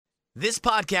This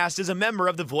podcast is a member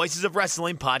of the Voices of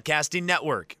Wrestling Podcasting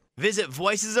Network. Visit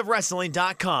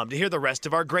voicesofwrestling.com to hear the rest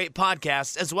of our great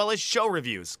podcasts, as well as show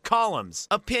reviews, columns,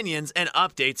 opinions, and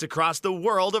updates across the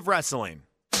world of wrestling.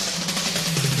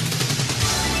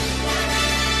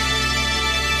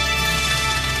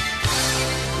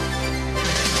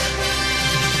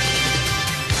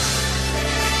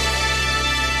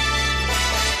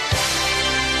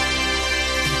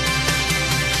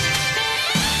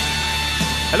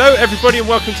 Hello everybody and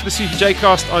welcome to the Super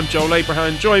J-Cast. I'm Joel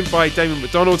Abraham, joined by Damon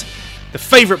McDonald, the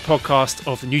favourite podcast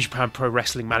of the New Japan Pro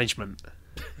Wrestling Management.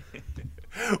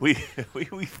 We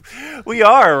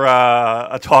are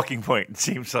a talking point, it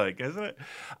seems like, isn't it?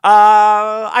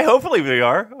 Hopefully we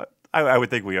are. I would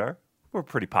think we are. We're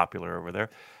pretty popular over there.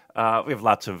 We have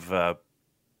lots of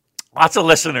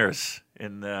listeners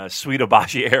in the Sweet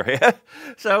Abashi area.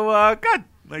 So good.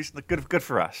 Nice, good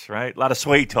for us, right? A lot of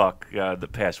sway talk the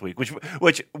past week,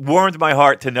 which warmed my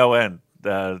heart to no end.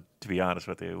 To be honest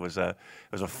with you, it was a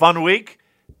fun week,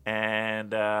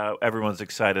 and everyone's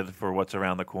excited for what's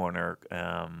around the corner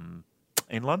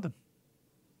in London.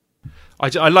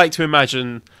 I like to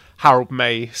imagine Harold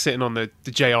May sitting on the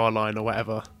JR line or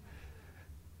whatever,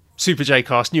 Super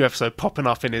J-Cast, new episode popping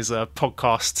up in his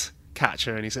podcast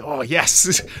catcher, and he's like, "Oh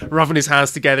yes," rubbing his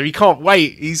hands together. He can't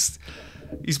wait. He's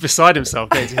beside himself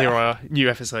getting to hear our new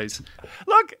episodes.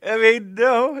 Look, I mean,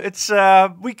 no, it's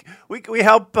we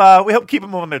help keep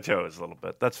them on their toes a little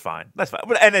bit. That's fine. But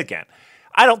and again,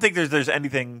 I don't think there's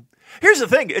anything. Here's the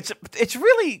thing. It's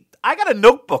really, I got a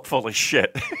notebook full of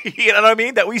shit. You know what I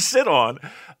mean? That we sit on,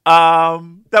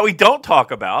 that we don't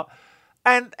talk about.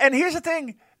 And here's the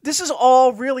thing. This is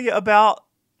all really about,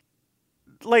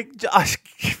 like,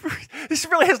 this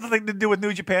really has nothing to do with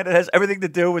New Japan. It has everything to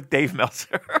do with Dave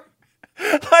Meltzer.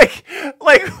 like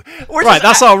we're right.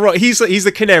 That's our right. He's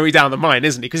the canary down the mine,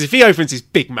 isn't he? Because if he opens his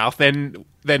big mouth, then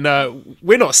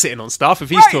we're not sitting on stuff. If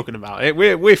he's talking about it,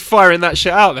 we're firing that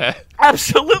shit out there.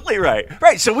 Absolutely right.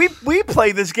 So we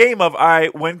play this game of, all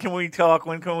right, when can we talk?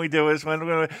 When can we do this?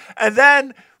 And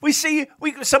then we see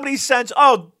somebody sends,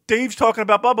 oh, Dave's talking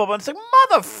about blah blah blah. And it's like,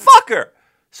 motherfucker.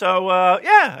 So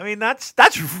yeah, I mean that's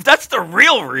the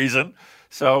real reason.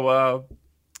 So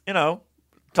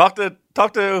talk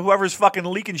to whoever's fucking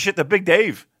leaking shit to Big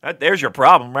Dave. There's your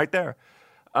problem right there.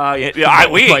 We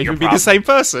might even be the same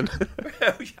person.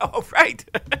 Oh, right.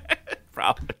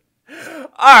 Probably. All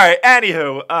right.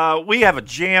 Anywho, we have a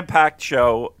jam-packed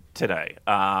show today.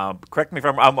 Correct me if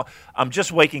I'm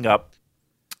just waking up.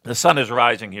 The sun is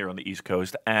rising here on the East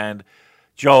Coast, and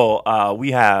Joel,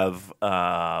 we have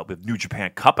New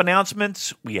Japan Cup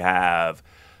announcements. We have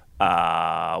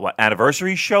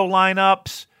anniversary show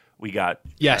lineups. We got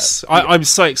yes. I'm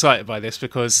so excited by this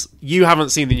because you haven't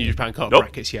seen the New Japan Cup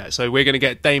brackets yet, so we're going to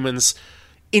get Damon's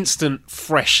instant,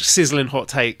 fresh, sizzling hot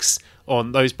takes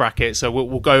on those brackets. So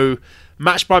we'll go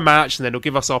match by match, and then he'll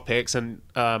give us our picks. And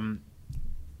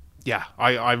yeah,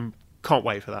 I can't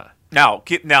wait for that. Now,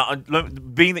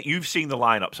 being that you've seen the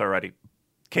lineups already,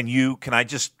 can I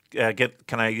just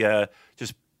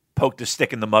poke the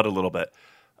stick in the mud a little bit?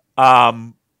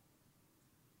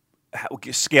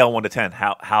 Scale 1 to 10.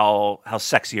 How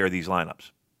sexy are these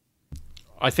lineups?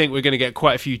 I think we're going to get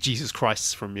quite a few Jesus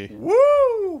Christs from you.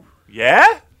 Woo!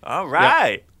 Yeah. All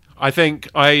right. Yep. I think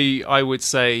I would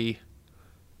say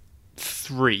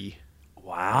 3.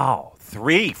 Wow,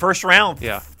 3 first round.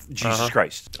 Yeah. Jesus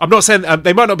Christ. I'm not saying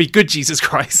they might not be good Jesus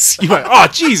Christs. You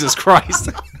might, Jesus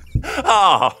Christ.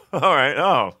 Oh, all right.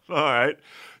 Oh, all right.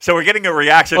 So we're getting a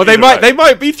reaction. Or they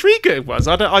might be 3 good ones.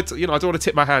 I don't want to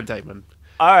tip my hand, Damon.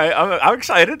 All right, I'm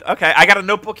excited. Okay, I got a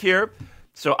notebook here,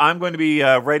 so I'm going to be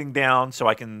writing down so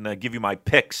I can give you my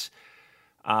picks.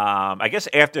 I guess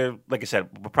after, like I said,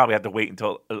 we'll probably have to wait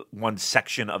until one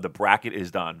section of the bracket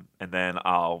is done, and then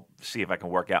I'll see if I can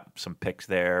work out some picks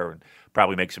there and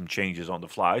probably make some changes on the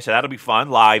fly. So that'll be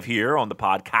fun, live here on the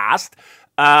podcast.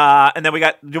 And then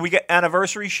do we get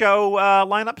anniversary show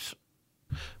lineups?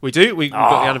 We do. We've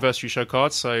got the anniversary show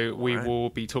cards, so we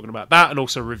will be talking about that and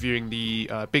also reviewing the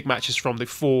big matches from the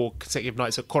 4 consecutive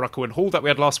nights at Korakuen Hall that we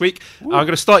had last week. I'm going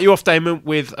to start you off, Damon,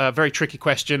 with a very tricky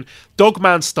question.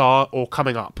 Dogman Star or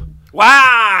Coming Up?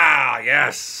 Wow!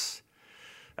 Yes!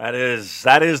 That is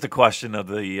the question of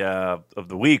the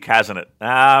week, hasn't it?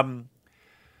 That's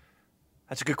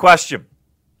a good question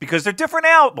because they're different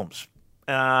albums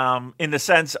in the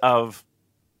sense of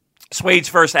Suede's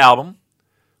first album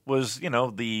was,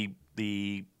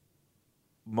 the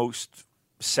most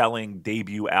selling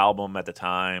debut album at the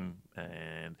time,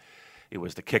 and it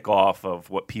was the kickoff of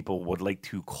what people would like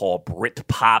to call Brit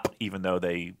pop, even though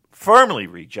they firmly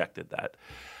rejected that.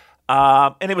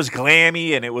 And it was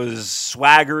glammy, and it was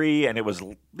swaggery, and it was,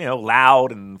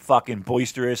 loud and fucking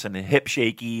boisterous and hip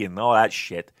shaky and all that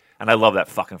shit. And I love that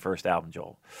fucking first album,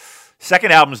 Joel.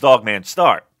 Second album's Dogman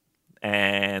Start.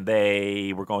 And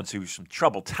they were going through some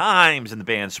troubled times in the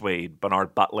band Suede.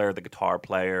 Bernard Butler, the guitar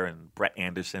player, and Brett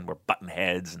Anderson were button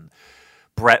heads. And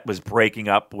Brett was breaking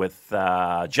up with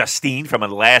Justine from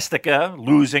Elastica,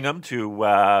 losing him to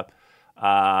Damon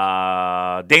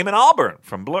Albarn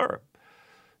from Blur.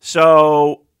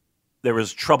 So there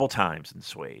was troubled times in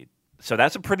Suede. So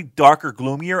that's a pretty darker,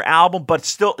 gloomier album, but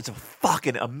still, it's a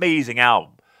fucking amazing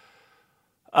album.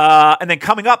 And then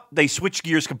coming up, they switch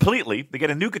gears completely. They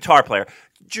get a new guitar player.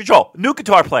 Joel, new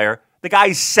guitar player. The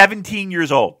guy's 17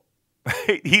 years old.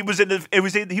 Right? He was in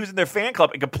their fan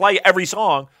club and could play every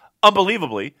song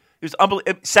unbelievably. He was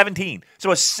 17.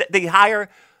 So they hire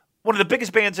one of the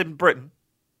biggest bands in Britain,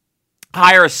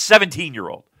 hire a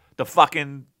 17-year-old to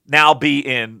fucking now be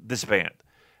in this band.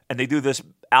 And they do this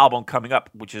album coming up,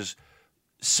 which is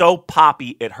so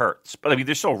poppy it hurts. But I mean,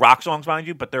 there's still rock songs, mind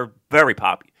you, but they're very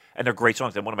poppy. And they're great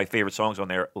songs. And one of my favorite songs on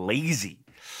there, Lazy,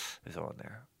 is on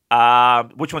there.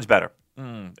 Which one's better?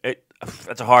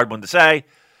 That's a hard one to say.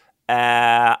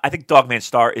 I think Dogman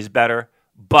Star is better,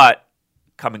 but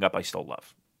coming up I still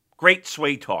love. Great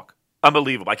Suede talk.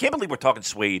 Unbelievable. I can't believe we're talking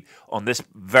Suede on this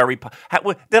very...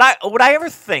 Would I ever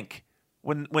think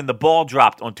when the ball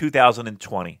dropped on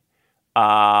 2020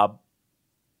 that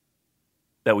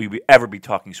we would ever be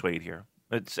talking Suede here?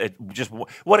 Just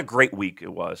what a great week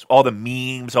it was. All the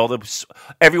memes,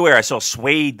 everywhere I saw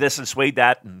Suede this and Suede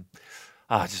that, and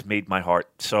it just made my heart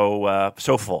so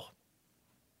full.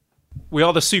 We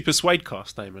are the Super Suede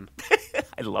cast, Damon.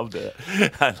 I loved it.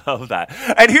 I love that.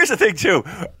 And here's the thing too: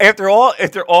 after all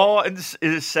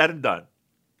is said and done,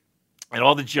 and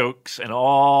all the jokes and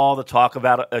all the talk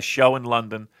about a show in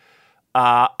London,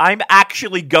 I'm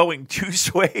actually going to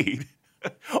Suede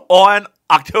on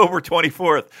October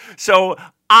 24th. So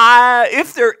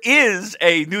if there is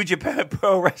a New Japan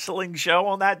Pro Wrestling show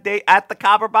on that day at the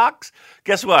Copper Box,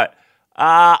 guess what?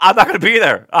 I'm not going to be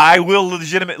there. I will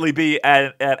legitimately be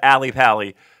at Ali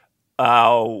Pally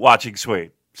watching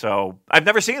Suede. So I've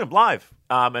never seen him live.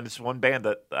 And it's one band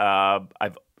that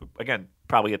I've, again,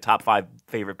 probably a top 5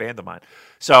 favorite band of mine.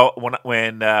 So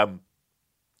when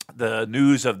the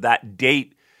news of that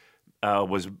date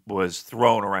was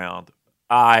thrown around,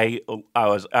 I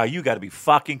was, you got to be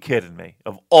fucking kidding me.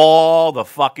 Of all the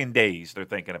fucking days they're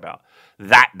thinking about,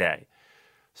 that day.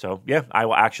 So, yeah, I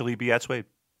will actually be at Suede.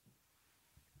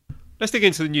 Let's dig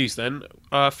into the news then.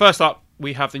 First up,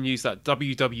 we have the news that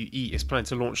WWE is planning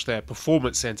to launch their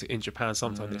Performance Center in Japan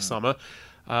sometime this summer.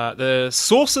 The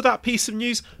source of that piece of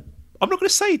news, I'm not going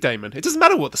to say, Damon. It doesn't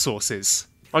matter what the source is.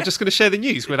 I'm just going to share the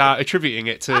news without attributing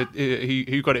it to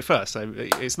who got it first. So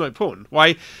it's not important.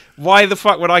 Why the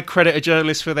fuck would I credit a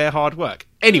journalist for their hard work?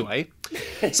 Anyway,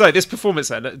 so this Performance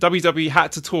Center, WWE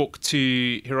had to talk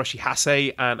to Hiroshi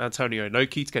Hase and Antonio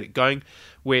Inoki to get it going,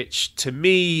 which to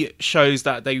me shows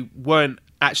that they weren't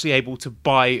actually able to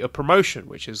buy a promotion,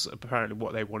 which is apparently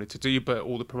what they wanted to do, but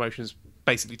all the promotions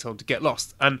basically told them to get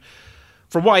lost. And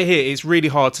from what I hear, it's really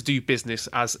hard to do business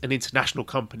as an international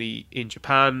company in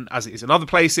Japan, as it is in other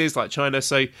places like China.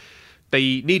 So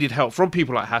they needed help from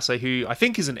people like Hase, who I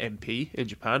think is an MP in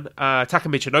Japan. Taka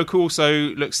Michinoku also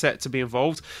looks set to be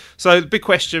involved. So the big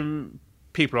question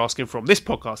people are asking from this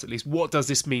podcast, at least, what does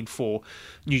this mean for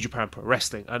New Japan Pro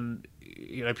Wrestling? And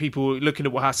people looking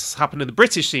at what has happened in the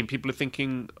British scene, people are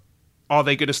thinking, are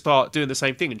they going to start doing the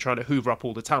same thing and trying to hoover up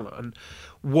all the talent? And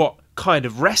what kind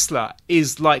of wrestler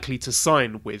is likely to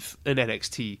sign with an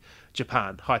NXT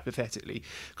Japan, hypothetically?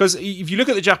 Because if you look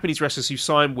at the Japanese wrestlers who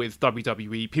signed with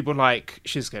WWE, people like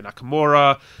Shinsuke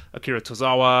Nakamura, Akira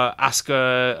Tozawa,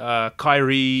 Asuka,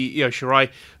 Kairi, Io Shirai,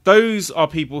 those are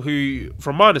people who,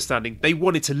 from my understanding, they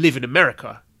wanted to live in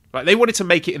America. Like, they wanted to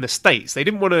make it in the States. They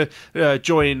didn't want to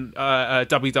join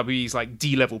WWE's like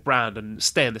D-level brand and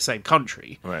stay in the same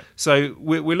country. Right. So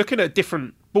we're looking at a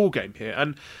different ballgame here.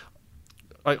 And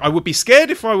I would be scared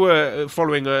if I were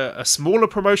following a smaller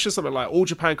promotion, something like All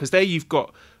Japan, because there you've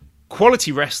got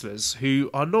quality wrestlers who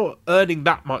are not earning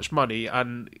that much money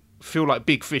and feel like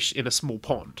big fish in a small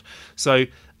pond. So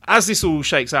as this all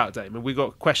shakes out, Damon, we got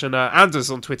a question.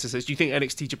 Anders on Twitter says, do you think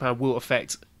NXT Japan will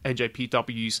affect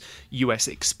NJPW's US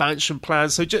expansion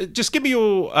plans? So just give me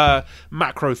your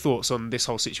macro thoughts on this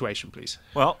whole situation, please.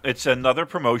 Well, it's another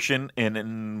promotion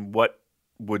in what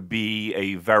would be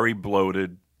a very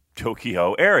bloated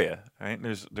Tokyo area. Right?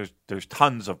 There's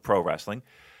tons of pro wrestling,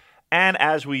 and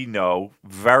as we know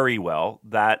very well,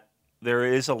 that there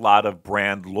is a lot of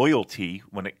brand loyalty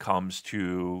when it comes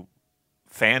to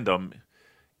fandom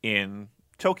in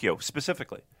Tokyo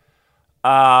specifically,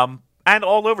 and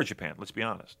all over Japan. Let's be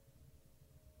honest.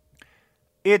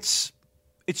 It's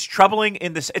troubling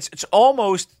in this. It's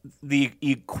almost the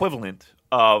equivalent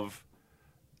of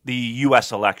the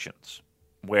U.S. elections,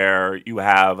 where you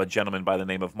have a gentleman by the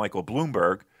name of Michael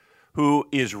Bloomberg, who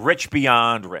is rich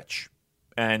beyond rich,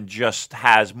 and just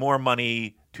has more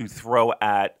money to throw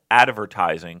at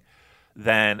advertising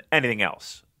than anything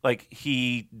else. Like,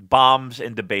 he bombs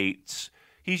in debates.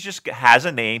 He just has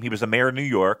a name. He was the mayor of New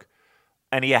York,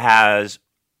 and he has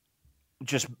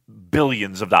just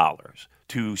billions of dollars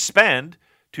to spend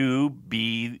to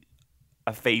be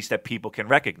a face that people can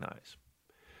recognize.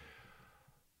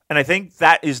 And I think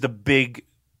that is the big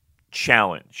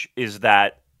challenge, is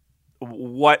that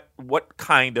what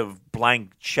kind of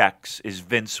blank checks is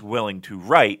Vince willing to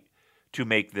write to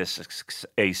make this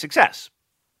a success?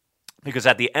 Because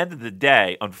at the end of the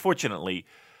day, unfortunately,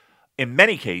 in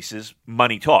many cases,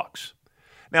 money talks.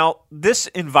 Now, this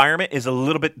environment is a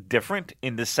little bit different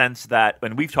in the sense that,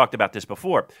 and we've talked about this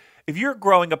before, if you're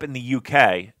growing up in the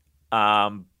UK,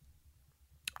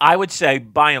 I would say,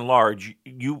 by and large,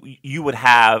 you would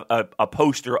have a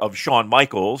poster of Shawn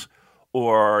Michaels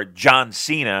or John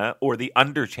Cena or The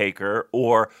Undertaker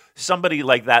or somebody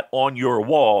like that on your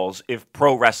walls if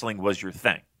pro wrestling was your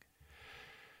thing.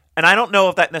 And I don't know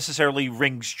if that necessarily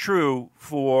rings true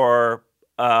for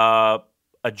a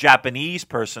Japanese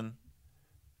person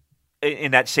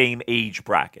in that same age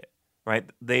bracket, right?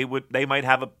 They might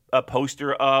have a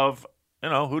poster of,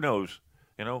 who knows,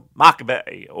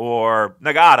 Makabe or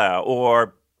Nagata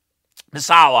or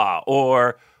Misawa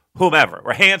or whomever,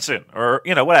 or Hansen or,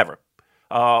 whatever,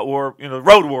 or,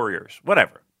 Road Warriors,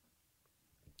 whatever.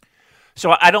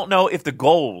 So I don't know if the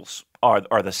goals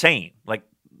are the same. Like,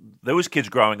 those kids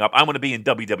growing up, I want to be in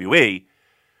WWE,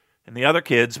 and the other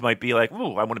kids might be like,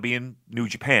 ooh, I want to be in New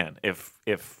Japan,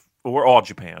 or All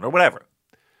Japan, or whatever.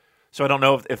 So I don't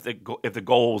know if the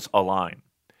goals align.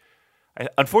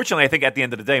 Unfortunately, I think at the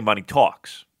end of the day, money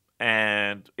talks.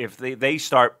 And if they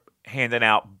start handing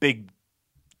out big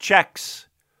checks,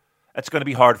 that's going to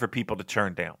be hard for people to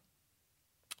turn down.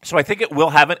 So I think it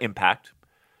will have an impact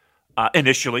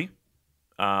initially,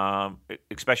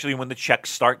 especially when the checks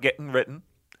start getting written.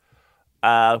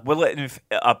 Will it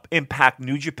impact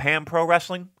New Japan Pro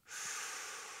Wrestling?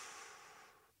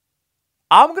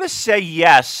 I'm going to say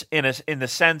yes in the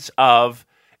sense of,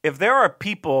 if there are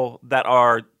people that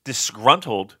are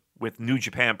disgruntled with New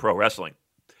Japan Pro Wrestling,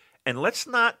 and let's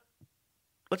not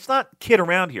kid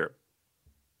around here.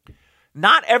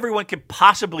 Not everyone can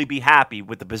possibly be happy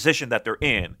with the position that they're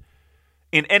in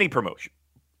any promotion,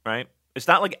 right? It's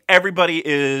not like everybody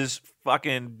is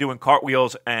fucking doing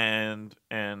cartwheels and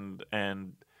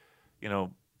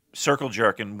circle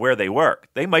jerking where they work.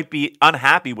 They might be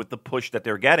unhappy with the push that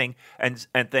they're getting and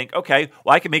think, okay,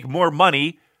 well, I can make more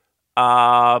money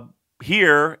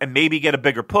here and maybe get a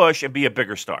bigger push and be a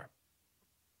bigger star.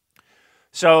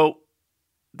 So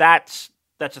that's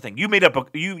the thing. You made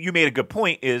a good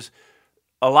point. Is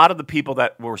a lot of the people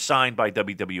that were signed by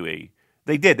WWE,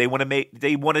 they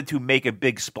wanted to make a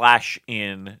big splash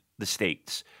in the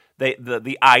States.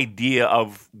 The idea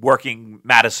of working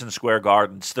Madison Square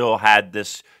Garden still had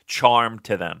this charm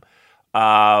to them,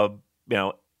 and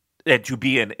to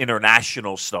be an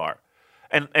international star.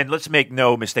 And let's make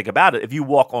no mistake about it. If you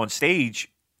walk on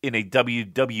stage in a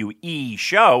WWE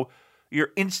show,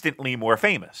 you're instantly more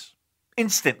famous.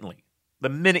 Instantly. The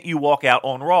minute you walk out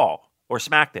on Raw or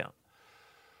SmackDown.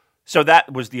 So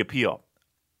that was the appeal.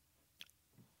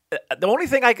 The only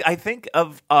thing I think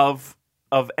of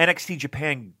NXT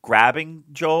Japan grabbing,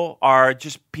 Joel, are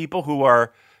just people who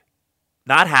are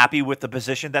not happy with the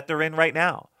position that they're in right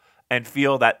now and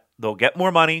feel that they'll get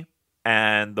more money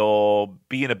and they'll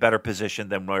be in a better position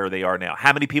than where they are now.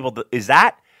 How many people is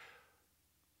that?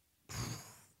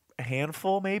 A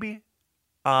handful, maybe?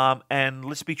 And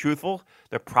let's be truthful,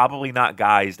 they're probably not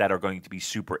guys that are going to be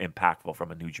super impactful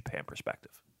from a New Japan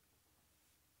perspective.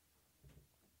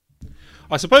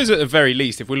 I suppose at the very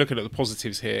least, if we're looking at the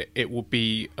positives here, it will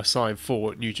be a sign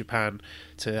for New Japan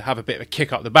to have a bit of a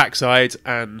kick up the backside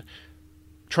and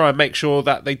try and make sure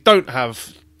that they don't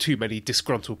have too many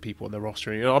disgruntled people on their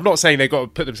roster. I'm not saying they've got to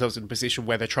put themselves in a position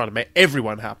where they're trying to make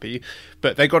everyone happy,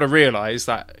 but they've got to realise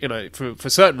that, for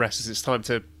certain wrestlers, it's time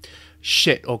to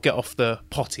shit or get off the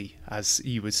potty, as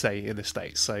you would say in the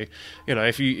States. So,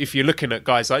 if you're looking at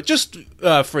guys like, just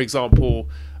for example,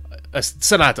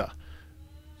 Sanada,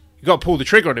 you got to pull the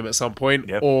trigger on him at some point,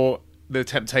 yep, or the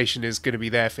temptation is going to be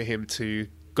there for him to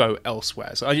go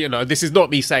elsewhere. So, this is not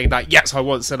me saying that, yes, I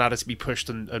want Sanada to be pushed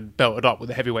and belted up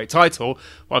with a heavyweight title.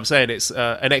 What I'm saying, it's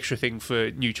an extra thing for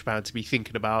New Japan to be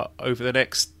thinking about over the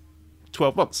next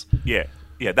 12 months. Yeah.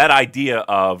 Yeah, that idea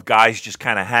of guys just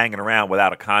kind of hanging around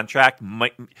without a contract,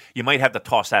 you might have to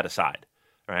toss that aside,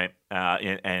 right?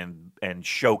 And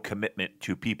show commitment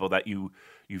to people that you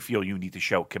feel you need to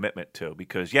show commitment to,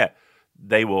 because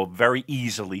they will very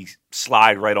easily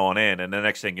slide right on in, and the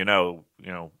next thing you know,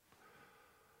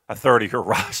 a third of your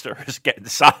roster is getting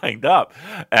signed up,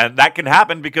 and that can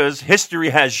happen because history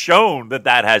has shown that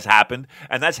has happened,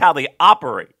 and that's how they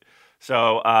operate.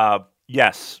 So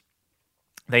yes.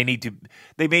 They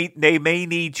may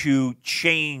need to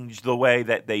change the way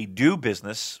that they do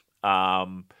business.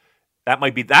 That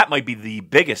might be the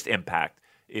biggest impact,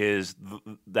 is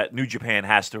that New Japan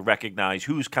has to recognize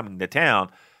who's coming to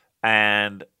town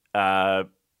and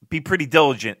be pretty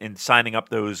diligent in signing up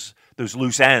those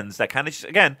loose ends that kind of,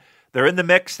 again, they're in the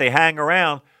mix, they hang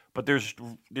around, but there's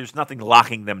nothing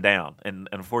locking them down, and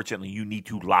unfortunately you need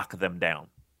to lock them down.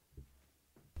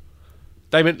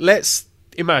 Damon, let's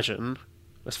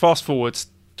fast forward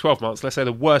 12 months. Let's say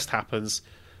the worst happens.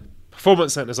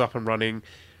 Performance Center's up and running.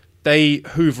 They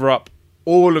hoover up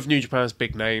all of New Japan's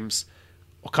big names.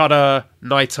 Okada,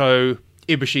 Naito,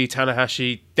 Ibushi,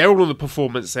 Tanahashi. They're all on the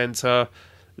Performance Center,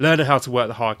 learning how to work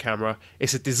the hard camera.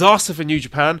 It's a disaster for New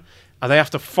Japan, and they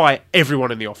have to fight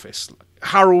everyone in the office.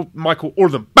 Harold, Michael, all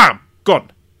of them. Bam!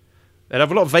 Gone. They'd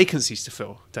have a lot of vacancies to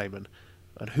fill, Damon.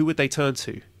 And who would they turn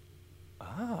to?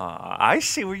 I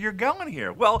see where you're going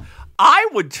here. Well, I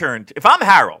would turn to, if I'm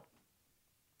Harold,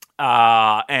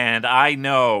 and I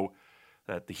know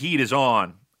that the heat is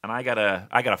on, and I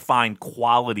gotta find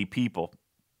quality people.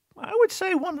 I would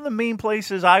say one of the main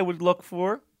places I would look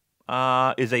for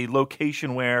is a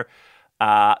location where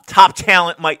top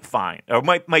talent might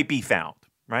be found.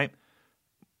 Right,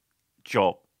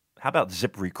 Joel? How about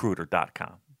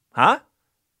ZipRecruiter.com? Huh?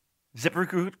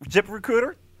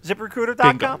 ZipRecruiter?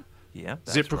 ZipRecruiter.com? Yeah,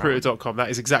 ZipRecruiter.com. That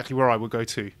is exactly where I would go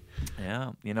to.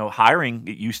 Yeah, hiring,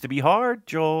 it used to be hard,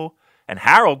 Joel. And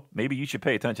Harold, maybe you should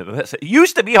pay attention to this. It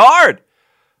used to be hard.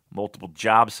 Multiple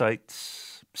job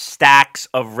sites, stacks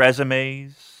of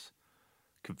resumes,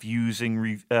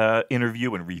 confusing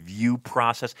interview and review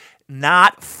process.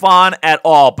 Not fun at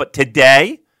all. But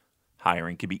today,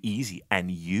 hiring can be easy,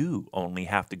 and you only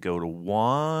have to go to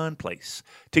one place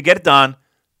to get it done.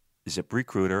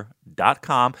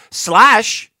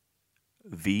 ZipRecruiter.com/VOW.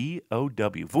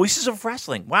 Voices of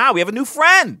Wrestling. Wow, we have a new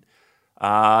friend.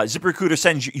 ZipRecruiter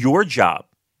sends your job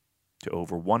to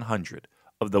over 100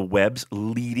 of the web's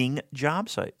leading job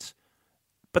sites.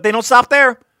 But they don't stop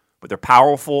there. With their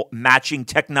powerful matching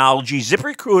technology,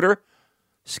 ZipRecruiter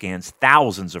scans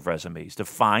thousands of resumes to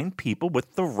find people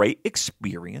with the right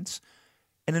experience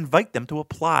and invite them to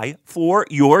apply for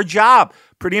your job.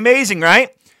 Pretty amazing, right?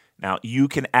 Now, you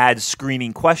can add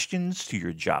screening questions to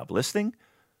your job listing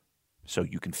so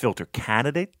you can filter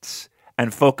candidates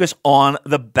and focus on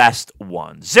the best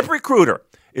ones. ZipRecruiter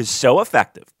is so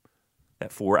effective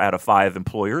that 4 out of 5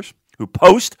 employers who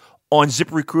post on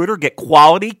ZipRecruiter get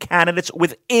quality candidates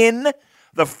within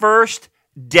the first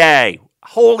day.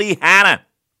 Holy Hannah.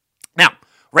 Now,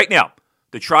 right now,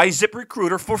 to try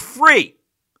ZipRecruiter for free,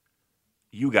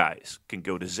 you guys can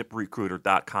go to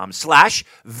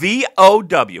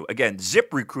ZipRecruiter.com/VOW. Again,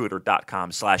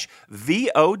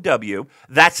 ZipRecruiter.com/VOW.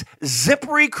 That's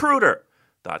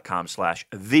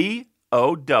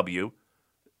ZipRecruiter.com/VOW.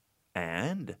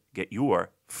 And get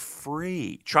your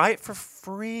free. Try it for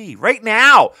free right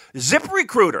now.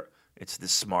 ZipRecruiter. It's the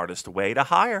smartest way to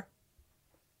hire.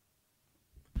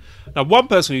 Now, one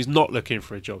person who's not looking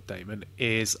for a job, Damon,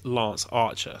 is Lance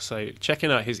Archer. So,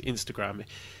 checking out his Instagram,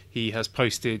 he has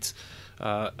posted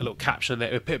a little caption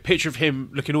there, a picture of him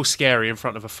looking all scary in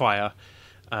front of a fire.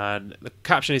 And the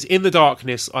caption is, "In the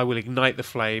darkness, I will ignite the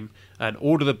flame and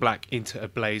order the black into a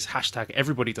blaze. Hashtag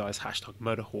everybody dies. Hashtag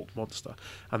Murderhawk Monster."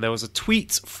 And there was a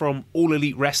tweet from All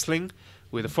Elite Wrestling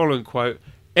with the following quote: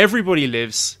 "Everybody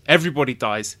lives, everybody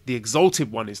dies. The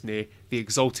exalted one is near. The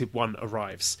exalted one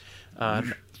arrives."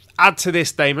 Add to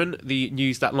this, Damon, the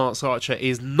news that Lance Archer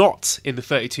is not in the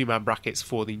 32-man brackets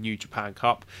for the New Japan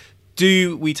Cup.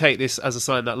 Do we take this as a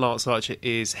sign that Lance Archer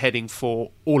is heading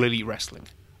for All Elite Wrestling?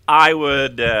 I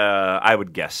would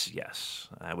guess yes.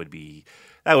 That would be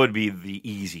the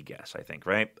easy guess, I think,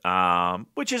 right?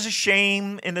 Which is a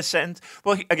shame in the sense.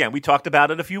 Well, again, we talked about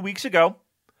it a few weeks ago.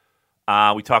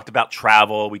 We talked about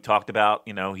travel. We talked about,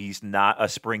 he's not a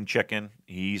spring chicken.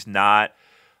 He's not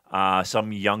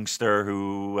some youngster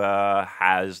who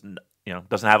doesn't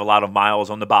have a lot of miles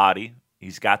on the body.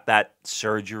 He's got that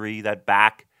surgery, that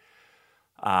back.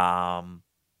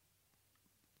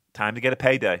 Time to get a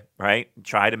payday, right?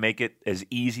 Try to make it as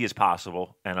easy as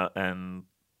possible, and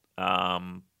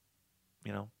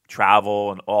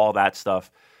travel and all that stuff.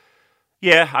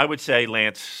 Yeah, I would say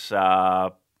Lance.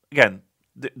 Again,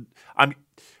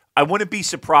 I wouldn't be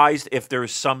surprised if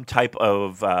there's some type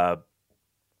of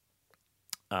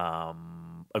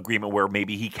agreement where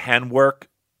maybe he can work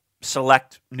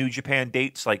select New Japan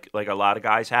dates, like a lot of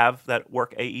guys have that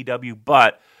work AEW.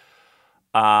 But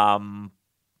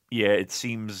yeah, it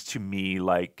seems to me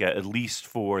like at least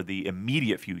for the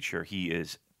immediate future, he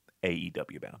is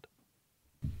AEW bound.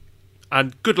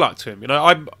 And good luck to him.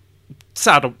 I'm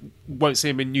sad I won't see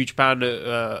him in New Japan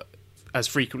as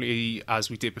frequently as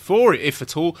we did before, if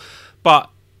at all. But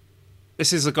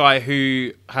this is a guy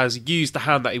who has used the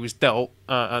hand that he was dealt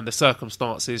and the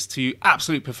circumstances to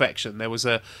absolute perfection. There was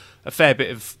a fair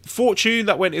bit of fortune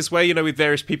that went his way, with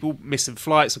various people missing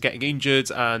flights or getting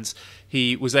injured, and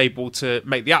he was able to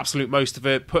make the absolute most of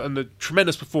it, put in the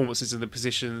tremendous performances in the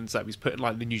positions that he was put in,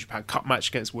 like the New Japan Cup match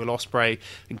against Will Ospreay,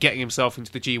 and getting himself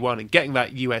into the G1 and getting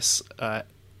that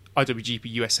IWGP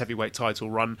US heavyweight title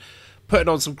run, putting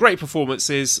on some great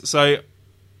performances. So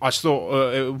I just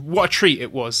thought, what a treat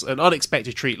it was, an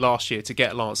unexpected treat last year to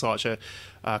get Lance Archer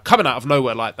coming out of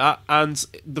nowhere like that, and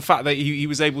the fact that he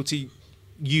was able to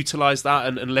utilise that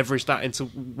and leverage that into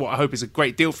what I hope is a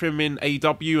great deal for him in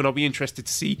AEW, and I'll be interested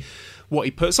to see what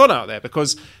he puts on out there,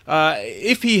 because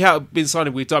if he had been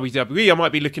signing with WWE, I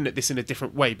might be looking at this in a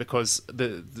different way, because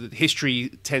the history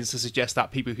tends to suggest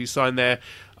that people who sign there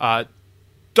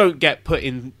don't get put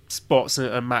in spots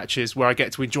and matches where I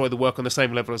get to enjoy the work on the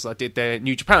same level as I did their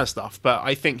New Japan stuff. But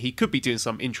I think he could be doing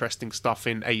some interesting stuff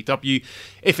in AEW.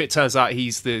 If it turns out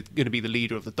he's going to be the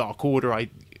leader of the Dark Order, I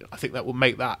think that will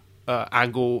make that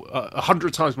angle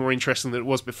 100 times more interesting than it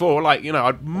was before.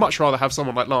 I'd much rather have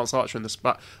someone like Lance Archer in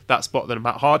that spot than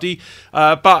Matt Hardy.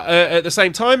 But at the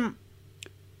same time,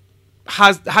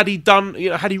 had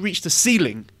he reached the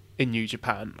ceiling in New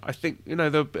Japan? I think there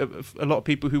are a lot of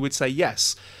people who would say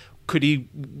yes. Could he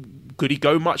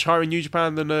go much higher in New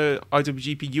Japan than a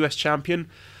IWGP US champion?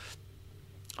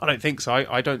 I don't think so.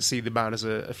 I don't see the man as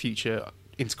a future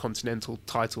Intercontinental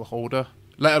title holder,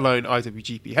 let alone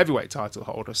IWGP heavyweight title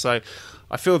holder. So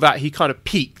I feel that he kind of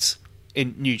peaked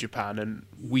in New Japan and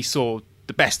we saw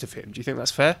the best of him. Do you think that's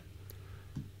fair?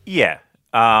 Yeah.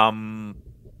 I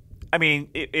mean,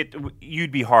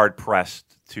 you'd be hard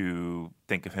pressed to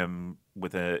think of him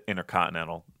with an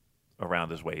Intercontinental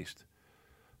around his waist.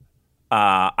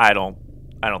 I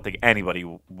don't think anybody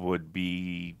would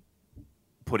be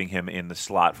putting him in the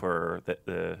slot for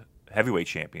the heavyweight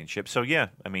championship. So yeah,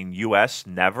 I mean, US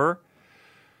never.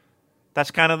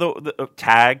 That's kind of the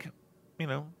tag.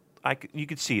 You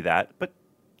could see that, but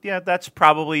yeah, that's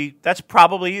probably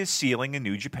his ceiling in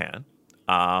New Japan.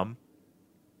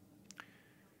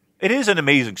 It is an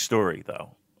amazing story,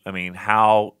 though. I mean,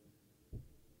 how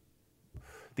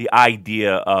the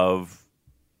idea of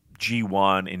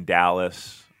G1 in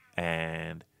Dallas,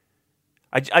 and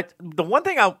the one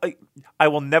thing I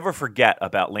will never forget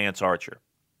about Lance Archer,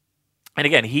 and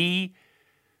again, he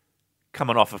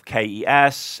coming off of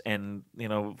KES, and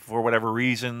for whatever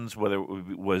reasons, whether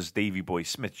it was Davey Boy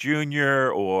Smith Jr.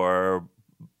 or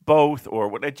both, or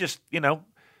what, it just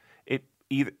it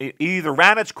either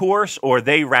ran its course or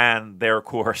they ran their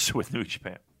course with New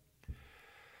Japan.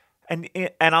 And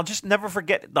I'll just never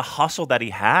forget the hustle that he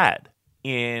had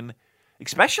in,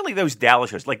 especially those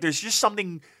Dallas shows. Like, there's just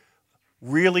something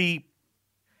really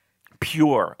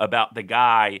pure about the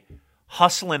guy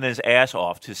hustling his ass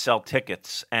off to sell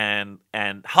tickets and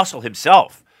hustle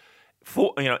himself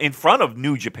for, in front of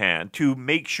New Japan to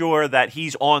make sure that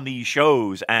he's on these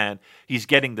shows and he's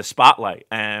getting the spotlight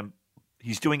and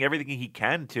he's doing everything he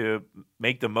can to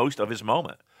make the most of his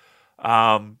moment.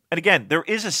 And again, there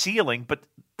is a ceiling, but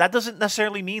that doesn't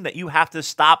necessarily mean that you have to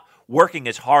stop working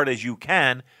as hard as you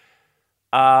can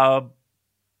to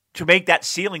make that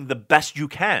ceiling the best you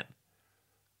can.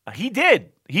 He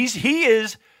did. He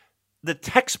is the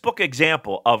textbook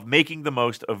example of making the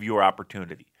most of your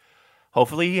opportunity.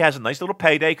 Hopefully he has a nice little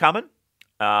payday coming.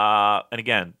 And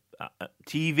again,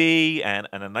 TV and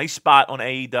a nice spot on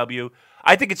AEW.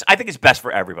 I think it's best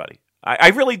for everybody. I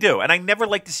really do. And I never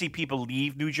like to see people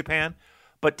leave New Japan.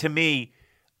 But to me,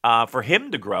 for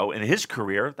him to grow in his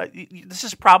career, this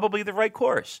is probably the right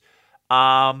course.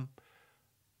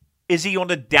 Is he on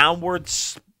the downward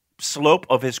slope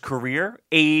of his career?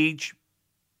 Age,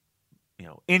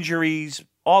 injuries,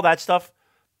 all that stuff?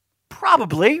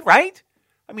 Probably, right?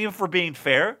 I mean, if we're being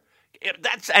fair.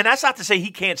 That's not to say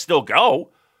he can't still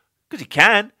go, because he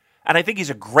can. And I think he's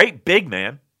a great big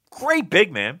man.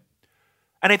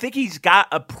 And I think he's got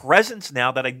a presence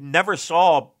now that I never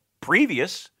saw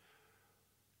previous.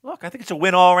 Look, I think it's a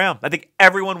win all around. I think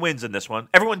everyone wins in this one.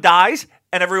 Everyone dies,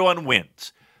 and everyone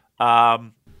wins.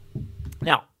 Now,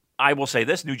 I will say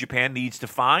this: New Japan needs to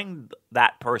find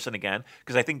that person again,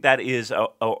 because I think that is a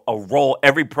role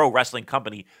every pro wrestling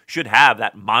company should have,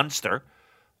 that monster.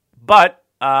 But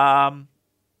yeah,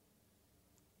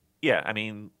 I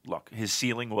mean, look, his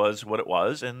ceiling was what it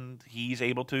was, and he's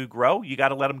able to grow. You got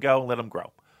to let him go and let him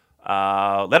grow.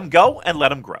 Let him go and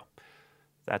let him grow.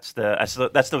 That's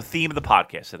the theme of the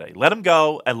podcast today. Let him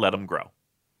go and let him grow.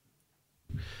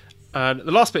 And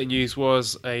the last bit of news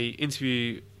was a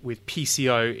interview with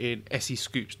PCO in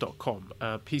SEScoops.com.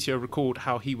 PCO recalled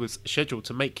how he was scheduled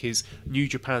to make his New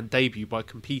Japan debut by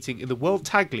competing in the World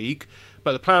Tag League,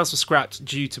 but the plans were scrapped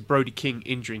due to Brody King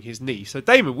injuring his knee. So,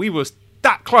 Damon, we were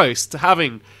that close to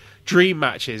having dream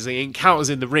matches, encounters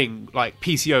in the ring, like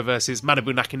PCO versus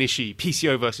Manabu Nakanishi,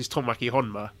 PCO versus Tomoaki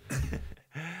Honma.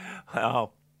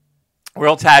 Well,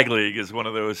 World Tag League is one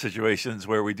of those situations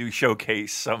where we do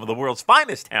showcase some of the world's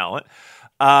finest talent.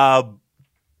 Yeah,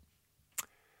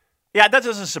 that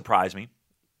doesn't surprise me.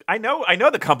 I know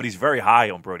the company's very high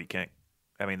on Brody King.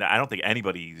 I mean, I don't think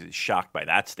anybody is shocked by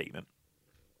that statement.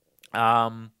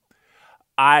 I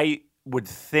would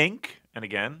think, and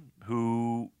again,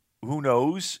 who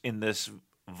knows in this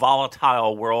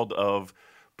volatile world of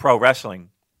pro wrestling,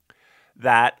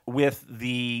 that with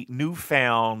the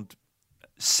newfound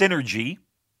synergy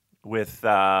with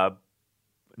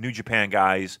New Japan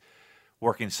guys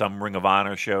working some Ring of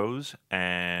Honor shows,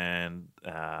 and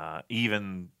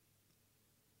even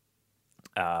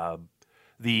the I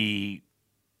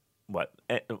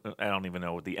don't even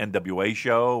know, the NWA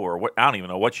show, or what, I don't even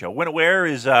know what show. Where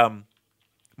is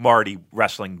Marty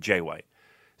wrestling Jay White?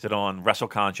 Is it on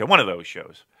WrestleCon show? One of those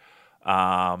shows.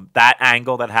 That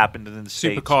angle that happened in the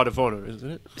States. Supercard of Honor, isn't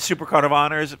it? Supercard of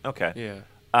Honor, is it? Okay.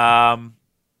 Yeah.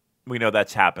 We know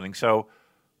that's happening. So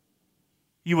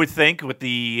you would think with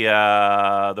the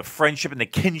friendship and the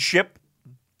kinship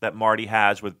that Marty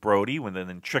has with Brody, when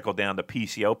then trickle down to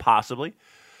PCO possibly.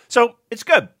 So it's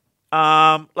good.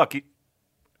 Look,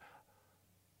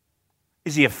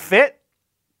 is he a fit?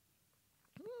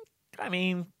 I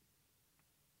mean,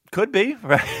 could be.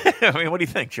 Right? I mean, what do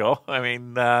you think, Joel? I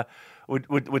mean,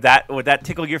 would that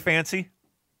tickle your fancy?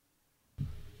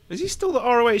 Is he still the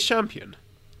ROH champion?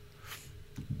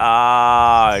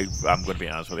 I'm going to be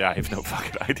honest with you. I have no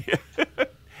fucking idea.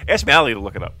 Ask Mally to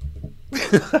look it up.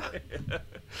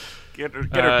 Get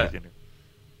her opinion.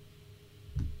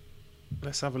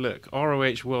 Let's have a look.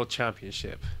 ROH World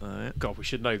Championship. Right. God, we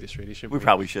should know this, really, shouldn't we? We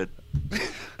probably should.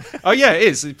 Oh, yeah, it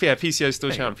is. Yeah, PCO's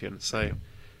still champion. So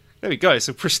there we go. It's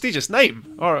a prestigious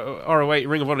name. ROH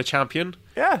Ring of Honor champion.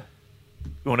 Yeah.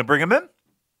 You want to bring him in?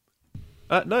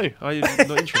 No, I'm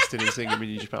not interested in seeing him in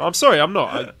New Japan. I'm sorry, I'm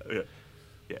not.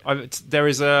 There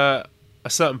is a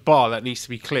certain bar that needs to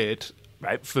be cleared,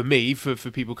 right, for me, for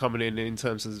people coming in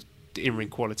terms of in-ring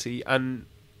quality. And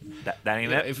that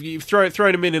ain't it. If you throw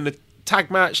him in the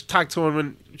tag match, tag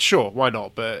tournament, sure, why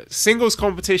not? But singles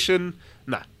competition,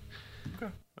 nah.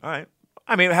 Okay. All right.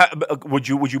 I mean, would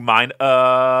you mind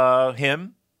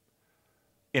him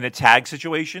in a tag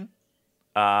situation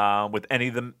with any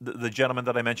of the gentlemen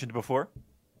that I mentioned before?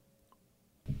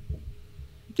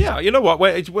 Yeah, you know what?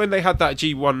 When they had that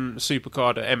G1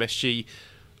 Supercard at MSG,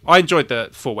 I enjoyed the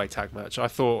four-way tag match. I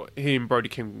thought he and Brody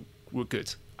King were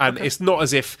good. And It's not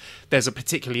as if there's a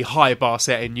particularly high bar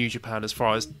set in New Japan as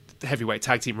far as heavyweight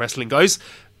tag team wrestling goes.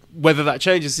 Whether that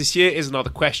changes this year is another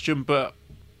question, but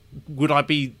would I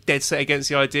be dead set against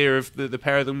the idea of the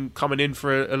pair of them coming in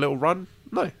for a little run?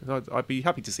 No, I'd be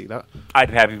happy to see that. I'd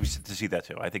be happy to see that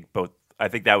too. I think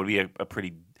that would be a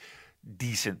pretty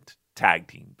decent tag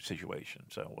team situation,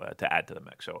 so to add to the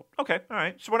mix. So okay, all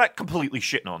right. So we're not completely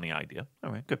shitting on the idea.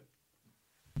 All right, good.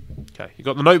 Okay, you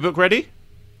got the notebook ready?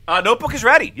 Notebook is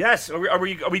ready. Yes. Are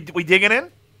we digging in?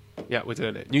 Yeah, we're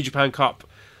doing it. New Japan Cup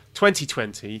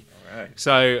 2020. All right.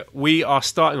 So we are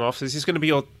starting off. So this is going to be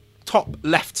your top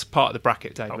left part of the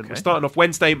bracket, David. Okay. We're starting off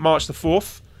Wednesday, March the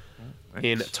 4th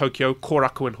in Nice. Tokyo,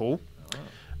 Korakuen Hall.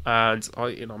 And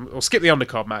I'll skip the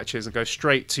undercard matches and go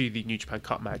straight to the New Japan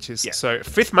Cup matches. Yeah. So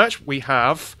fifth match, we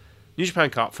have New Japan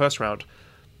Cup, first round.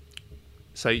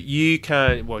 So you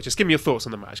can, just give me your thoughts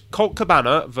on the match. Colt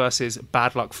Cabana versus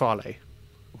Bad Luck Fale.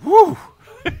 Woo!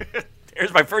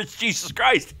 There's my first Jesus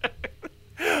Christ.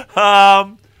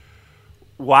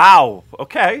 Wow.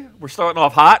 Okay, we're starting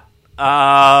off hot.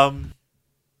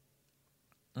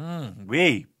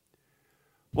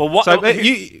 Well, what? So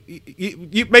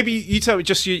you maybe you tell me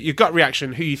just your gut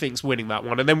reaction, who you think's winning that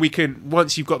one, and then we can,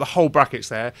 once you've got the whole brackets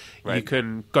there, Right. you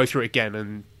can go through it again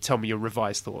and tell me your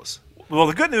revised thoughts. Well,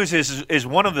 the good news is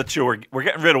one of the two. We're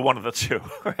getting rid of one of the two,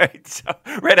 right? So,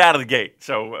 right out of the gate.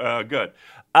 So good.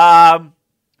 I'm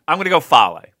going to go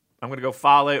Fale. I'm going to go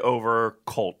Fale over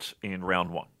Colt in round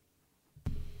 1.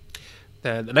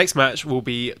 Then the next match will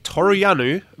be Toru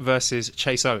Yano versus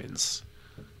Chase Owens.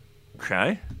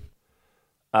 Okay.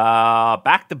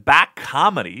 Back-to-back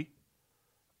comedy.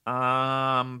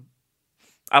 I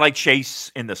like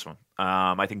Chase in this one.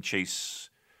 I think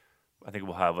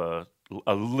we'll have a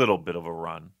little bit of a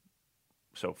run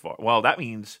so far. Well, that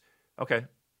means okay.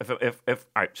 If all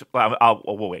right, so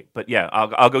we'll wait. But yeah,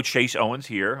 I'll go Chase Owens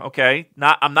here. Okay,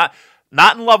 I'm not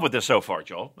in love with this so far,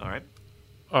 Joel. All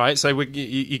right. So you're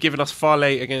giving us Fale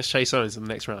against Chase Owens in the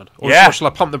next round, or shall I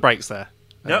pump the brakes there?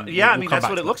 No, yeah, I mean that's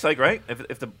what it looks like, right?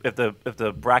 If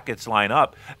the brackets line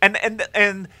up,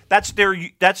 and that's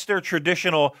their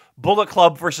traditional Bullet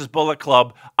Club versus Bullet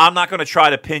Club. I'm not going to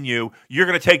try to pin you. You're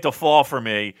going to take the fall for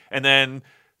me, and then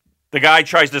the guy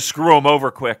tries to screw him over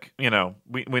quick. We know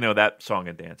that song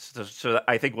and dance. So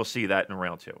I think we'll see that in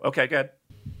round 2. Okay, good.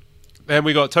 Then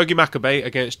we got Togi Makabe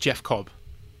against Jeff Cobb.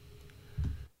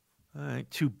 All right,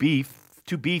 two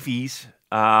beefies.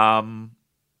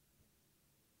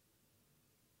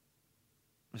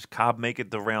 Does Cobb make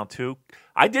it to round 2?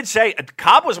 I did say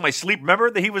Cobb was my sleep. Remember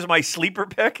that he was my sleeper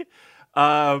pick?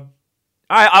 All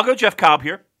right, I'll go Jeff Cobb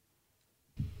here.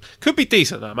 Could be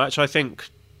decent, that match. I think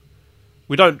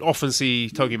we don't often see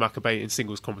Togi Makabe in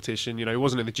singles competition. He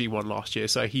wasn't in the G1 last year,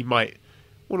 so he might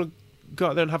want to go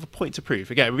out there and have a point to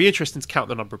prove. Again, it would be interesting to count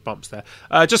the number of bumps there.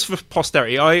 Just for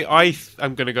posterity, I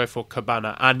am going to go for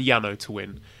Cabana and Yano to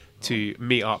win, to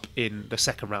meet up in the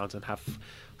second round and have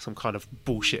some kind of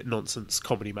bullshit nonsense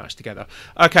comedy match together.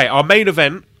 Okay, our main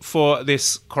event for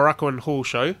this Korakuen Hall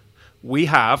show, we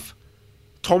have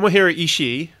Tomohiro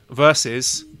Ishii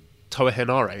versus Toa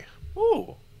Henare.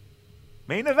 Ooh,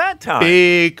 main event time.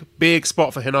 Big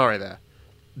spot for Henare there.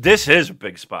 This is a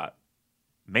big spot.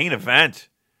 Main event.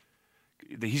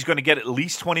 He's going to get at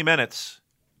least 20 minutes.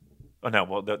 Oh no,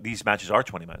 well these matches are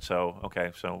 20 minutes. So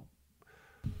okay, so.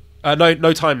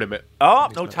 No time limit. Oh,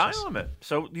 no time limit.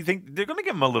 So you think they're going to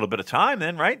give him a little bit of time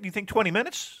then, right? Do you think 20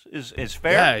 minutes is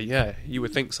fair? Yeah, you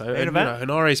would think so. And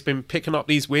Henare's been picking up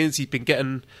these wins. He's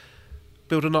been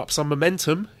building up some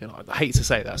momentum. I hate to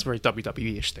say it, that's a very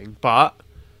WWE-ish thing, but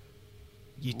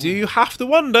you do have to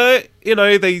wonder.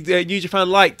 New Japan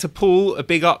like to pull a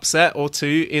big upset or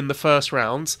two in the first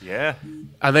round. Yeah,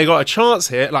 and they got a chance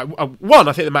here. One,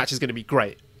 I think the match is going to be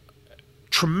great.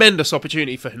 Tremendous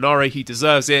opportunity for Henare. He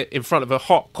deserves it in front of a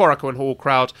hot Korakuen Hall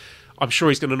crowd. I'm sure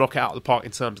he's going to knock it out of the park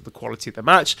in terms of the quality of the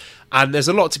match. And there's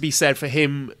a lot to be said for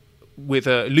him with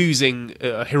losing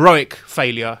a heroic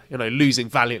failure, losing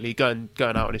valiantly, going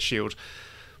out on his shield.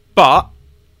 But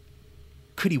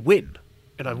could he win?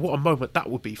 What a moment that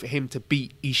would be for him to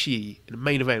beat Ishii in the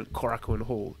main event, Korakuen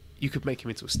Hall. You could make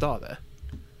him into a star there.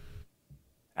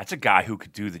 That's a guy who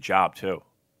could do the job too.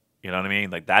 You know what I mean?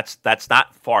 That's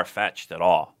not far-fetched at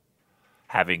all,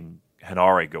 having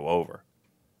Henare go over.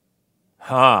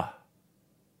 Huh.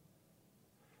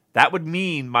 That would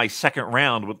mean my second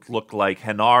round would look like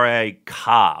Henare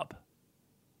Cobb.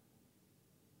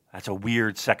 That's a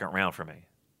weird second round for me.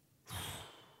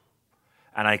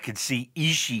 And I could see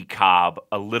Ishii Cobb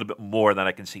a little bit more than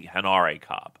I can see Henare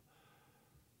Cobb.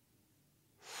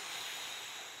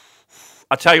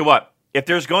 I'll tell you what, if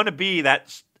there's going to be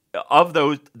that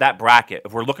bracket,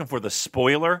 if we're looking for the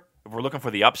spoiler, if we're looking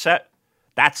for the upset,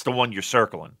 that's the one you're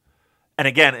circling. And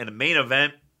again, in the main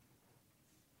event,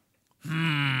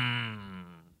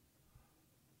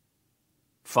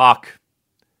 fuck.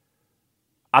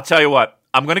 I'll tell you what,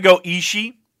 I'm going to go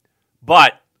Ishii,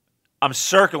 but I'm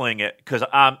circling it because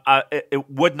it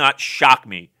would not shock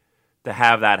me to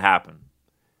have that happen.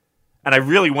 And I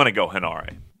really want to go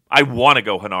Henare. I want to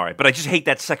go Henare, but I just hate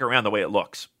that second round the way it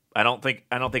looks. I don't think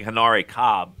Henare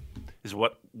Cobb is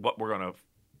what we're gonna,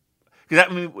 because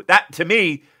that to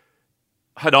me,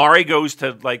 Henare goes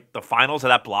to the finals of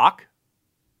that block.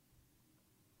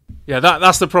 Yeah,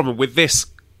 that's the problem with this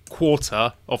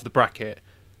quarter of the bracket.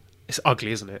 It's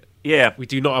ugly, isn't it? Yeah, we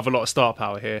do not have a lot of star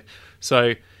power here,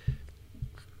 so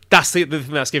that's the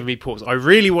thing that's giving me pause. I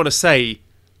really want to say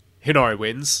Henare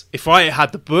wins. If I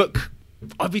had the book,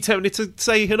 I'd be tempted to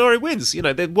say Henare wins.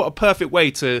 What a perfect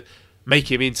way to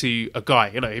make him into a guy.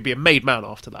 He'd be a made man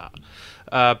after that.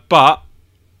 But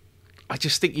I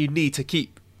just think you need to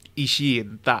keep Ishii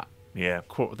in that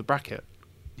quarter of the bracket.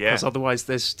 Yeah. Because otherwise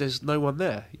there's no one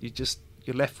there.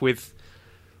 You're left with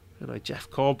Jeff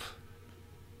Cobb.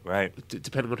 Right.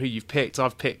 Depending on who you've picked.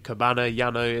 I've picked Cabana,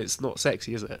 Yano. It's not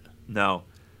sexy, is it? No,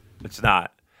 it's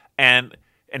not. And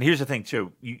here's the thing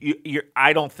too.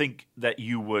 I don't think that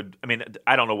you would. I mean,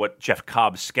 I don't know what Jeff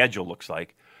Cobb's schedule looks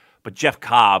like, but Jeff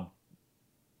Cobb,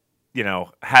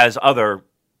 has other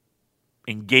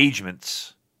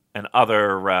engagements and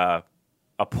other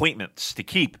appointments to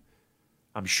keep,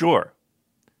 I'm sure.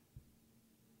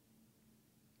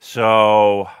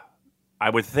 So I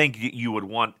would think you would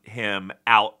want him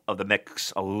out of the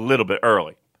mix a little bit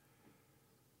early.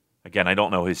 Again, I don't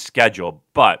know his schedule,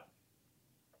 but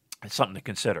it's something to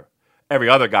consider. Every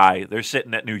other guy, they're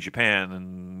sitting at New Japan,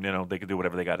 and they can do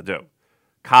whatever they got to do.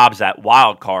 Cobb's that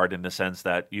wild card in the sense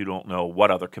that you don't know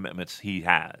what other commitments he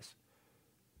has.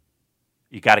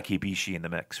 You got to keep Ishii in the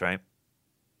mix, right?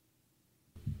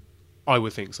 I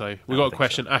would think so. We got a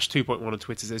question. So. Ash 2.1 on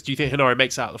Twitter says, "Do you think Henare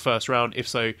makes it out of the first round? If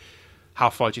so, how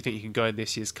far do you think he can go in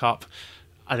this year's Cup?"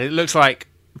 And it looks like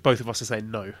both of us are saying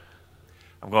no.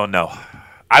 I'm going no.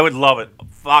 I would love it.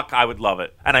 Fuck, I would love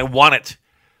it, and I want it.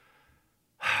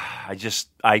 I just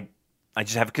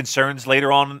have concerns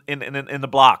later on in the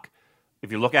block.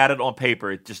 If you look at it on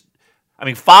paper,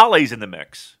 Fale's in the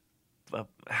mix.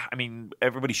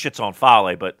 Everybody shits on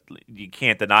Fale, but you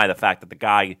can't deny the fact that the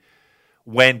guy,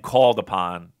 when called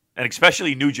upon, and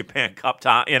especially New Japan Cup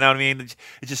time, you know what I mean? It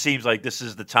just seems like this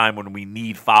is the time when we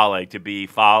need Fale to be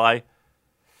Fale.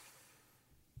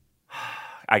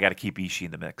 I got to keep Ishii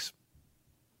in the mix.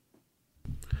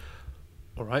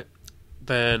 All right.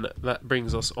 Then that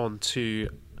brings us on to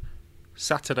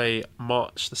Saturday,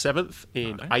 March the 7th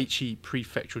in Aichi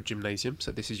Prefectural Gymnasium.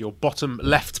 So this is your bottom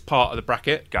left part of the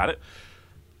bracket. Got it.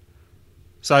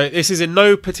 So this is in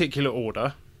no particular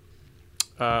order.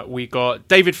 We got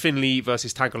David Finlay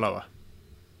versus Tangaloa.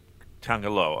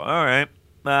 Tangaloa, all right.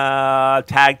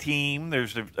 Tag team,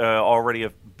 there's already a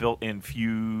built-in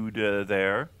feud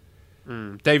there.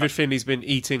 David Finlay's been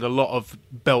eating a lot of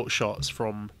belt shots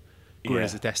from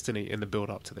Guerrillas of Destiny in the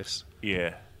build-up to this.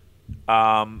 Yeah.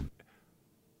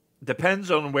 Depends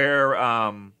on where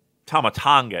Tama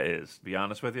Tonga is, to be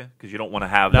honest with you, because you don't want to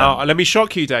have Now, them. let me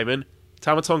shock you, Damon.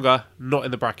 Tama Tonga, not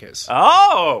in the brackets.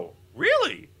 Oh,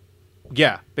 really?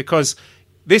 Yeah, because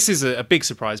this is a big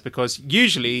surprise, because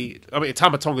usually,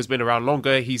 Tama Tonga's been around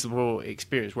longer. He's a more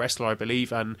experienced wrestler, I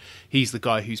believe, and he's the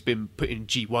guy who's been putting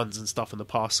G1s and stuff in the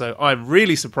past. So I'm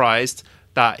really surprised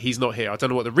that he's not here. I don't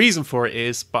know what the reason for it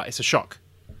is, but it's a shock.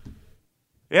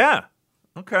 Yeah.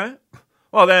 Okay.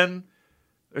 Well, then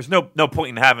there's no point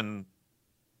in having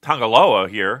Tangaloa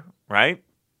here, right?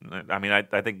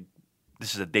 I think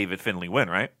this is a David Finlay win,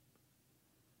 right?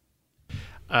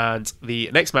 And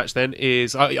the next match then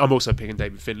is I'm also picking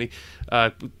David Finlay.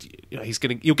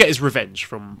 He'll get his revenge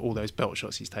from all those belt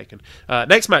shots he's taken.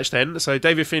 Next match then, so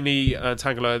David Finlay and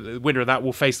Tangaloa, the winner of that,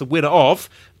 will face the winner of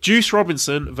Juice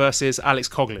Robinson versus Alex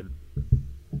Coughlin.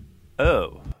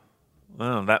 Oh,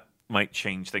 well, that might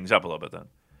change things up a little bit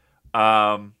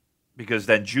then, because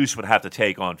then Juice would have to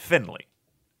take on Finlay.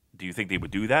 Do you think they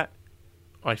would do that?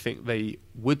 I think they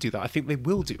would do that. I think they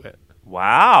will do it.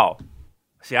 Wow.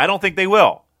 See, I don't think they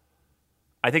will.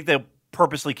 I think they'll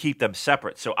purposely keep them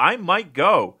separate. So I might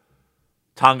go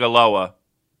Tangaloa,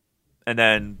 and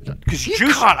then because you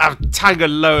can't have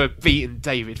Tangaloa beating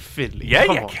David Finlay. Yeah,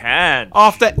 Come you on. can.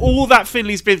 After all that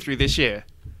Finlay's been through this year,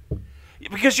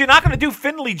 because you're not going to do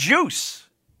Finlay Juice.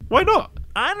 Why not?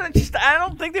 I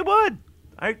don't think they would.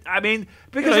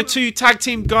 Because two tag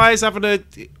team guys having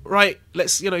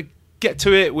let's get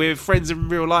to it. We're friends in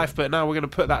real life, but now we're going to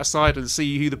put that aside and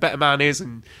see who the better man is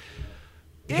and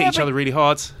hit each other really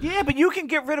hard. Yeah, but you can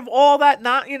get rid of all that.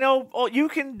 You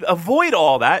can avoid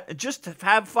all that and just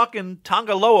have fucking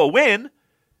Tangaloa win,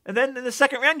 and then in the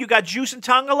second round you got Juice and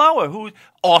Tangaloa, who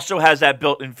also has that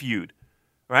built-in feud,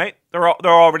 right? They're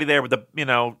already there with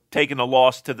the taking the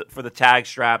loss for the tag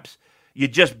straps. You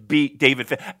just beat David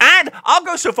Finlay. And I'll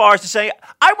go so far as to say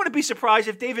I wouldn't be surprised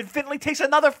if David Finlay takes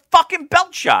another fucking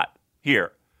belt shot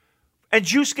here. And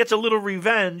Juice gets a little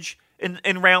revenge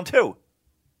in round 2.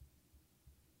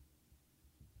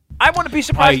 I wouldn't be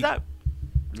surprised at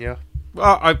that. Yeah.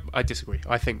 Well, I disagree.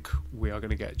 I think we are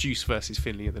going to get Juice versus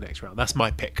Finlay in the next round. That's my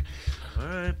pick. All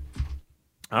right.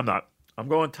 I'm not. I'm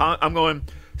going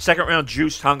second round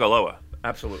Juice Tangaloa.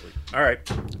 Absolutely. All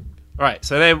right. All right.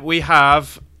 So then we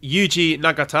have Yuji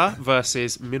Nagata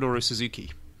versus Minoru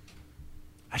Suzuki.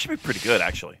 That should be pretty good,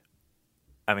 actually.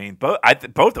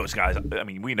 Both those guys.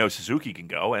 We know Suzuki can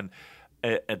go, and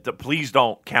please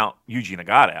don't count Yuji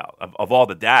Nagata out. Of all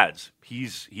the dads,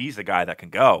 he's the guy that can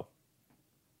go.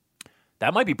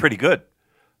 That might be pretty good.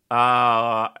 You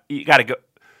got to go.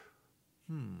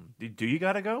 Do you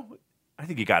got to go? I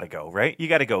think you got to go, right? You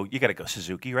got to go. You got to go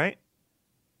Suzuki, right?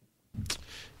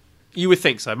 You would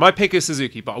think so. My pick is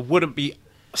Suzuki, but I wouldn't be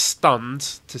stunned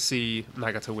to see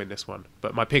Nagata win this one.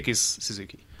 But my pick is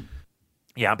Suzuki.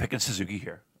 Yeah, I'm picking Suzuki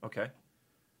here. Okay.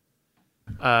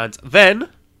 And then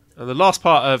And the last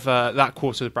part of that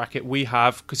quarter of the bracket, we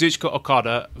have Kazuchika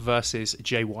Okada versus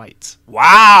Jay White.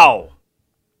 Wow.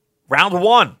 Round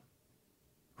 1.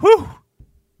 Whew.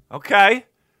 Okay.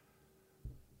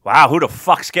 Wow, who the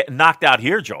fuck's getting knocked out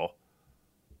here, Joel?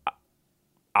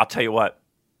 I'll tell you what.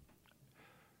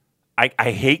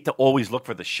 I hate to always look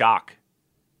for the shock.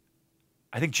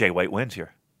 I think Jay White wins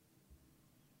here.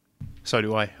 So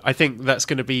do I. I think that's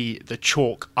going to be the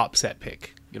chalk upset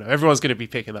pick. Everyone's going to be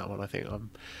picking that one, I think.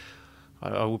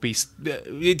 I will be.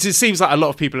 It just seems like a lot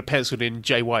of people have penciled in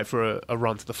Jay White for a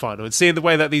run to the final. And seeing the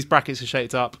way that these brackets are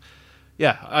shaped up,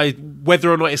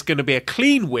 whether or not it's going to be a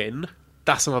clean win,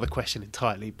 that's another question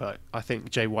entirely. But I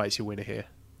think Jay White's your winner here.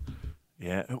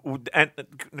 Yeah, and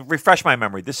refresh my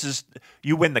memory. This is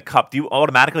you win the cup. Do you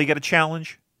automatically get a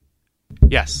challenge?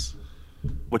 Yes.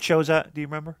 What show is that? Do you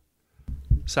remember?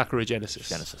 Sakura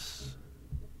Genesis.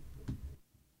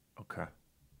 Okay.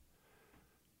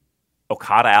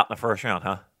 Okada out in the first round,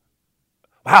 huh?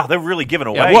 Wow, they're really giving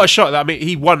away. Yeah, what a shot! I mean,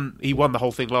 he won the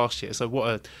whole thing last year. So what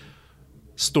a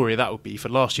story that would be for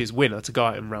last year's winner to go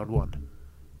out in round 1.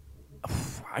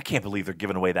 I can't believe they're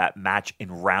giving away that match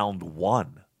in round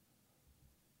 1.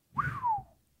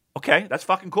 Okay, that's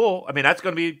fucking cool. I mean, that's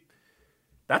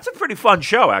a pretty fun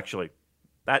show, actually.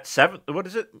 That 7th, what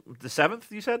is it? The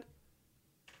 7th, you said?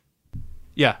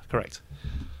 Yeah, correct.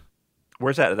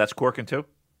 Where's that? That's Corkin too?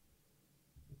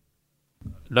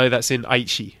 No, that's in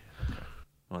Aichi.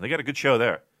 Well, they got a good show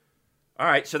there. All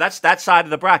right, so that's that side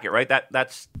of the bracket, right?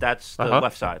 That's the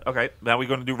left side. Okay, now we're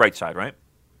going to do right side, right?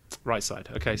 Right side.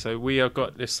 Okay, so we have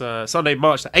got this Sunday,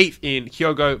 March the 8th in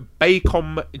Hyogo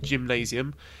Baycom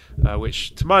Gymnasium,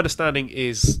 which, to my understanding,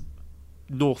 is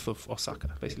north of Osaka,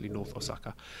 basically North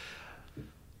Osaka.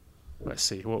 Let's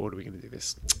see, what order are we going to do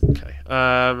this? Okay,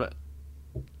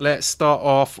 let's start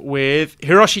off with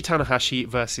Hiroshi Tanahashi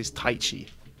versus Taichi,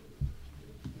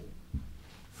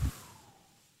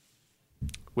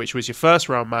 which was your first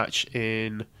round match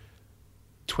in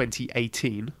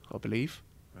 2018, I believe.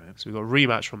 Right. So we've got a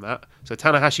rematch from that. So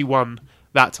Tanahashi won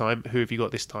that time. Who have you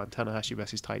got this time? Tanahashi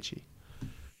versus Taichi.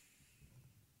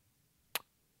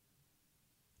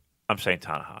 I'm saying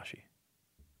Tanahashi.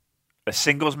 A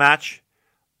singles match?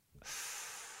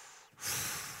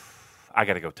 I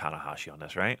got to go Tanahashi on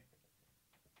this, right?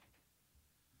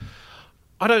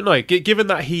 I don't know. Given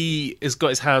that he has got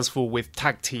his hands full with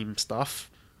tag team stuff,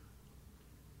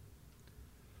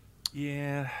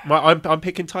 yeah, I'm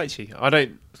picking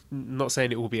Taichi. Not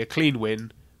saying it will be a clean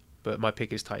win, but my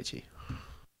pick is Taichi.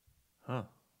 Huh.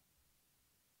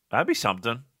 That'd be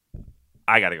something.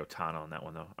 I got to go Tana on that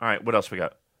one, though. All right, what else we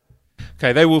got?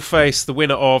 Okay, they will face the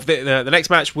winner of the next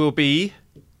match will be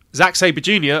Zack Sabre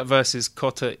Jr. versus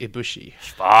Kota Ibushi.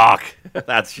 Fuck.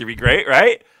 That should be great,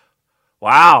 right?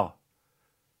 Wow.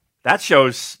 That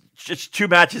shows just 2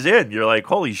 matches in. You're like,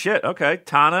 holy shit. Okay,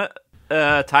 Tana,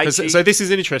 Taichi. So this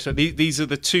is interesting. These are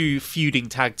the 2 feuding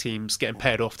tag teams getting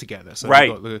paired off together. So right.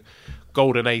 We've got the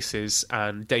Golden Aces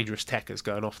and Dangerous Tekkers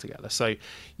going off together. So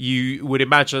you would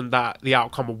imagine that the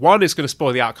outcome of one is going to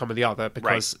spoil the outcome of the other,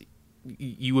 because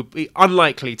you would be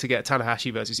unlikely to get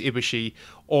Tanahashi versus Ibushi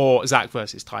or Zack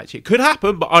versus Taichi. It could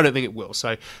happen, but I don't think it will.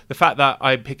 So the fact that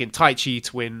I'm picking Taichi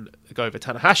to go over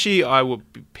Tanahashi, I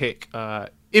would pick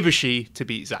Ibushi to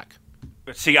beat Zack.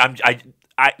 See, I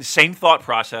same thought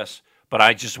process, but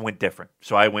I just went different.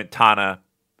 So I went Tana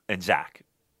and Zack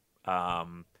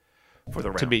for the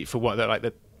round. To meet for what, like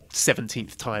the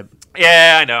 17th time.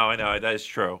 Yeah, I know. That is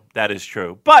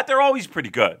true. But they're always pretty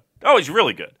good. They're always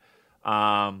really good.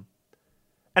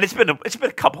 And it's been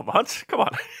a couple months. Come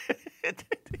on.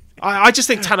 I just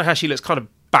think Tanahashi looks kind of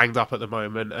banged up at the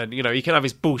moment, and he can have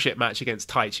his bullshit match against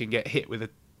Taichi and get hit with a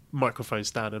microphone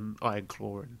stand and iron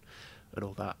claw and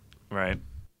all that. Right.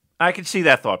 I can see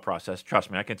that thought process.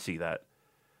 Trust me, I can see that.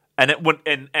 And it would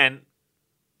and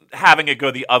having it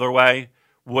go the other way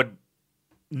would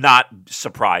not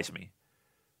surprise me.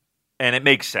 And it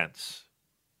makes sense.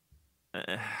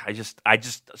 I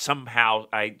just somehow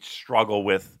I struggle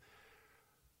with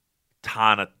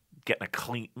Tana getting a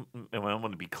clean. I'm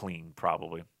going to be clean,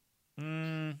 probably.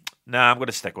 I'm going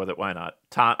to stick with it. Why not?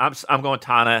 I'm going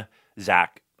Tana,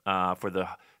 Zack for the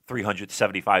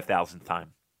 375,000th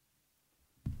time.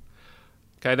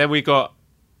 Okay, then we got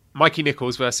Mikey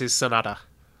Nichols versus Sanada.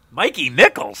 Mikey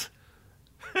Nichols?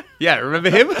 Yeah, remember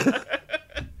him?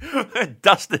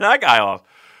 Dusting that guy off.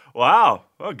 Wow.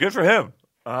 Well, good for him.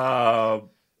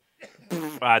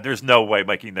 There's no way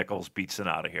Mikey Nichols beats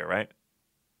Sanada here, right?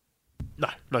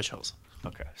 No chance.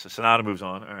 Okay, so Sanada moves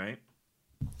on. All right.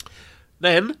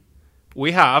 Then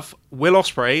we have Will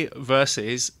Ospreay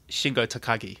versus Shingo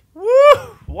Takagi.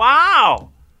 Woo!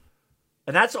 Wow.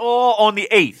 And that's all on the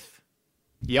 8th.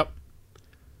 Yep.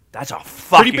 That's a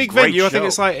fucking Pretty big great venue. show. I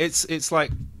think it's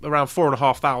like around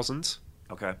 4,500.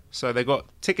 Okay. So they got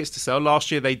tickets to sell. Last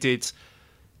year they did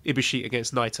Ibushi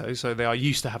against Naito, so they are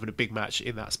used to having a big match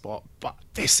in that spot. But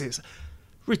this is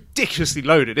ridiculously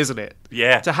loaded, isn't it?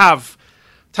 Yeah. To have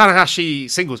Tanahashi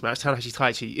singles match, Tanahashi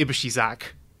Taichi, Ibushi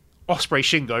Zack, Ospreay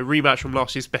Shingo, rematch from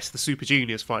last year's Best of the Super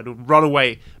Juniors final,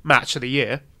 runaway match of the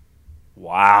year.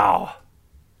 Wow.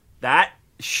 That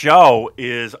show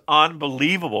is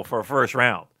unbelievable for a first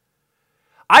round.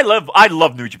 I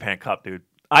love New Japan Cup, dude.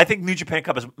 I think New Japan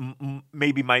Cup is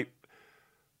maybe my...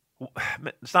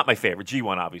 It's not my favorite.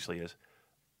 G1 obviously is.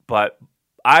 But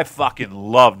I fucking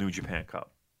love New Japan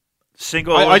Cup.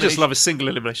 I just love a single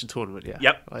elimination tournament, yeah.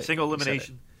 Yep, single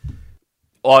elimination.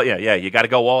 Oh, yeah. You got to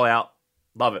go all out.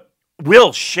 Love it.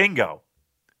 Will Shingo.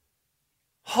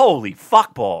 Holy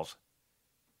fuck balls.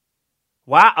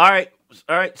 Wow. All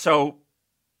right. So,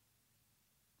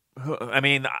 I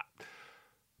mean...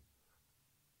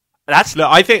 Look,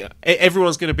 I think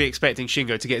everyone's going to be expecting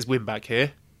Shingo to get his win back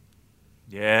here.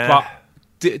 Yeah.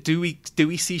 But do we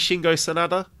see Shingo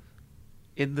Sanada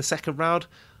in the second round?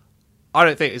 I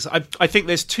don't think it's. I think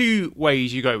there's two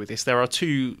ways you go with this. There are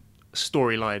two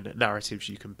storyline narratives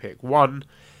you can pick. One,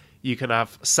 you can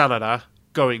have Sanada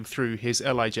going through his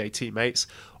LIJ teammates,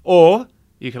 or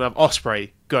you can have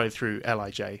Ospreay going through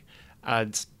LIJ.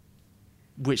 And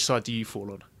which side do you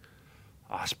fall on?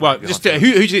 Well, just who do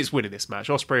you think is winning this match,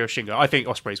 Ospreay or Shingo? I think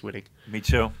Ospreay's winning. Me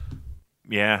too.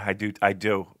 Yeah, I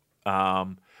do.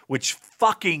 Which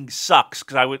fucking sucks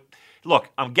because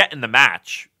I'm getting the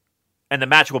match, and the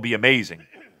match will be amazing.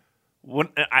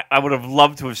 I would have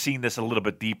loved to have seen this a little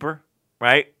bit deeper,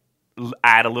 right?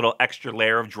 Add a little extra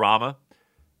layer of drama.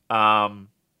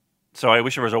 So I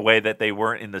wish there was a way that they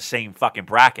weren't in the same fucking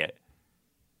bracket.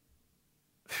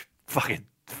 Fucking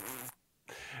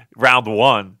round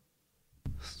one.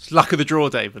 Luck of the draw,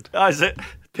 David. Is it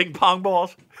ping pong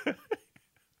balls?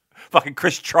 Fucking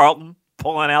Chris Charlton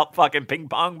pulling out fucking ping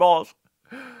pong balls.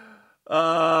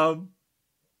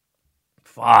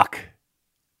 Fuck.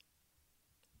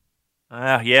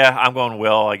 Yeah, I'm going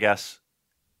Will, I guess.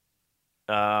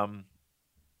 Woo!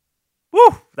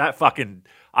 That fucking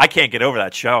I can't get over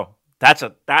that show. That's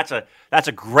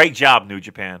a great job, New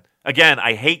Japan. Again,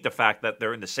 I hate the fact that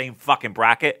they're in the same fucking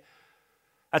bracket.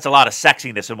 That's a lot of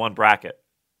sexiness in one bracket.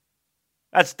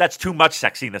 That's too much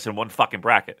sexiness in one fucking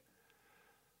bracket.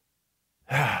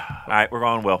 All right, we're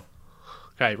going Will.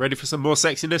 Okay, ready for some more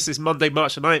sexiness? This Monday,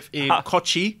 March 9th in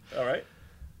Kochi. All right.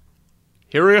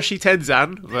 Hiroyoshi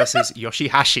Tenzan versus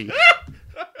Yoshihashi.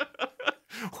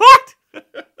 What?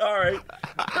 All right.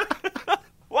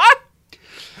 What?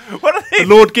 What are they? The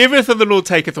Lord giveth and the Lord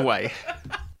taketh away.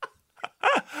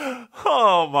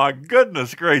 Oh, my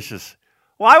goodness gracious.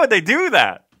 Why would they do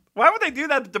that? Why would they do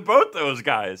that to both those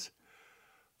guys?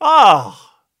 Oh.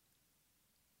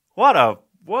 What a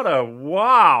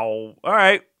wow. All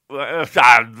right.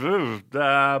 Yoshihashi,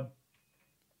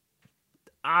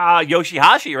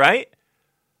 right?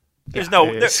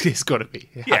 It's got to be.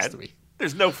 It has to be.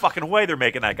 There's no fucking way they're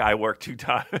making that guy work 2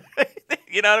 times.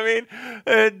 You know what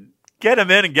I mean? Get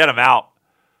him in and get him out.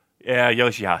 Yeah,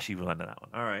 Yoshihashi will end that one.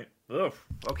 All right. Oof.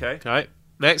 Okay. All right.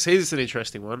 Next, here's an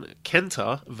interesting one.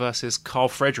 Kenta versus Carl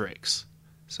Fredericks.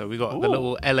 So we got the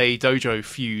little LA Dojo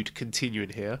feud continuing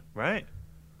here. Right.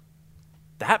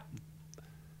 That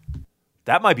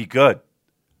might be good.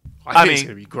 I think it's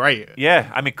going to be great. Yeah.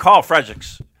 I mean, Carl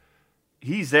Fredericks,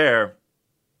 he's there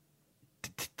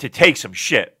to take some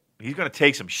shit. He's going to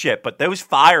take some shit. But those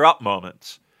fire-up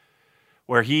moments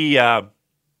where he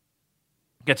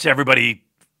gets everybody,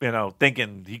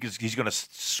 thinking he's going to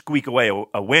squeak away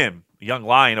a win, a young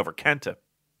lion over Kenta.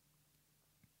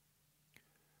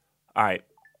 All right.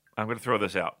 I'm going to throw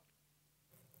this out.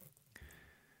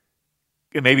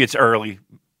 Maybe it's early.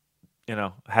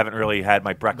 I haven't really had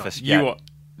my breakfast yet.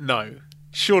 No,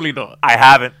 surely not. I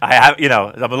haven't. I'm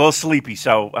a little sleepy,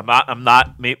 so I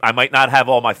might not have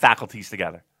all my faculties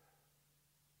together.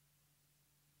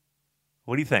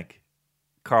 What do you think?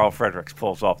 Carl Fredericks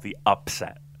pulls off the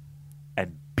upset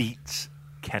and beats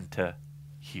Kenta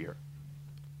here.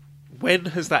 When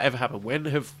has that ever happened? When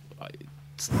have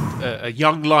a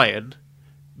young lion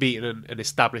beaten an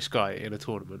established guy in a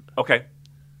tournament? Okay.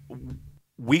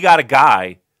 We got a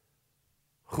guy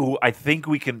who I think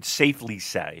we can safely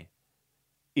say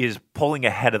is pulling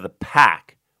ahead of the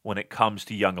pack when it comes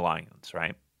to young lions,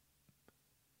 right?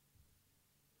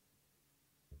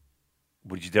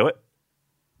 Would you do it?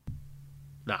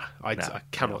 Nah, I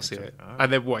cannot see it. Right.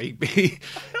 And then what? And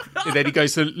then he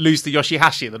goes to lose to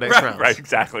Yoshihashi in the next round. Right,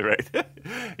 exactly right.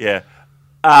 Yeah.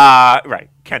 Right.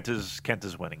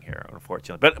 Kenta's winning here,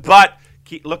 unfortunately. But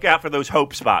look out for those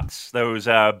hope spots, those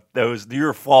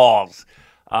near falls,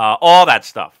 all that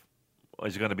stuff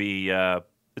is going to be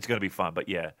it's going to be fun. But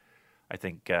yeah, I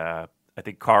think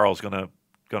Carl's going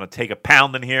to take a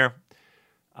pounding here.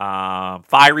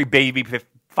 Fiery baby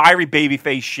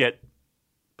face shit.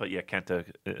 But yeah,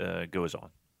 Kenta goes on.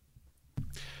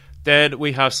 Then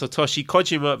we have Satoshi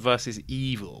Kojima versus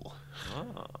Evil.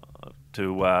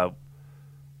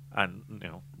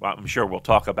 And I'm sure we'll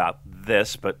talk about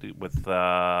this, but with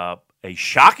a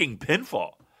shocking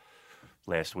pinfall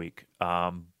last week,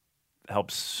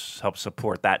 helps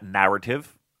support that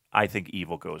narrative. I think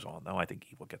Evil goes on, though. I think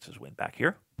Evil gets his win back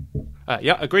here.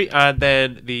 Yeah, agree. And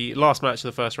then the last match of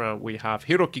the first round, we have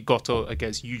Hiroki Goto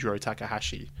against Yujiro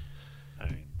Takahashi. I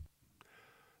mean,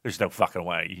 there's no fucking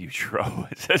way Yujiro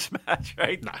wins this match,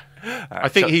 right? No. Right, I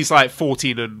think he's like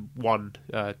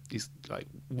 14-1. He's like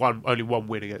only one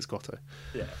win against Goto.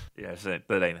 Yeah, so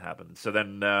that ain't happening. So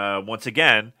then once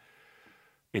again,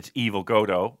 it's Evil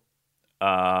Goto.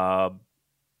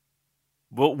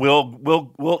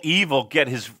 Will Evil get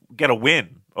a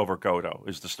win over Goto?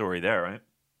 Is the story there, right?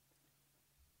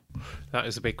 That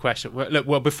is a big question.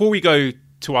 Well, before we go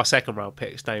to our second round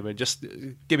picks, Damon, just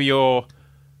give me your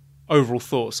overall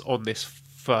thoughts on this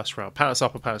first round. Pants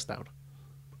up or pants down?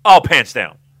 Oh, pants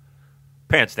down.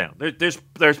 Pants down. There's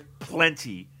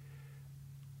plenty.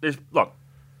 Look,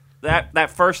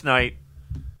 that first night,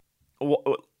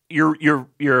 you're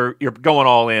going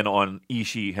all in on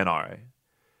Ishii Hinare.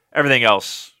 Everything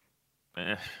else,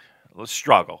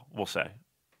 struggle. We'll say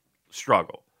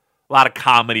struggle. A lot of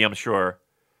comedy, I'm sure.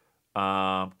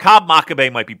 Cobb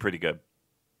Makabe might be pretty good,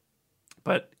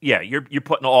 but yeah, you're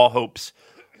putting all hopes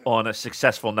on a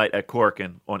successful night at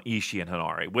Korakuen on Ishii and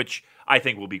Hinare, which I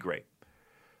think will be great.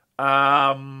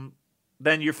 Then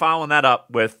you're following that up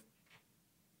with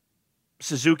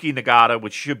Suzuki Nagata,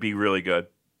 which should be really good,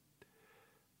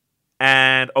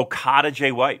 and Okada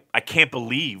Jay White. I can't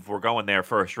believe we're going there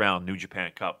first round New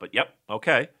Japan Cup, but yep,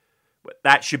 okay, but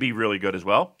that should be really good as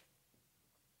well.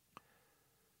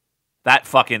 That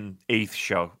fucking 8th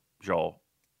show, Joel,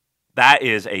 that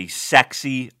is a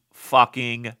sexy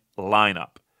fucking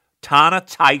lineup. Tana,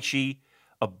 Taichi,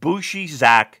 Ibushi,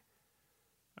 Zack,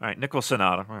 all right, Nickel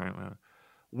Sonata, all right,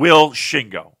 Will,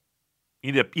 Shingo.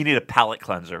 You need a palate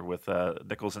cleanser with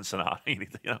Nichols and Sonata.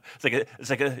 It's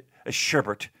like a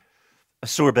sherbet, a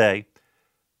sorbet.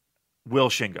 Will,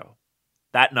 Shingo.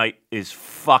 That night is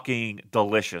fucking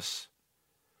delicious.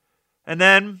 And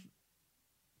then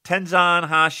Tenzan,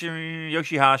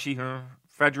 Yoshihashi,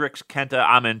 Fredericks, Kenta,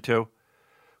 I'm into.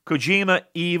 Kojima,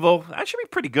 Evil. That should be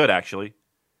pretty good, actually.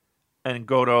 And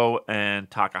Goto and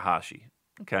Takahashi.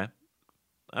 Okay.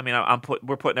 I mean,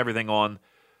 we're putting everything on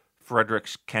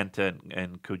Fredericks, Kenta,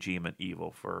 and Kojima and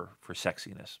Evil for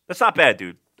sexiness. That's not bad,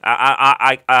 dude.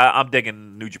 I'm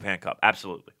digging New Japan Cup.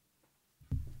 Absolutely.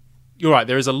 You're right.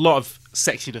 There is a lot of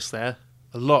sexiness there.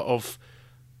 A lot of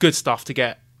good stuff to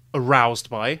get aroused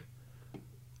by.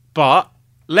 But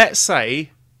let's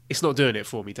say it's not doing it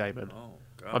for me, Damon. Oh,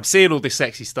 God. I'm seeing all this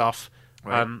sexy stuff,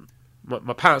 right. and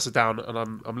my pants are down, and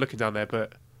I'm looking down there,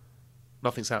 but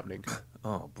nothing's happening.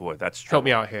 Oh boy, that's trouble. Help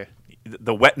me out here.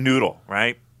 The wet noodle,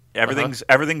 right?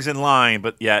 Everything's in line,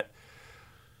 but yet,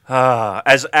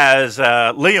 as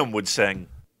Liam would sing,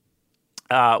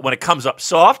 when it comes up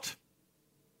soft,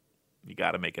 you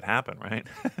got to make it happen, right?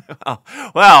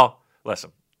 well,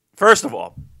 listen. First of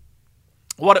all,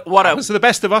 what happens to the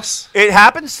best of us. It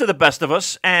happens to the best of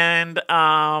us, and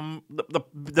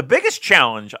the biggest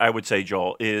challenge, I would say,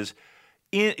 Joel, is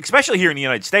especially here in the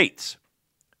United States.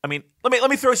 I mean, let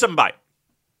me throw something by.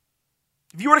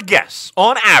 If you were to guess,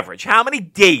 on average, how many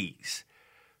days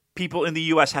people in the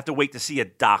U.S. have to wait to see a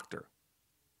doctor?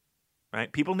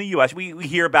 Right? People in the U.S. we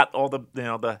hear about all the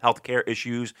the healthcare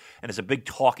issues, and it's a big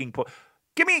talking point.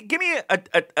 Give me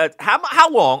how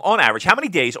long on average? How many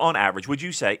days on average would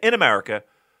you say in America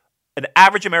an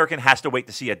average American has to wait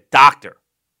to see a doctor?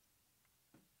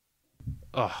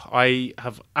 Oh, I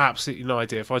have absolutely no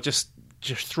idea. If I just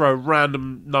throw a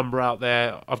random number out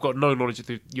there, I've got no knowledge of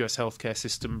the US healthcare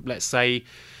system. Let's say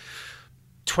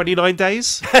 29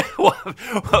 days. well,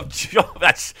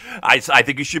 I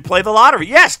think you should play the lottery.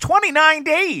 Yes, 29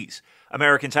 days.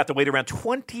 Americans have to wait around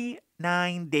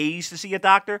 29 days to see a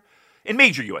doctor in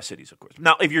major U.S. cities, of course.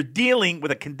 Now, if you're dealing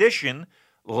with a condition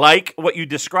like what you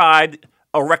described,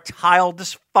 erectile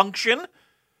dysfunction,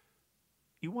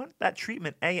 you want that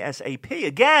treatment ASAP.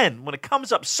 Again, when it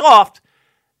comes up soft,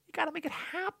 you got to make it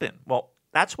happen. Well,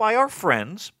 that's why our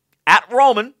friends at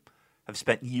Roman have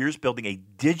spent years building a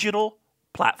digital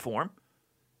platform.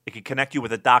 It can connect you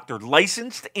with a doctor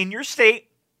licensed in your state,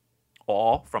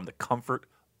 all from the comfort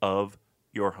of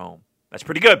your home. That's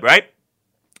pretty good, right?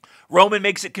 Roman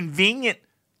makes it convenient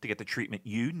to get the treatment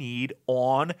you need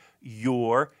on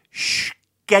your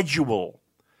schedule.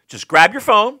 Just grab your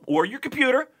phone or your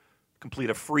computer, complete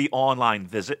a free online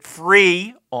visit,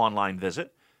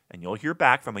 and you'll hear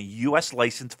back from a U.S.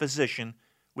 licensed physician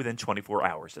within 24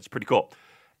 hours. That's pretty cool.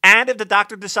 And if the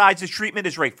doctor decides this treatment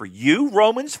is right for you,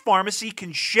 Roman's Pharmacy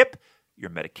can ship your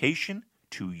medication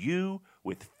to you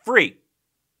with free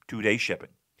 2-day shipping.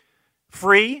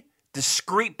 Free,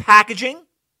 discreet packaging.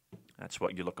 That's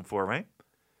what you're looking for, right?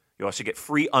 You also get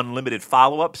free unlimited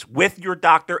follow-ups with your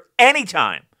doctor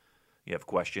anytime you have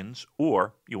questions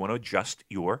or you want to adjust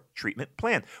your treatment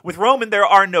plan. With Roman, there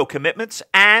are no commitments,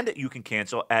 and you can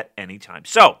cancel at any time.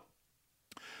 So,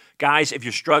 guys, if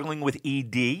you're struggling with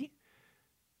ED,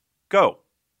 go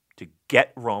to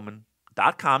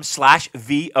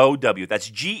GetRoman.com/VOW.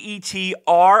 That's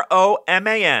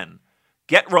GETROMAN.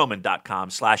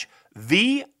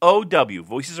 GetRoman.com/VOW.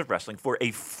 Voices of Wrestling for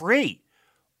a free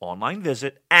online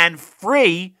visit and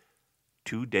free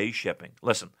 2-day shipping.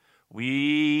 Listen,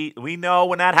 we know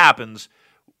when that happens,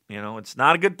 it's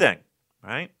not a good thing,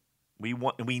 right?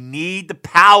 We need the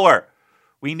power.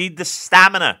 We need the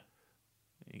stamina.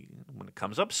 When it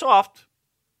comes up soft,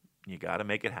 you got to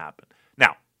make it happen.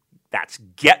 Now, that's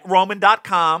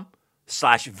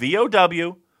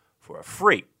GetRoman.com/VOW for a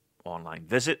free online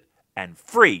visit and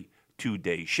free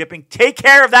 2-day shipping. Take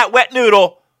care of that wet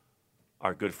noodle,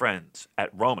 our good friends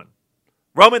at Roman.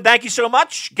 Roman, thank you so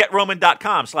much.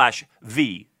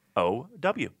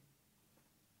 GetRoman.com/VOW.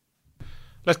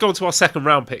 Let's go on to our second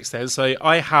round picks then. So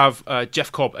I have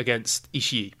Jeff Cobb against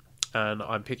Ishii, and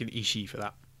I'm picking Ishii for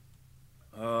that.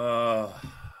 I'm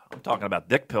talking about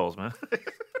dick pills, man.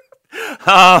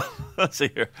 Let's see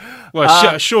here.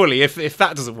 Well, surely if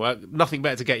that doesn't work, nothing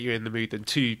better to get you in the mood than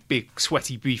two big,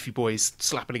 sweaty, beefy boys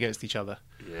slapping against each other.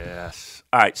 Yes.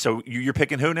 All right, so you're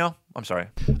picking who now? I'm sorry.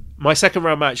 My second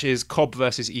round match is Cobb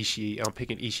versus Ishii. I'm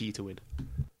picking Ishii to win.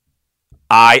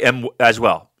 I am as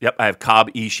well. Yep, I have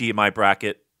Cobb, Ishii in my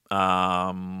bracket,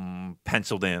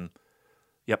 penciled in.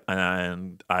 Yep,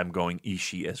 and I'm going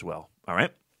Ishii as well. All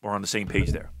right, we're on the same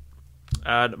page there.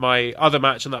 And my other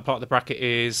match in that part of the bracket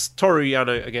is Toru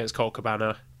Yano against Colt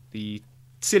Cabana. The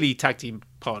silly tag team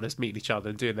partners meeting each other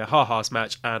and doing their ha-has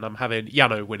match, and I'm having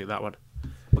Yano winning that one.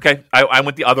 Okay, I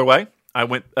went the other way. I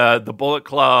went the Bullet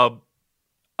Club,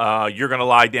 you're going to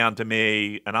lie down to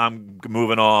me, and I'm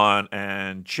moving on,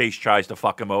 and Chase tries to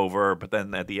fuck him over, but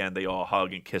then at the end they all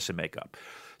hug and kiss and make up.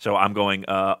 So I'm going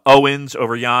Owens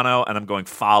over Yano, and I'm going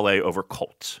Fale over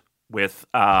Colt with...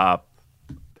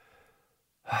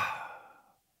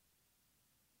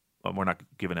 we're not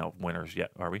giving out winners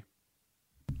yet, are we?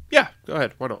 Yeah, go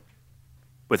ahead. Why not?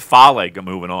 With Fale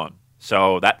moving on.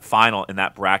 So that final in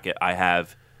that bracket, I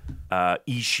have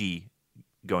Ishii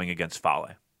going against Fale.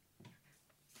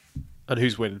 And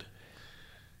who's winning?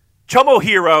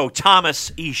 Tomohiro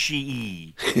Thomas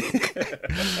Ishii.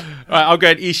 All right, I'll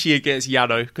go Ishii against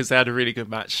Yano because they had a really good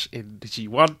match in the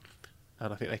G1.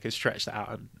 And I think they could stretch that out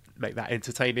and make that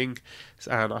entertaining.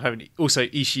 And I have also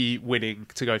Ishii winning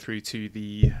to go through to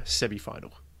the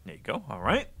semi-final. There you go. All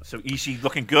right. So Ishii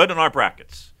looking good in our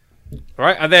brackets. All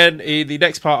right. And then in the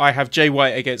next part, I have Jay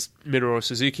White against Minoru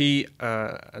Suzuki.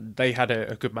 And they had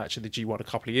a good match in the G1 a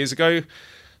couple of years ago.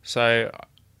 So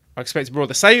I expect more of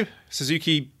the same.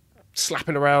 Suzuki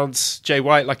slapping around Jay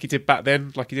White like he did back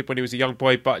then, like he did when he was a young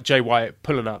boy, but Jay White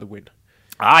pulling out the win.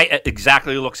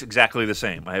 Looks exactly the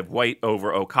same. I have White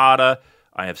over Okada.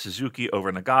 I have Suzuki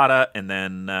over Nagata. And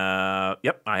then, I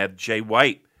have Jay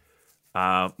White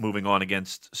moving on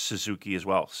against Suzuki as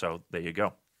well. So there you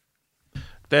go.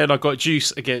 Then I've got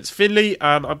Juice against Finlay,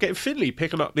 and I'm getting Finlay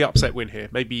picking up the upset win here.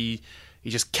 Maybe he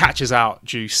just catches out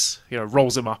Juice,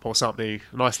 rolls him up or something.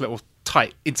 A nice little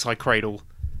tight inside cradle.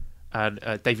 And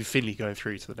David Finlay going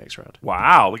through to the next round.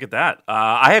 Wow, look at that.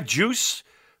 I have Juice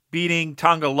beating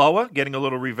Tonga Loa, getting a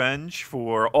little revenge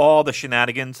for all the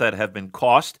shenanigans that have been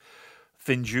cost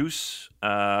Finn Juice,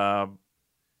 and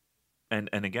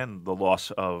again, the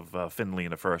loss of Finlay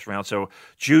in the first round. So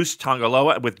Juice, Tonga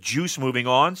Loa, with Juice moving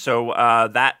on. So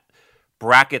that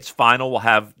bracket's final will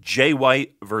have Jay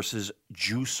White versus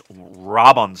Juice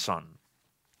Robinson.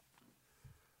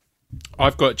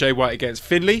 I've got Jay White against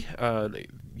Finlay.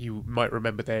 You might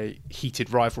remember their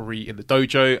heated rivalry in the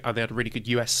dojo, and they had a really good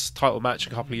US title match a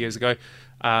couple of years ago.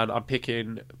 And I'm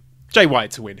picking Jay White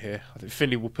to win here. I think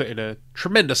Finlay will put in a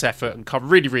tremendous effort and come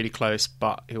really, really close,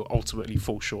 but he'll ultimately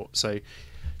fall short. So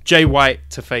Jay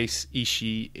White to face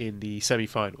Ishii in the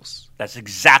semi-finals. That's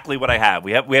exactly what I have.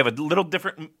 We have a little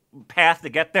different path to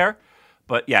get there,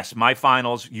 but yes, my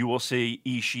finals, you will see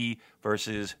Ishii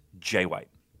versus Jay White.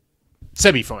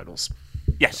 semi-finals.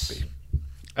 Yes.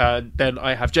 Then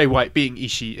I have Jay White beating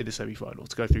Ishii in the semi-final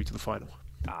to go through to the final.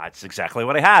 That's exactly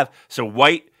what I have. So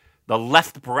White, the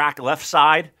left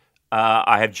side,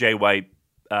 I have Jay White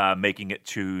making it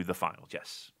to the finals.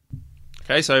 Yes.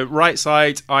 Okay, so right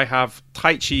side, I have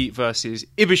Taichi versus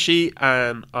Ibushi,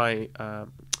 and I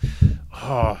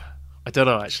don't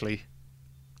know, actually.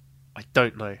 I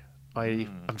don't know.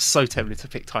 I'm so tempted to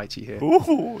pick Taichi here.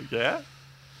 Ooh, yeah?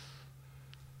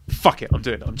 Fuck it, I'm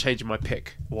doing it. I'm changing my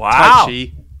pick. Wow.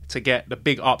 Taichi to get the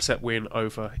big upset win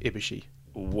over Ibushi.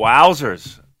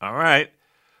 Wowzers. All right.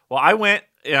 Well, I went,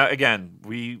 again,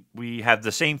 we had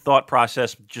the same thought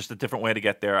process, just a different way to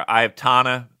get there. I have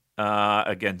Tana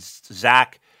against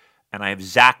Zach, and I have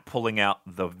Zach pulling out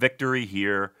the victory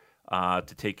here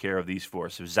to take care of these four.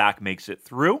 So Zach makes it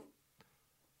through.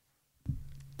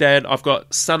 Then I've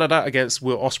got Sanada against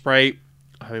Will Ospreay.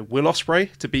 Will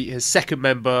Ospreay to beat his second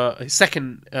Los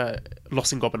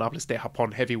Ingobernables de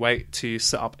Japón heavyweight to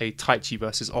set up a Taichi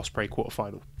versus Ospreay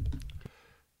quarterfinal.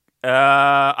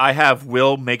 I have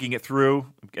Will making it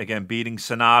through, again, beating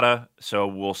Sanada. So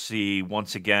we'll see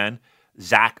once again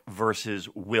Zach versus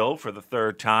Will for the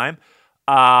third time,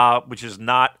 which is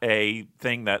not a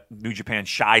thing that New Japan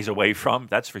shies away from,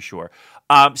 that's for sure.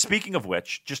 Speaking of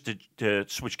which, just to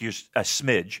switch gears a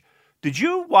smidge, did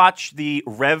you watch the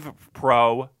Rev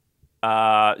Pro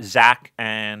Zach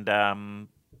and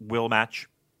Will match?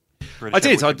 I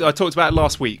did. I talked about it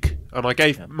last week, and I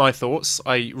gave my thoughts.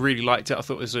 I really liked it. I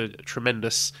thought it was a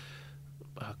tremendous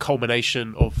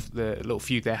culmination of the little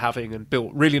feud they're having, and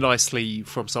built really nicely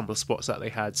from some of the spots that they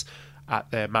had at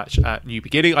their match at New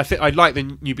Beginning. I think I like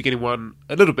the New Beginning one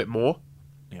a little bit more,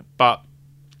 but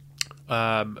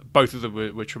both of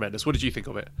them were tremendous. What did you think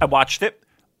of it? I watched it.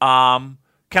 Can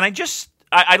I just?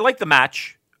 I like the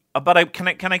match, but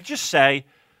can I just say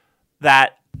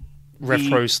that Rev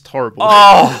Pro's horrible.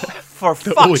 Oh, for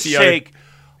fuck's sake!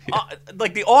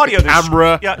 Like the audio, the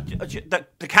camera.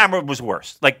 The camera was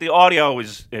worse. Like the audio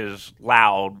is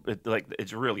loud.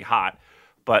 It's really hot.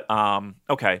 But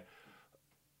okay,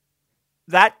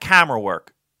 that camera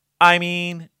work. I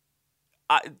mean,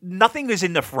 nothing is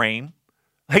in the frame.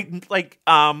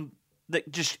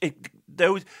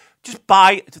 Just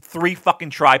buy 3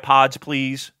 fucking tripods,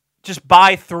 please. Just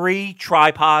buy 3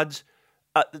 tripods.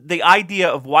 The idea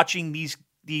of watching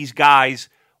these guys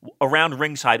around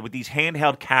ringside with these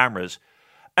handheld cameras,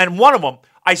 and one of them,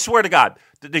 I swear to God,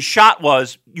 the shot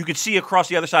was you could see across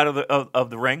the other side of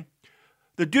the ring.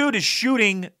 The dude is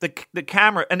shooting the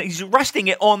camera and he's resting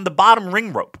it on the bottom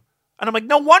ring rope, and I'm like,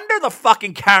 no wonder the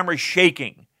fucking camera's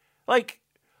shaking. Like,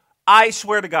 I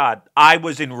swear to God, I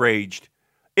was enraged.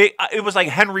 It was like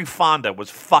Henry Fonda was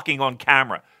fucking on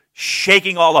camera,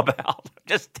 shaking all about.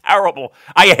 Just terrible.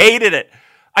 I hated it.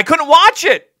 I couldn't watch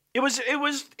it.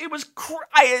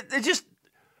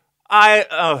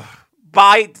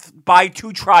 Buy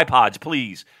 2 tripods,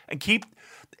 please, and keep.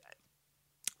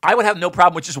 I would have no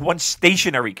problem with just one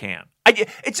stationary cam.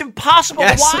 It's impossible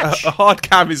to watch. A hard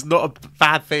cam is not a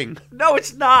bad thing. No,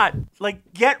 it's not.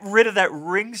 Like, get rid of that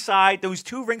ringside, those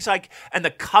 2 ringside, and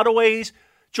the cutaways.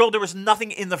 Joel, there was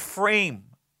nothing in the frame.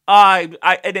 It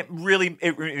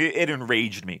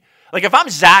enraged me. Like, if I'm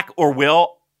Zach or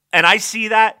Will and I see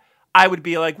that, I would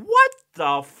be like, what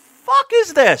the fuck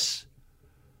is this?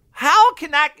 How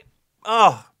can that...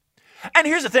 Oh. And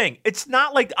here's the thing. It's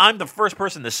not like I'm the first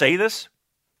person to say this.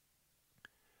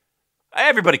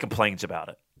 Everybody complains about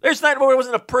it. There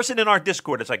wasn't a person in our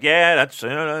Discord that's like, yeah, that's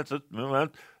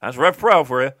Rev Pro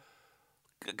for you.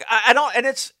 I don't... And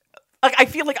it's... Like, I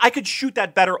feel like I could shoot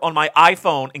that better on my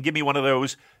iPhone and give me one of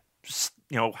those,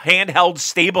 handheld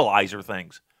stabilizer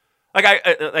things, like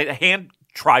a hand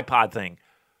tripod thing.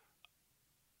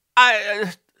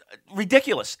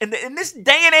 Ridiculous. In this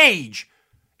day and age,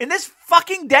 in this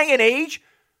fucking day and age,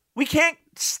 we can't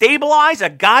stabilize a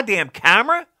goddamn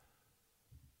camera.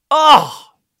 Oh,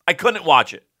 I couldn't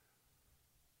watch it.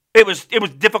 It was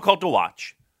difficult to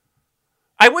watch.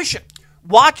 I wish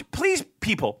please,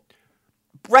 people.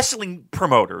 Wrestling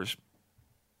promoters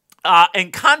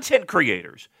and content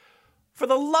creators, for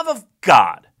the love of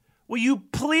God, will you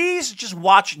please just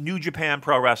watch New Japan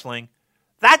Pro Wrestling?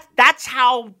 That's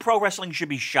how pro wrestling should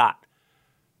be shot.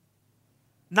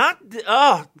 Not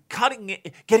cutting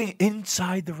it, getting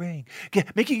inside the ring,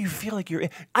 making you feel like you're in.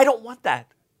 I don't want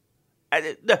that.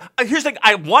 Here's the thing,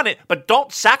 I want it, but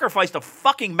don't sacrifice the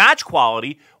fucking match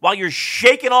quality while you're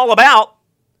shaking all about.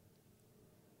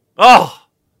 Oh.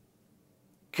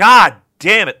 God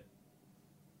damn it.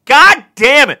 God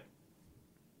damn it.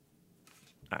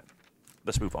 All right,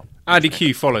 let's move on. Andy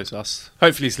Q follows us.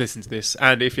 Hopefully he's listening to this.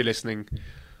 And if you're listening,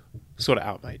 sort it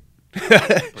out, mate.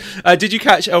 Did you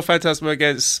catch El Fantasma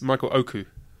against Michael Oku?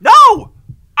 No!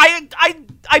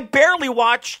 I barely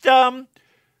watched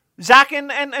Zach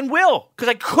and Will because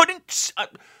I couldn't.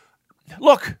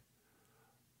 Look,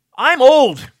 I'm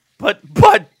old, but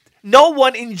no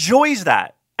one enjoys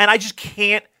that, and I just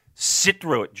can't sit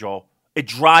through it, Joel. It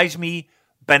drives me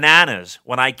bananas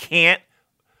when I can't.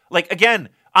 Like, again,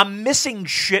 I'm missing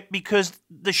shit because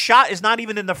the shot is not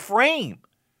even in the frame.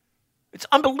 It's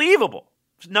unbelievable.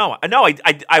 No,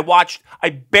 I watched. I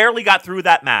barely got through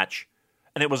that match,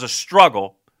 and it was a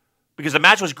struggle because the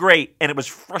match was great, and it was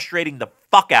frustrating the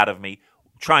fuck out of me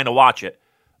trying to watch it.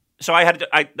 So I had to.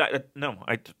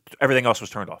 Everything else was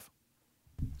turned off.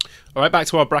 All right, back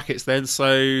to our brackets then.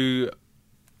 So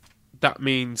that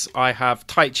means I have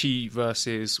Taichi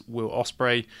versus Will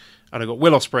Ospreay, and I got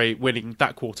Will Ospreay winning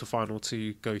that quarterfinal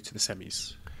to go to the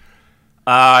semis.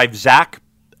 I've Zach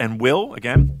and Will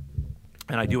again,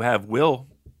 and I do have Will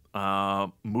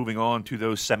moving on to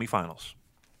those semifinals.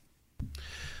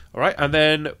 All right, and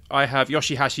then I have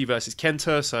Yoshihashi versus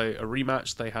Kenta, so a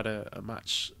rematch. They had a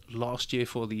match last year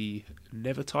for the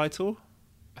Never title.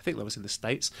 I think that was in the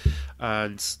States.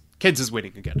 And Kenta's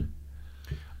winning again.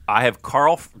 I have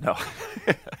Carl. No.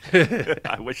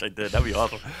 I wish I did. That'd be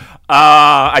awesome.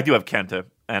 I do have Kenta,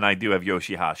 and I do have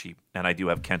Yoshihashi, and I do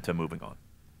have Kenta moving on.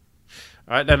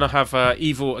 All right, then I have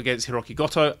Evil against Hiroki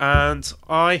Goto, and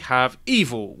I have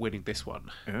Evil winning this one.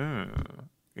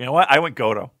 You know what? I went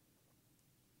Goto.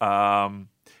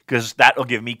 Because that'll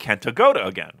give me Kenta Goto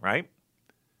again, right?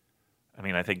 I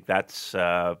mean, I think that's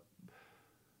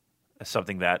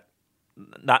something that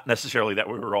not necessarily that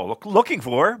we were all looking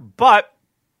for, but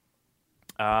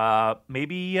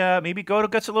maybe Goto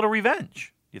gets a little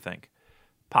revenge. You think?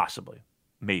 Possibly,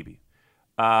 maybe.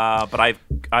 But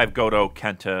I've Goto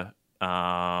Kenta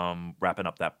wrapping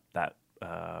up that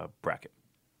bracket.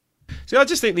 See, I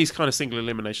just think these kind of single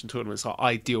elimination tournaments are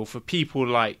ideal for people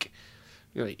like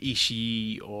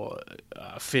Ishii or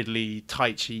Fiddly,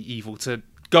 Taichi, Evil to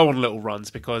go on little runs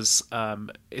because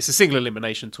it's a single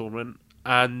elimination tournament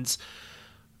and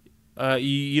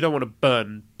you don't want to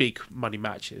burn big money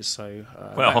matches. So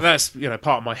that's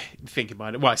part of my thinking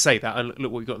behind it. Well, I say that and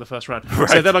look what we got in the first round. Right.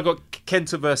 So then I got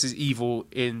Kenta versus Evil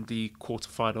in the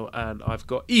quarterfinal, and I've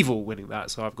got Evil winning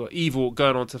that. So I've got Evil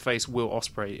going on to face Will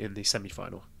Ospreay in the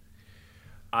semifinal.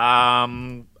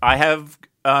 I have.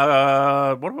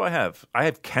 What do I have? I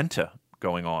have Kenta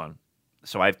going on.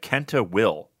 So I have Kenta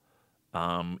Will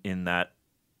in that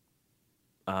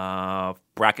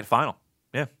bracket final.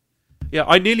 Yeah. Yeah,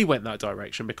 I nearly went that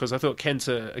direction because I thought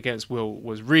Kenta against Will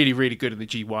was really, really good in the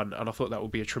G1, and I thought that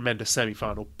would be a tremendous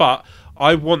semi-final. But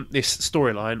I want this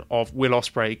storyline of Will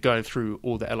Ospreay going through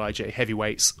all the LIJ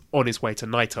heavyweights on his way to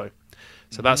Naito.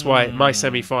 So that's why my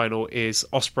semi-final is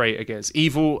Ospreay against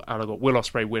Evil, and I got Will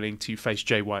Ospreay winning to face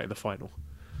Jay White in the final.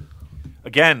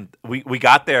 Again, we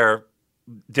got there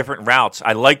different routes.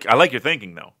 I like your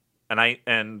thinking though,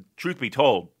 and truth be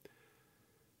told,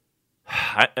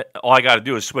 all I got to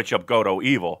do is switch up Goto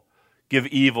Evil, give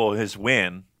Evil his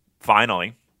win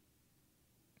finally,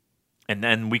 and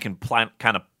then we can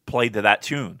kind of play to that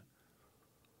tune,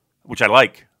 which I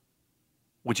like.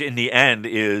 Which in the end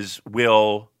is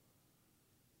Will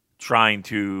trying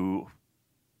to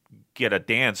get a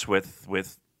dance with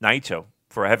Naito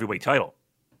for a heavyweight title.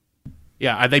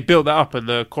 Yeah, and they built that up in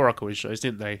the Korakuen shows,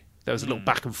 didn't they? There was a little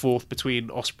back and forth between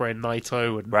Ospreay and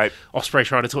Naito, and Ospreay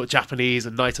trying to talk Japanese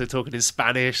and Naito talking in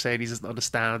Spanish, saying he doesn't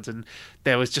understand, and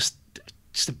there was just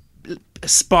a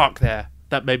spark there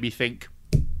that made me think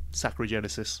Sakura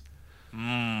Genesis.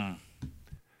 Joel,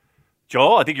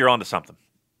 I think you're onto something.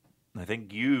 I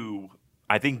think you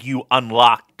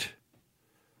unlocked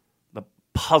the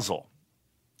puzzle.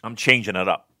 I'm changing it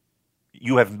up.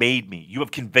 You have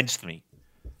convinced me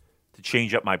to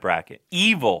change up my bracket.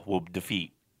 Evil will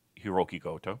defeat Hiroki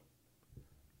Goto.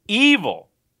 Evil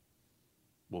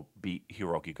will beat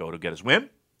Hiroki Goto, get his win.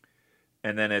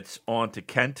 And then it's on to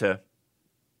Kenta.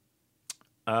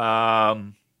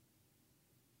 I'll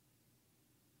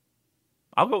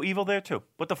go Evil there too.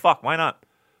 What the fuck? Why not?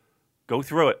 Go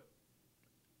through it.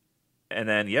 And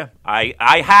then,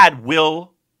 I had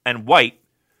Will and White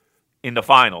in the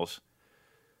finals,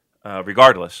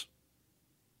 regardless.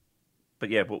 But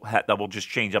yeah, that will just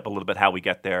change up a little bit how we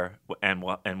get there, and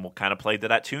we'll kind of play to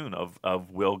that tune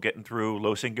of Will getting through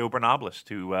Los Ingobernables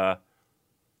to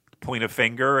point a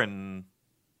finger and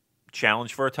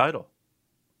challenge for a title.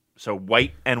 So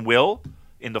White and Will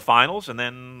in the finals, and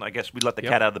then I guess we let the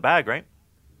cat out of the bag, right?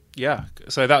 Yeah,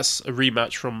 so that's a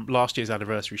rematch from last year's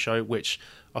anniversary show, which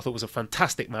I thought was a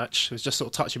fantastic match. It was just sort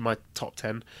of touching my top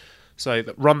 10. So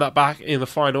run that back in the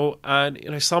final, and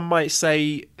some might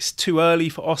say it's too early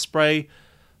for Ospreay,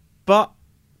 but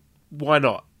why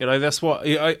not? That's what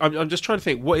I'm just trying to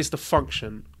think. What is the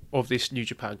function of this New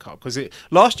Japan Cup? Because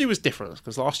last year was different.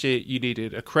 Because last year you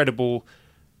needed a credible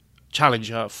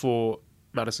challenger for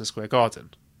Madison Square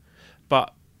Garden,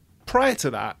 but prior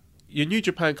to that, your New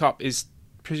Japan Cup is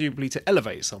presumably to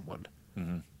elevate someone,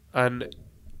 and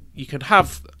you can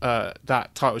have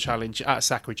that title challenge at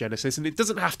Sakura Genesis, and it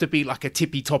doesn't have to be like a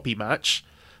tippy-toppy match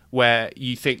where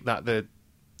you think that the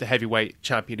heavyweight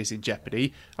champion is in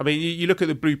jeopardy. I mean, you look at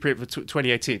the blueprint for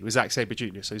 2018 with Zack Sabre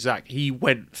Jr. So Zack, he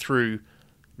went through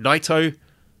Naito,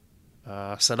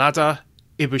 Sanada,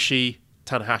 Ibushi,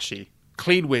 Tanahashi.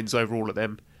 Clean wins over all of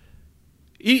them.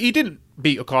 He didn't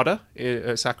beat Okada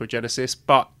at Sakura Genesis,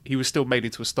 but he was still made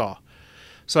into a star.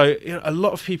 So a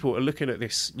lot of people are looking at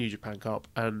this New Japan Cup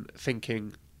and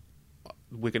thinking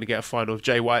we're going to get a final of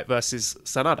Jay White versus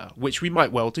Sanada, which we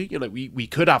might well do. We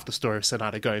could have the story of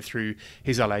Sanada going through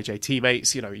his LIJ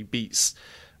teammates. He beats,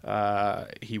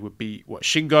 he would beat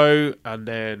Shingo, and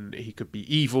then he could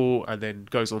be Evil, and then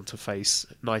goes on to face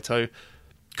Naito.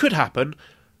 Could happen,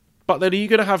 but then are you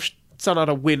going to have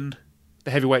Sanada win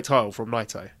the heavyweight title from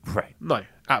Naito? Right. No,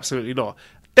 absolutely not.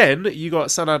 Then you got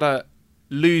Sanada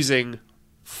losing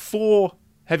 4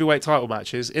 heavyweight title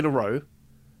matches in a row,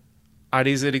 and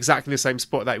he's in exactly the same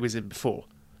spot that he was in before.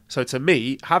 So to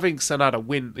me, having Sanada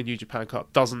win the New Japan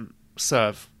Cup doesn't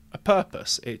serve a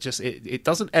purpose. It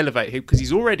doesn't elevate him because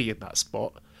he's already in that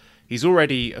spot. He's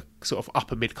already a sort of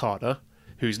upper mid-carder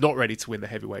who's not ready to win the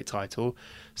heavyweight title.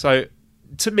 So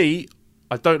to me,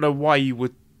 I don't know why you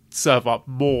would serve up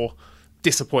more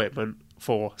disappointment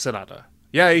for Sanada.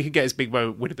 Yeah, he can get his big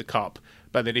moment winning the cup,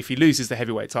 but then if he loses the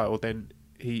heavyweight title, then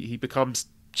he becomes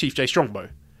Chief J Strongbow.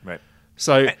 Right.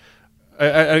 So,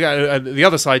 and the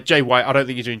other side, Jay White, I don't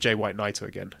think you're doing Jay White Naito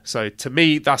again. So to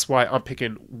me, that's why I'm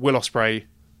picking Will Ospreay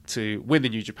to win the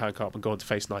New Japan Cup and go on to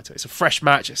face Naito. It's a fresh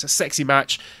match, it's a sexy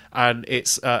match, and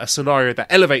it's a scenario that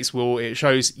elevates Will. It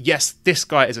shows, yes, this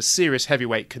guy is a serious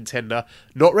heavyweight contender,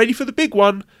 not ready for the big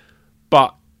one,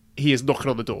 but he is knocking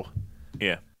on the door.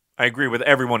 Yeah, I agree with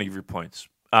every one of your points.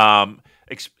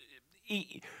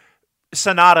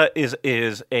 Sanada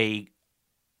is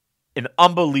an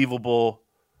unbelievable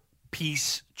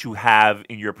piece to have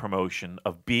in your promotion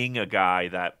of being a guy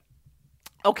that,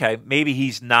 okay, maybe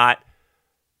he's not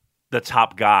the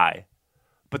top guy,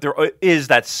 but there is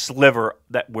that sliver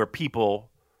where people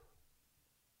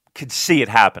can see it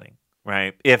happening,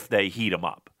 right? If they heat him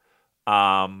up.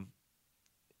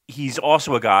 He's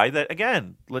also a guy that,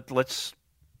 again, let's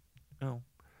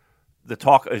the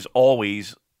talk is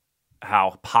always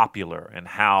how popular and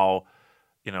how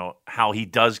he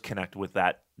does connect with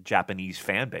that Japanese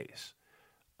fan base.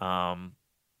 And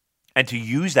to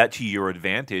use that to your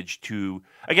advantage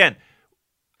again,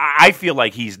 I feel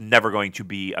like he's never going to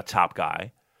be a top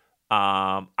guy.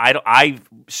 I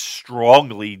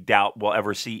strongly doubt we'll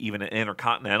ever see even an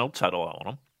Intercontinental title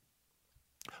on him.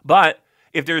 But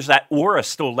if there's that aura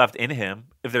still left in him,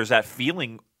 if there's that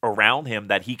feeling around him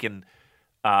that he can,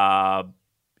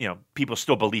 people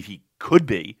still believe he could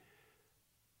be,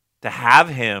 to have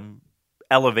him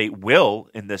elevate Will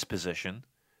in this position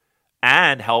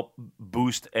and help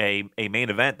boost a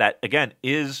main event that, again,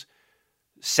 is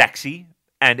sexy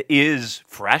and is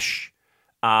fresh,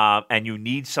 and you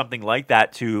need something like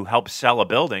that to help sell a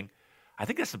building, I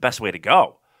think that's the best way to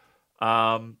go.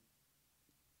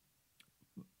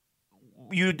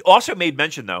 You also made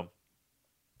mention, though,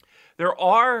 there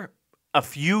are a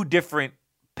few different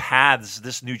paths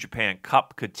this New Japan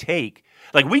Cup could take.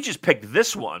 Like, we just picked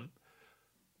this one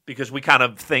because we kind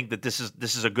of think that this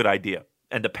is a good idea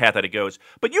and the path that it goes.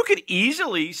 But you could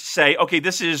easily say, okay,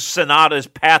 this is Sanada's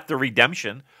path to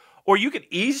redemption, or you could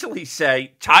easily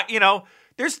say,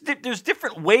 there's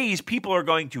different ways people are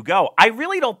going to go. I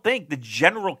really don't think the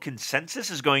general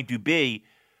consensus is going to be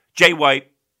Jay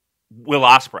White, Will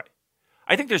Ospreay.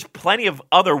 I think there's plenty of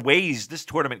other ways this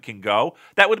tournament can go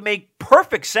that would make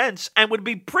perfect sense and would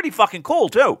be pretty fucking cool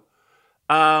too.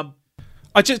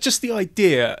 Just the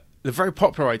idea, the very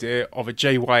popular idea of a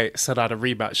Jay White Sanada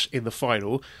rematch in the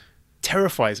final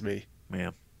terrifies me.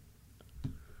 Yeah.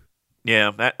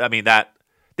 That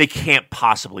they can't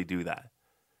possibly do that.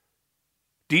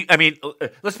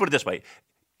 Let's put it this way: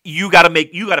 you got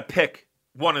to pick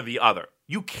one or the other.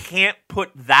 You can't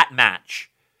put that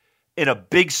match in a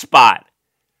big spot,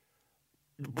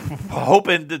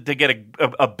 hoping to get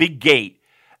a big gate,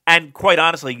 and quite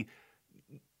honestly,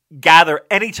 gather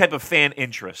any type of fan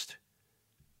interest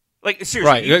Like,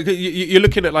 seriously. Right, you're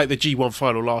looking at like the G1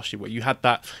 final last year, where you had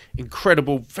that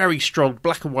incredible, very strong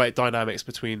black and white dynamics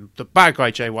between the bad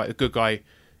guy Jay White, the good guy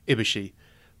Ibushi.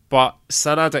 But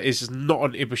Sanada is just not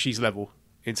on Ibushi's level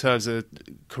in terms of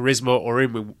charisma or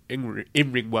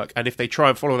in-ring work. And if they try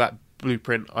and follow that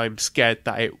blueprint, I'm scared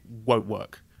that it won't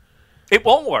work. It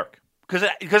won't work because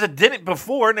it didn't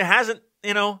before, and it hasn't.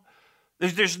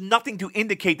 There's nothing to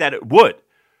indicate that it would.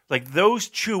 Like, those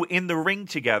two in the ring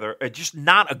together are just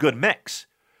not a good mix.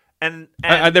 And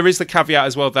there is the caveat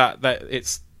as well that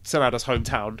it's Sanada's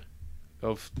hometown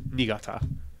of Niigata.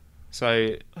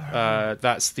 So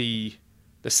that's the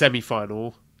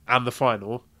semi-final and the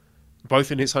final,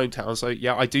 both in his hometown. So,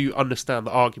 yeah, I do understand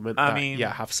the argument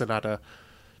have Sanada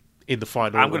in the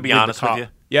final. I'm going to be honest with you.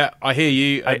 Yeah, I hear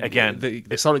you.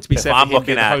 There's something to be said for him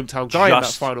being the hometown guy in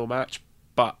that final match,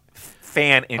 but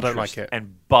fan interest I don't like it.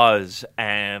 And buzz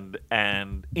and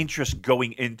interest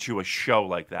going into a show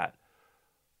like that.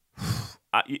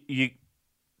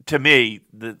 To me,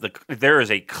 there is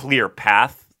a clear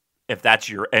path if that's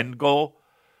your end goal.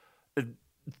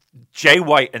 Jay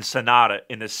White and Sanada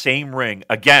in the same ring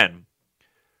again,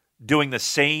 doing the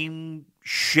same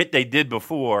shit they did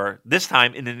before. This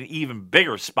time in an even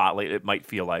bigger spotlight. It might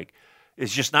feel like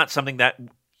is just not something that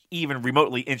even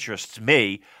remotely interests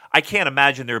me. I can't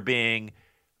imagine there being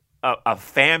a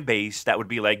fan base that would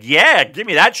be like, yeah, give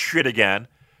me that shit again.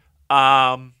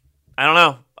 I don't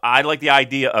know. I like the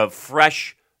idea of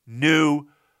fresh, new,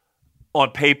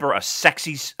 on paper, a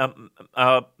sexy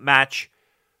match.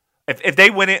 If they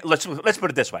win it, let's put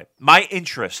it this way. My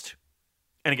interest,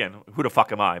 and again, who the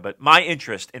fuck am I? But my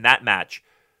interest in that match,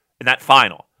 in that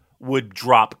final, would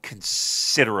drop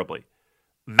considerably,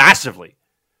 massively,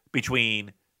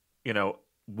 between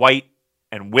White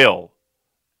and Will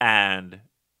and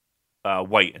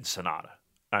White and Sanada.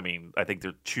 I mean, I think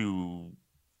they're two.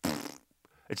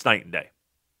 It's night and day.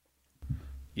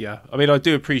 Yeah, I mean, I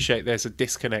do appreciate there's a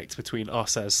disconnect between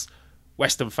us as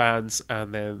Western fans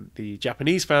and then the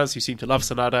Japanese fans who seem to love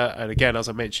Sanada. And again, as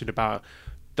I mentioned about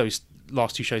those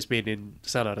last two shows being in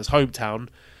Sanada's hometown,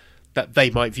 that they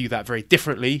might view that very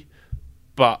differently.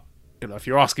 But if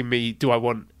you're asking me,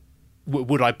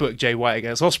 would I book Jay White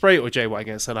against Ospreay or Jay White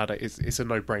against Sanada? It's a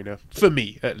no-brainer for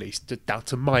me, at least, down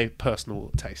to my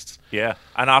personal tastes. Yeah,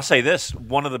 and I'll say this: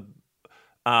 one of the,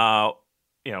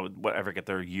 whatever get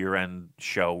their year-end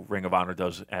show, Ring of Honor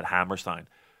does at Hammerstein.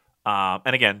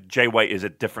 And again, Jay White is a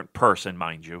different person,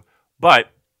 mind you,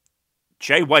 but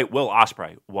Jay White, Will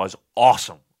Ospreay was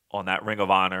awesome on that Ring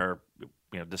of Honor,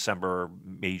 December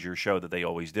major show that they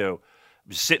always do. I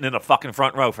was sitting in the fucking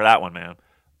front row for that one, man.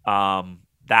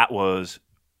 That was,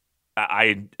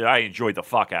 I enjoyed the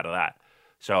fuck out of that.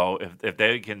 So if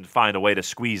they can find a way to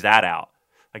squeeze that out,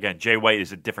 again, Jay White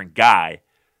is a different guy.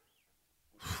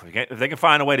 If they can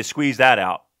find a way to squeeze that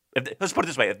out, let's put it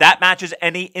this way: if that match is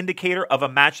any indicator of a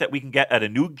match that we can get at a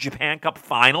New Japan Cup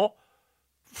final,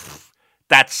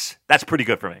 that's pretty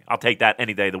good for me. I'll take that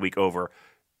any day of the week over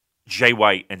Jay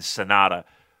White and Sanada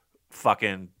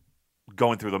fucking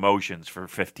going through the motions for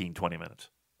 15, 20 minutes.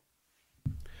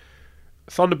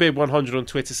 Thunderbeard 100 on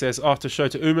Twitter says, after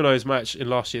Shota Umino's match in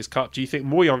last year's Cup, do you think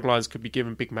more young lions could be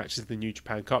given big matches in the New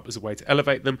Japan Cup as a way to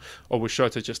elevate them, or was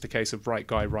Shota just a case of right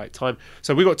guy, right time?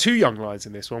 So we got two young lions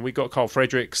in this one. We got Carl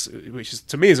Fredericks, which is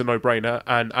to me is a no-brainer,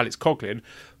 and Alex Coughlin.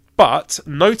 But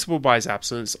notable by his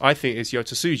absence, I think, is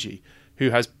Yota Tsuji,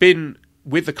 who has been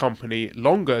with the company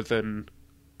longer than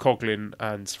Coughlin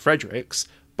and Fredericks,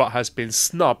 but has been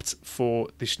snubbed for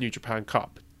this New Japan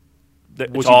Cup.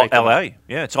 It's all LA.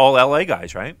 Yeah, it's all LA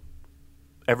guys, right?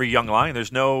 Every young lion.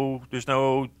 There's no,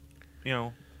 New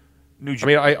Japan. I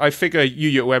mean, I figure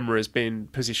Yuya Uemura has been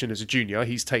positioned as a junior.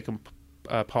 He's taken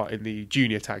part in the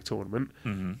junior tag tournament.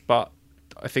 Mm-hmm. But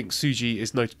I think Tsuji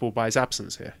is notable by his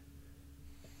absence here.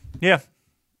 Yeah.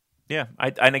 Yeah.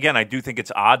 And again, I do think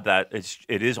it's odd that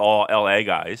it is all LA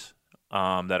guys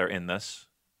that are in this.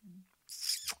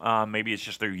 Maybe it's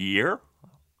just their year.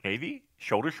 Maybe.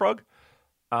 Shoulder shrug.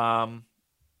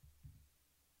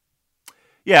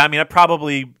 Yeah, I mean,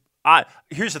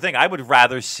 here's the thing. I would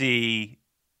rather see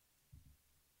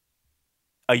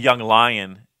a young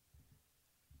lion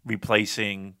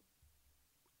replacing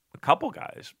a couple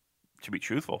guys, to be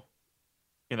truthful.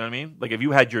 You know what I mean? Like, if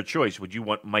you had your choice, would you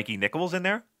want Mikey Nichols in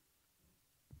there?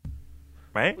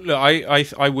 Right? Look,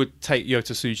 I would take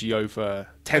Yota Tsuji over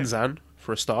Tenzan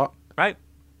for a start. Right.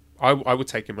 I would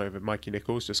take him over Mikey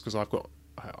Nichols just because I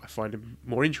find him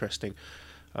more interesting.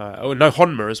 No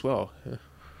Honma as well.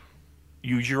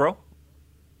 Yujiro?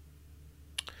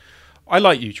 I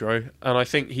like Yujiro, and I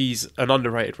think he's an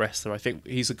underrated wrestler. I think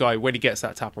he's a guy, when he gets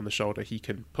that tap on the shoulder, he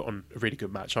can put on a really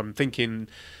good match. I'm thinking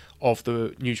of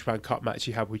the New Japan Cup match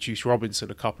he had with Juice Robinson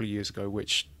a couple of years ago,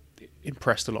 which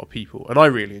impressed a lot of people, and I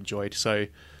really enjoyed. So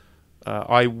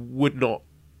I would not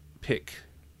pick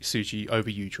Tsuji over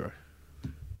Yujiro.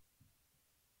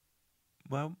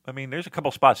 Well, I mean, there's a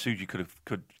couple spots Tsuji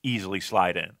could easily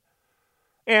slide in.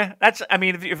 Yeah, that's. I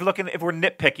mean, if we're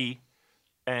nitpicky,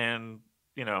 and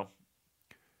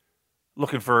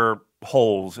looking for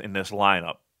holes in this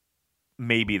lineup,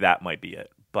 maybe that might be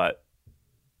it. But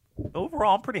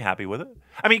overall, I'm pretty happy with it.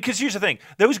 I mean, because here's the thing: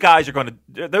 those guys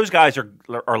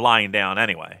are lying down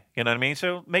anyway. You know what I mean?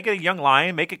 So make it a young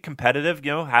lion, make it competitive.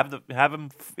 Have him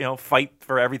fight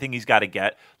for everything he's got to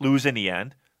get, lose in the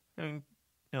end. I mean,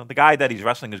 the guy that he's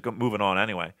wrestling is moving on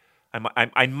anyway.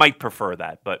 I might prefer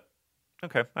that, but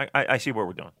okay, I see what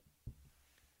we're doing.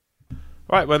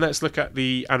 Right, well, let's look at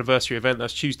the anniversary event.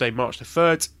 That's Tuesday, March the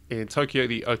 3rd in Tokyo,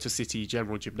 the Ota City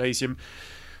General Gymnasium.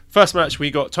 First match,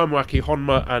 we got Tomoaki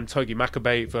Honma and Togi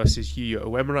Makabe versus Yuya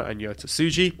Uemura and Yota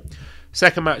Tsuji.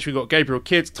 Second match, we got Gabriel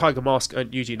Kidd, Tiger Mask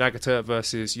and Yuji Nagata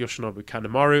versus Yoshinobu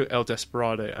Kanemaru, El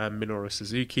Desperado and Minoru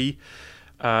Suzuki.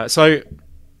 Let's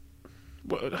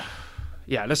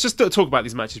just talk about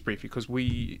these matches briefly because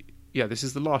this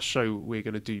is the last show we're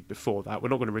going to do before that. We're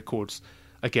not going to record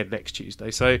again next Tuesday.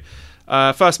 So,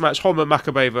 first match, Honma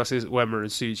Makabe versus Uemura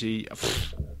and Tsuji.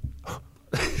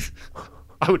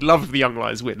 I would love if the Young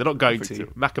Lions win. They're not going to.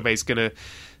 Makabe's going to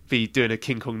be doing a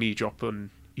King Kong knee drop on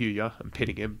Yuya and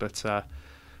pinning him. But, I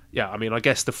mean, I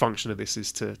guess the function of this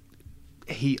is to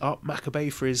heat up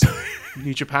Makabe for his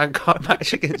New Japan Cup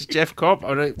match against Jeff Cobb.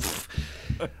 Right.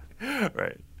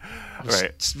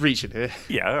 Just reaching here.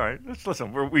 Yeah, all right.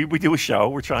 Listen, we do a show.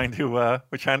 We're trying to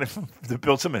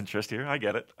build some interest here. I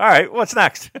get it. All right, what's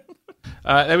next?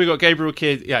 Then we got Gabriel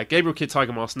Kidd,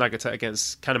 Tiger Mask, Nagata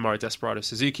against Kanemaru, Desperado,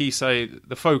 Suzuki. So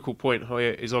the focal point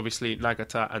here is obviously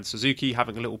Nagata and Suzuki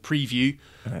having a little preview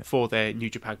for their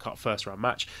New Japan Cup first round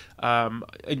match. And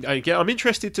again, I'm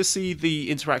interested to see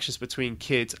the interactions between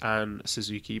Kidd and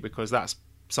Suzuki because that's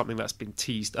something that's been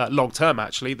teased long term.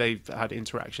 Actually, they've had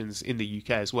interactions in the UK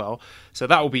as well, so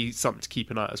that will be something to keep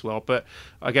an eye on as well. But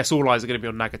I guess all eyes are going to be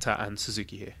on Nagata and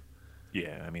Suzuki here.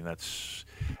 Yeah, I mean that's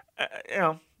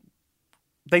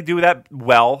they do that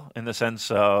well in the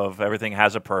sense of everything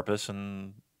has a purpose,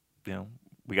 and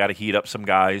we got to heat up some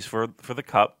guys for the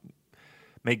cup,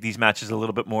 make these matches a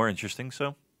little bit more interesting.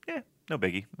 So yeah, no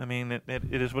biggie. I mean it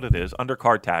is what it is.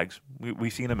 Undercard tags,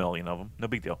 we've seen a million of them. No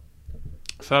big deal.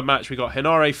 Third match, we got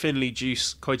Hinare, Finley,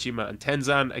 Juice, Kojima, and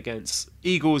Tenzan against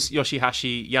Eagles,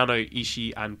 Yoshihashi, Yano,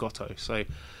 Ishii, and Goto. So,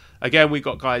 again, we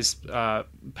got guys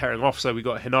pairing off. So, we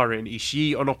got Hinare and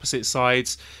Ishii on opposite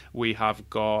sides. We have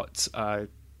got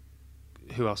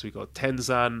who else? We got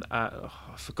Tenzan.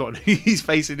 I've forgotten who he's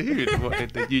facing who in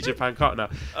the New Japan Cup now.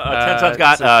 Tenzan's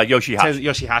got Yoshihashi.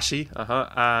 Yoshihashi,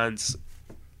 and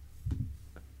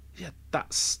yeah,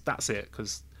 that's it.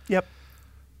 Because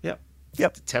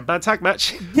Yep. 10-man tag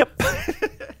match. Yep.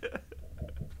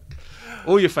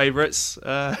 All your favourites.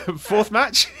 Fourth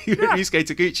match, Ryusuke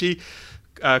Taguchi,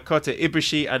 Kota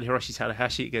Ibushi and Hiroshi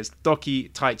Tanahashi against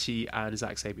Doki, Taichi and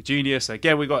Zack Sabre Jr. So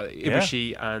again, we got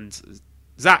Ibushi and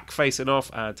Zack facing off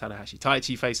and Tanahashi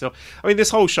Taichi facing off. I mean, this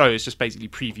whole show is just basically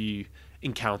preview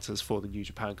encounters for the New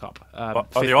Japan Cup. Are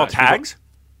they all tags?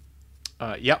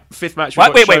 Yep. Fifth match.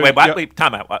 What? Wait,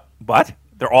 time out. What?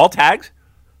 They're all tags?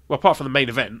 Well, apart from the main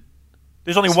event.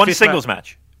 There's only one singles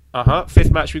match.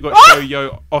 Fifth match, we got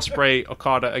Shoyo, Ospreay,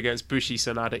 Okada against Bushi,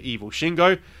 Sanada, Evil,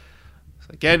 Shingo. So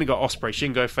again, we got Ospreay,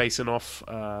 Shingo facing off,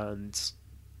 and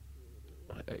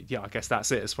I guess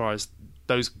that's it as far as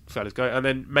those fellas go. And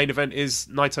then main event is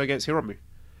Naito against Hiromu.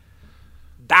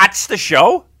 That's the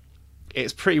show?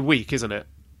 It's pretty weak, isn't it?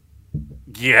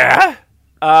 Yeah.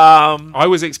 I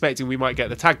was expecting we might get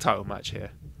the tag title match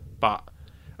here, but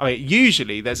I mean,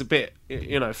 usually there's a bit,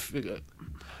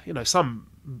 some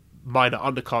minor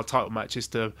undercard title matches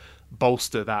to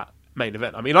bolster that main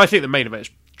event. I mean, I think the main event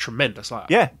is tremendous. Like,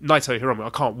 Naito Hiromu, I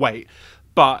can't wait.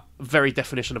 But very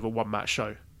definition of a one-match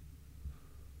show.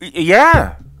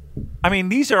 Yeah, I mean,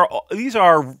 these are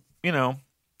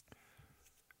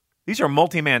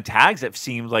multi-man tags that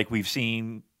seem like we've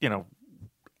seen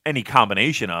any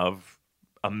combination of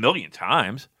a million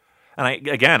times. And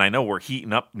I know we're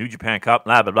heating up New Japan Cup,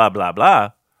 blah blah blah blah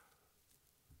blah.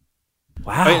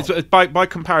 Wow. By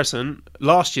comparison,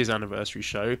 last year's anniversary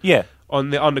show, on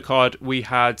the undercard, we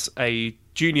had a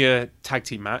junior tag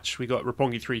team match. We got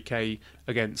Roppongi 3K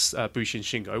against Bushi and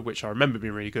Shingo, which I remember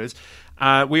being really good.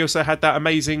 We also had that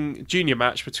amazing junior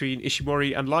match between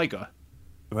Ishimori and Liger.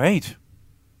 Right.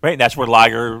 That's where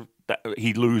Liger,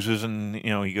 he loses and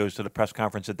he goes to the press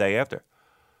conference the day after.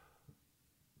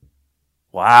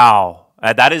 Wow.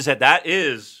 That is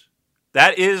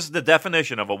the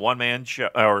definition of a one-man show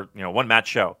or one-match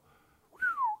show.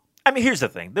 I mean, here's the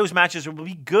thing: those matches will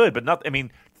be good, but not. I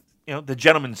mean, the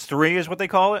Gentleman's Three is what they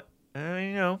call it.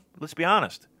 Let's be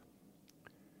honest.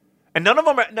 And none of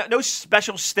them are no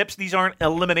special steps. These aren't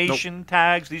elimination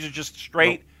tags. These are just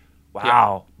straight. Nope.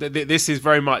 Wow. Yeah. This is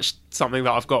very much something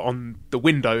that I've got on the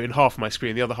window in half my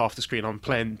screen. The other half of the screen, I'm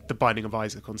playing The Binding of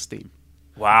Isaac on Steam.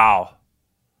 Wow.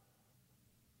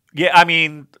 Yeah, I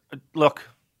mean, look,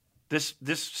 this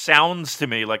sounds to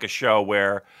me like a show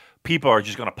where people are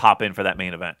just going to pop in for that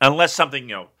main event. Unless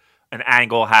something, an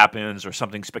angle happens or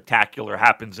something spectacular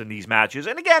happens in these matches.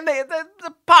 And again,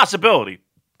 the possibility,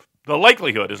 the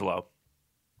likelihood is low.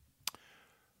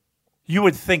 You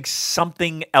would think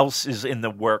something else is in the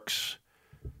works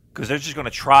because they're just going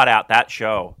to trot out that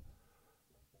show.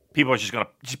 People are just going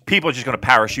to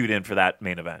parachute in for that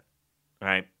main event.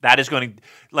 Right, that is going to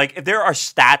if there are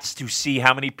stats to see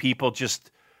how many people just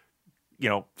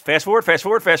fast forward.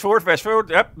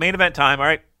 Yep, main event time. All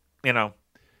right, there's going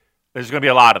to be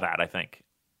a lot of that. I think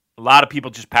a lot of people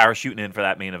just parachuting in for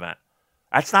that main event.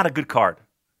 That's not a good card.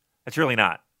 It's really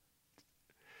not.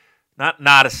 Not.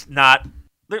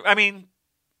 I mean,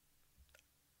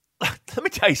 let me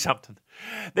tell you something.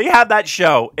 They have that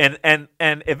show, and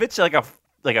if it's like a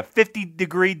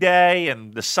 50-degree day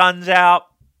and the sun's out.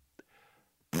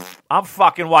 I'm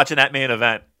fucking watching that main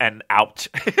event and out.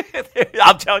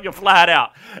 I'm telling you flat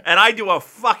out. And I do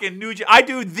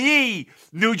the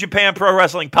New Japan Pro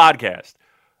Wrestling podcast,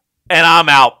 and I'm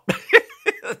out.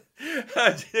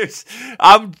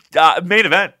 I'm main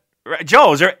event.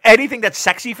 Joe, is there anything that's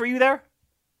sexy for you there?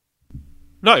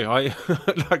 No,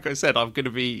 like I said, I'm going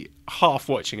to be half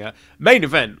watching it. Main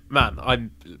event, man,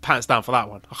 I'm pants down for that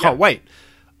one. I can't wait.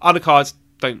 Undercards,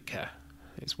 don't care.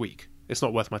 It's weak. It's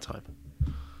not worth my time.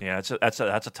 Yeah, that's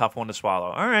a tough one to swallow.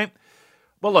 All right.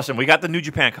 Well, listen, we got the New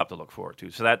Japan Cup to look forward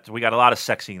to, so that we got a lot of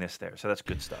sexiness there. So that's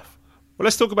good stuff. Well,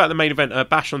 let's talk about the main event.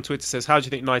 Bash on Twitter says, "How do you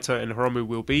think Naito and Hiromu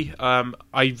will be?"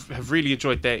 I have really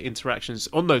enjoyed their interactions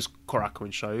on those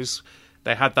Korakuen shows.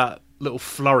 They had that little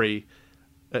flurry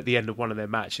at the end of one of their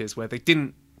matches where they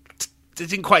didn't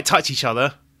quite touch each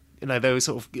other. They were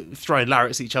sort of throwing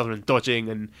lariats at each other and dodging,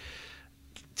 and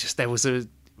just there was a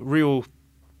real.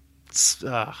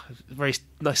 Very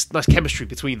nice chemistry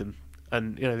between them,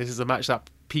 and this is a match that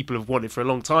people have wanted for a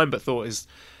long time, but thought is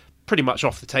pretty much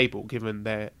off the table given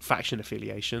their faction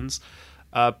affiliations.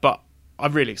 But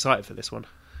I'm really excited for this one.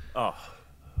 Oh,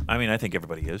 I mean, I think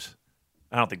everybody is.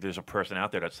 I don't think there's a person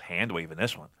out there that's hand waving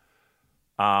this one.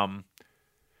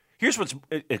 Here's what's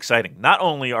exciting. Not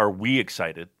only are we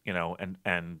excited,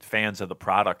 and fans of the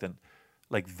product, and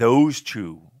those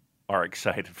two are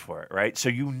excited for it, right? So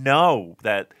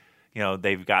that.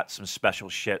 They've got some special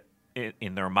shit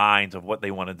in their minds of what they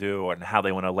want to do and how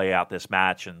they want to lay out this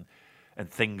match and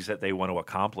things that they want to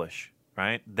accomplish,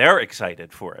 right? They're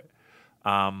excited for it.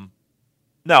 No,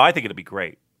 I think it'll be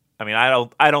great. I mean,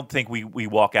 I don't think we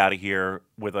walk out of here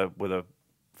with a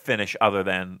finish other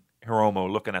than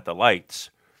Hiromu looking at the lights.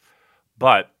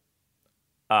 But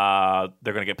they're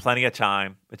going to get plenty of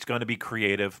time. It's going to be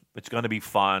creative. It's going to be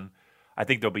fun. I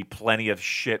think there'll be plenty of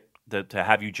shit to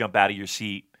have you jump out of your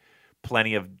seat.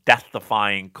 Plenty of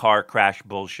death-defying car crash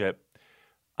bullshit.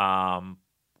 No,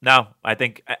 I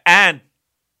think, and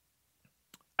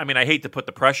I mean, I hate to put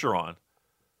the pressure on,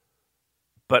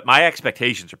 but my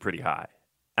expectations are pretty high,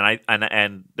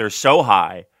 and they're so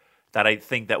high that I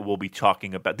think that we'll be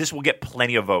talking about this. Will get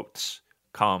plenty of votes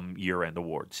come year-end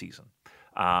award season.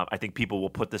 I think people will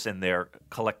put this in their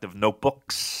collective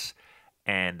notebooks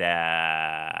and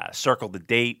circle the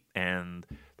date, and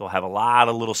they'll have a lot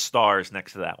of little stars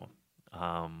next to that one.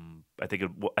 I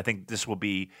think this will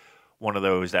be one of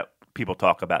those that people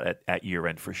talk about at year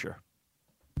end for sure.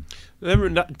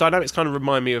 The dynamics kind of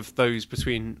remind me of those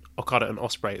between Okada and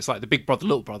Ospreay. It's like the big brother,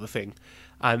 little brother thing,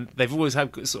 and they've always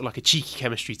had sort of like a cheeky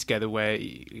chemistry together where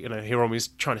Hiromu's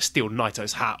trying to steal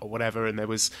Naito's hat or whatever. And there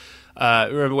was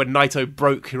remember when Naito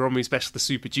broke Hiromu's Best of the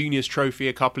Super Juniors trophy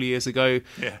a couple of years ago.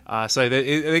 Yeah. So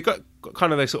they got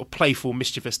kind of those sort of playful,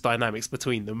 mischievous dynamics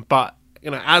between them, but.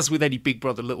 As with any big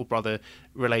brother, little brother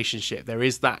relationship, there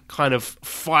is that kind of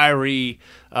fiery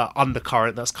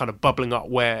undercurrent that's kind of bubbling up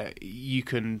where you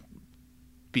can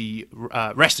be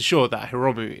rest assured that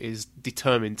Hiromu is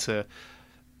determined to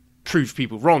prove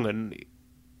people wrong and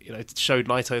to show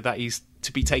Naito that he's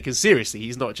to be taken seriously.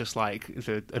 He's not just like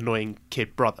the annoying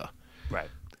kid brother. Right.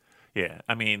 Yeah.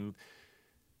 I mean,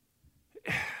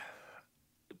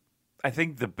 I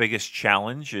think the biggest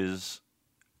challenge is,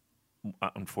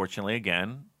 unfortunately,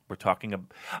 again, we're talking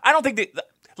about... I don't think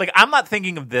I'm not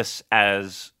thinking of this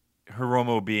as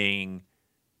Hiromu being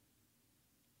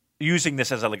using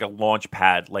this as like a launch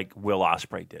pad, like Will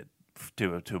Ospreay did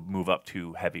to move up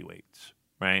to heavyweights,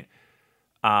 right?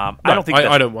 I don't think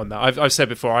I don't want that. I've said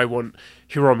before, I want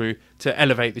Hiromu to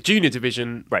elevate the junior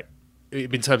division, right,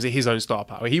 in terms of his own star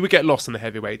power. He would get lost in the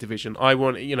heavyweight division. I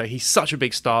want, he's such a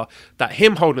big star that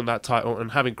him holding that title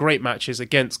and having great matches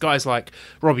against guys like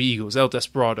Robbie Eagles, El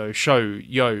Desperado, Sho,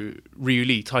 Yo, Ryu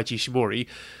Lee, Taiji Shimori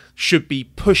should be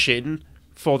pushing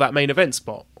for that main event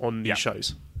spot on these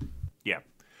shows. Yeah.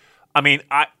 I mean,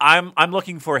 I'm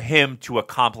looking for him to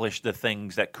accomplish the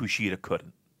things that Kushida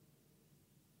couldn't.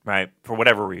 Right? For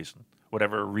whatever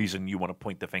reason you want to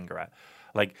point the finger at.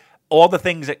 Like, all the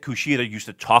things that Kushida used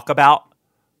to talk about,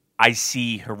 I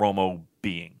see Hiromu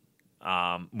being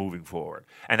moving forward.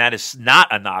 And that is not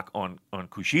a knock on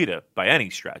Kushida by any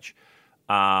stretch.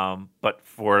 But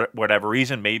for whatever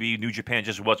reason, maybe New Japan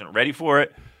just wasn't ready for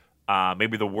it.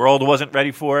 Maybe the world wasn't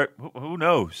ready for it. Who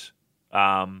knows?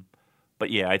 But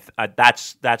yeah,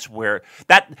 that's where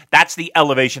that's the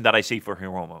elevation that I see for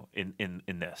Hiromu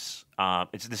in this.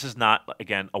 This is not,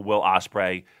 again, a Will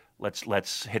Ospreay.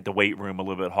 Let's hit the weight room a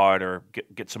little bit harder,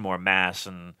 get some more mass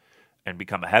and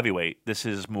become a heavyweight. This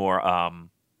is more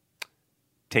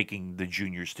taking the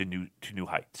juniors to new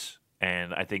heights.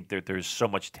 And I think there's so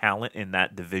much talent in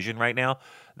that division right now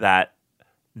that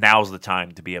now's the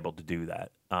time to be able to do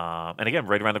that. And again,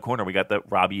 right around the corner, we got the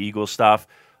Robbie Eagles stuff.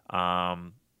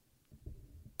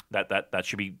 That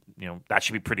should be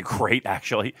pretty great,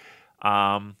 actually.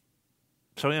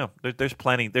 So there's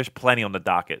plenty on the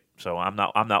docket. So I'm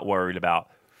not worried about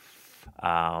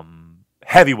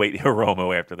heavyweight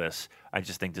Hiromu after this. I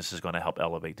just think this is going to help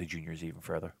elevate the juniors even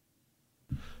further.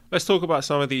 Let's talk about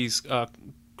some of these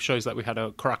shows that we had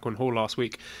at Korakuen Hall last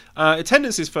week.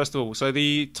 Attendances, first of all. So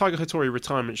the Tiger Hattori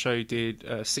retirement show did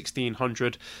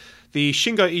 1,600. The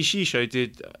Shingo Ishii show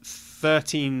did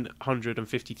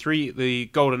 1,353. The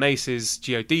Golden Aces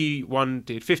GOD one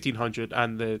did 1,500,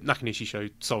 and the Nakanishi show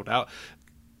sold out.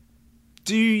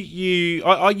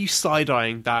 Are you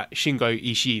side-eyeing that Shingo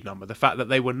Ishii number? The fact that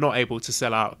they were not able to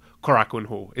sell out Korakuen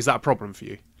Hall, is that a problem for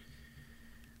you?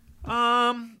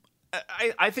 I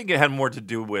think it had more to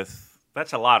do with,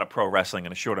 that's a lot of pro wrestling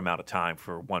in a short amount of time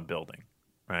for one building,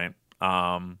 right?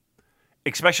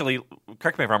 Especially,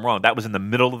 correct me if I'm wrong, that was in the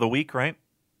middle of the week, right?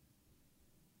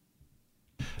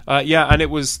 Yeah, and it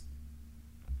was,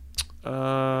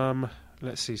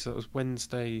 let's see, so it was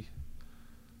Wednesday.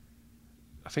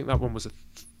 I think that one was a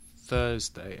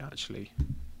Thursday, actually.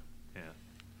 Yeah.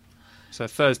 So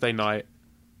Thursday night,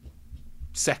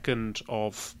 second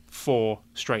of 4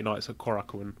 straight nights at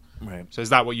Korakuen. Right. So is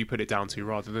that what you put it down to,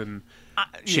 rather than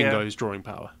Shingo's drawing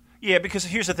power? Yeah, because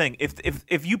here's the thing: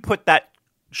 if you put that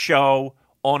show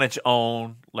on its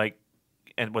own, like,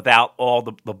 and without all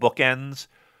the bookends,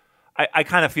 I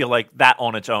kind of feel like that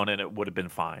on its own, and it would have been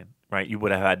fine, right? You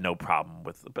would have had no problem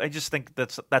with it. But I just think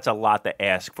that's a lot to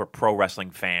ask for pro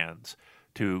wrestling fans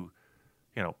to,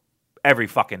 every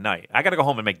fucking night. I got to go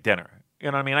home and make dinner. You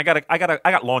know what I mean? I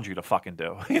got laundry to fucking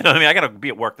do. You know what I mean? I got to be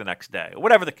at work the next day.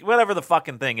 Whatever the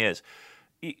fucking thing is.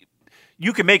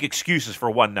 You can make excuses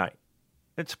for one night.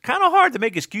 It's kind of hard to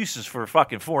make excuses for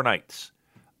fucking 4 nights.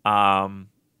 No,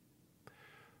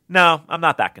 I'm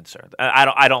not that concerned.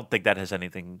 I don't think that has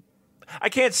anything. I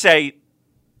can't say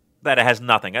that it has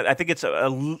nothing. I think it's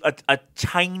a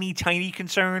tiny, tiny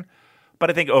concern. But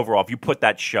I think overall, if you put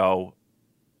that show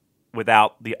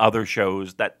without the other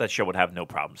shows, that show would have no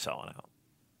problem selling out.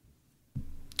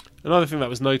 Another thing that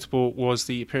was notable was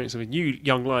the appearance of a new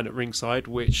young lion at ringside,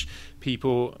 which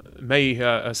people may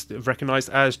have recognised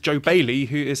as Joe Bailey,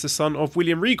 who is the son of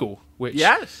William Regal, which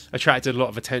attracted a lot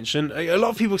of attention. A lot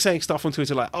of people saying stuff on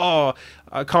Twitter like, "Oh,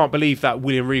 I can't believe that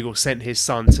William Regal sent his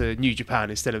son to New Japan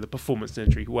instead of the Performance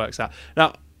Center who works out."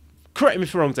 Now, correct me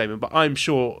if I'm wrong, Damon, but I'm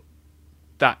sure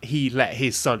that he let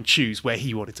his son choose where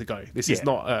he wanted to go. This is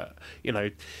not,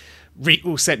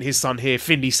 Regal sent his son here,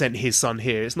 Finlay sent his son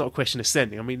here. It's not a question of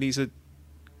sending. I mean, these are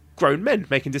grown men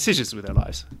making decisions with their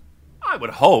lives. I would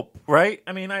hope, right?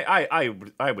 I mean,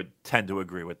 I would tend to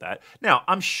agree with that. Now,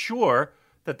 I'm sure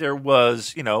that there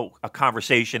was, a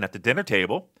conversation at the dinner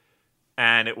table,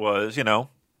 and it was,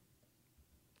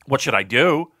 what should I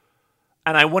do?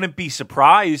 And I wouldn't be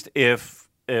surprised if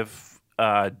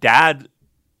Dad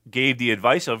gave the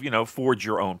advice of, forge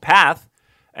your own path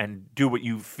and do what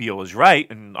you feel is right,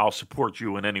 and I'll support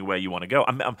you in any way you want to go.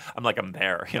 I'm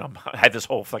there. I had this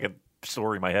whole fucking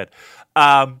story in my head.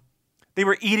 They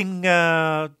were eating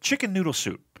chicken noodle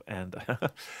soup, and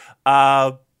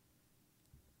but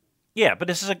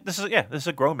this is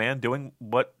a grown man doing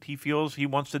what he feels he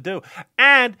wants to do,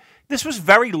 and this was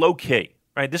very low key.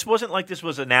 right? This wasn't like this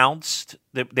was announced.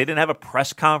 They didn't have a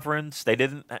press conference. They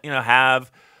didn't,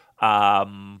 have,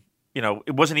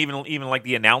 it wasn't even like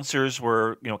the announcers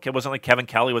were, it wasn't like Kevin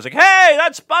Kelly was like, hey,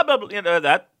 that's blah, blah, blah,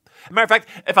 that. As a matter of fact,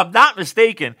 if I'm not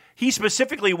mistaken, he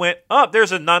specifically went, oh,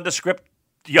 there's a nondescript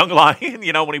young lion,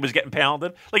 when he was getting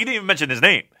pounded. Like, he didn't even mention his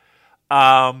name.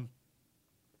 And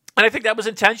I think that was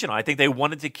intentional. I think they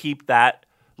wanted to keep that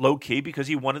low key because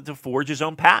he wanted to forge his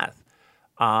own path.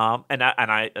 That's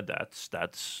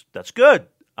good.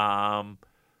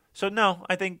 So no,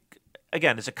 I think,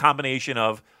 again, it's a combination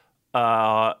of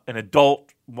an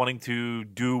adult wanting to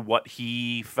do what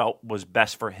he felt was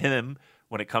best for him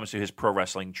when it comes to his pro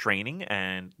wrestling training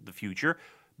and the future.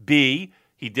 B,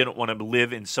 he didn't want to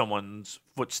live in someone's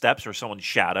footsteps or someone's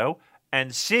shadow.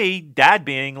 And C, dad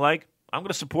being like, I'm going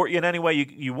to support you in any way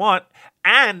you want.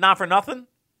 And not for nothing,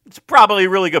 it's probably a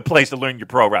really good place to learn your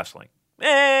pro wrestling.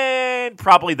 And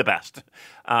probably the best,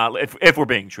 if we're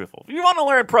being truthful. If you want to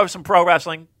learn some pro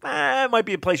wrestling, it might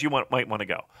be a place you might want to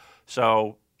go.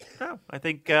 So, I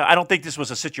think I don't think this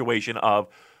was a situation of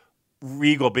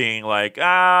Regal being like,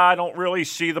 I don't really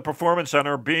see the Performance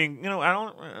Center being,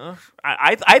 I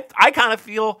kind of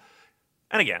feel,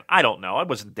 and again, I don't know, I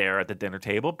wasn't there at the dinner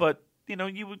table, but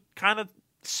you would kind of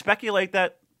speculate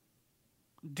that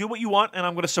do what you want, and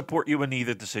I'm going to support you in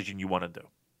either decision you want to do.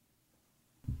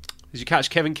 Did you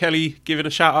catch Kevin Kelly giving a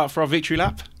shout out for our victory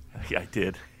lap? Yeah, I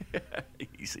did.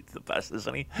 He's the best,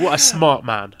 isn't he? What a smart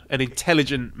man, an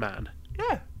intelligent man.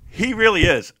 Yeah, he really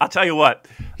is. I'll tell you what.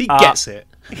 He gets it.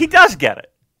 He does get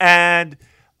it. And,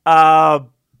 I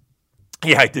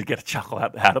did get a chuckle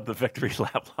out of the victory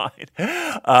lap line.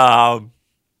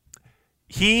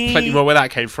 Plenty more where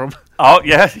that came from. Oh,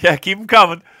 yeah, keep him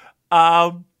coming.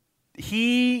 And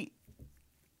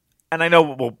I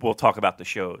know we'll talk about the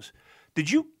shows. Did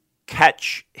you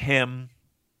catch him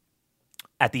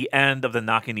at the end of the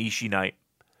Nakanishi night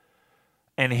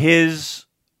and his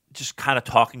just kind of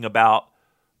talking about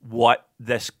what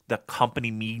the company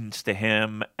means to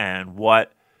him and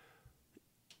what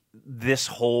this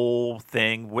whole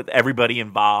thing with everybody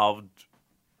involved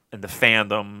and the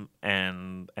fandom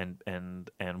and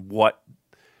what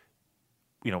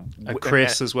and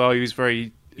Chris as well. He was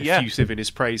very effusive in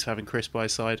his praise, having Chris by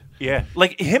his side. Yeah,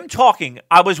 like him talking.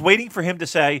 I was waiting for him to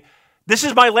say, "This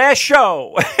is my last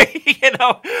show," and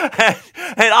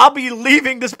I'll be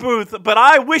leaving this booth, but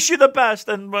I wish you the best.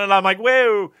 And I'm like,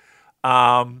 whoa.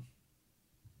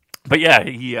 But yeah,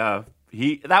 he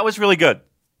that was really good.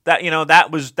 That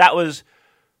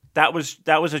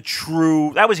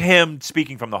was him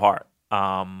speaking from the heart.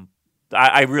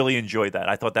 I really enjoyed that.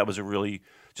 I thought that was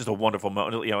just a wonderful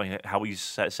moment. How he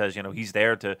says, he's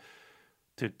there to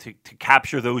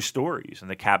capture those stories and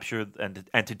to capture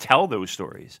and to tell those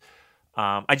stories.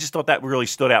 I just thought that really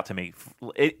stood out to me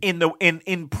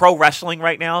in pro wrestling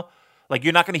right now. Like,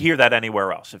 you're not going to hear that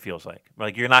anywhere else. It feels like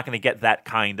you're not going to get that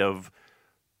kind of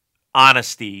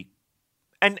honesty,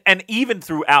 and even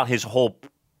throughout his whole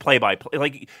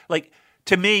play-by-play. Like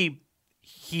to me,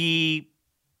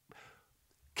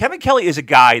 Kevin Kelly is a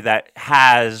guy that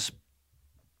has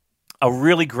a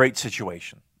really great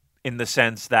situation in the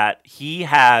sense that he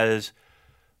has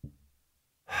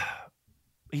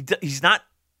he's not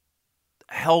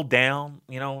held down.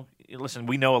 Listen,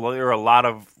 we know there are a lot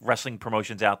of wrestling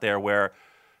promotions out there where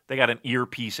they got an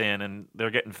earpiece in and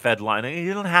they're getting fed line. And he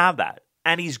doesn't have that.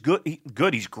 And he's good.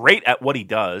 He's great at what he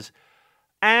does.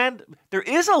 And there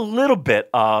is a little bit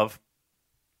of,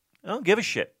 I don't give a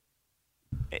shit.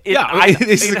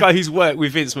 This is a guy who's worked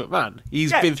with Vince McMahon.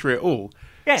 He's been through it all.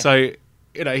 Yeah. So,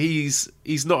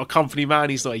 he's not a company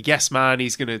man. He's not a yes man.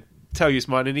 He's going to tell you his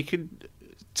mind, and he can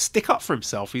stick up for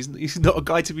himself. He's not a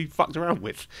guy to be fucked around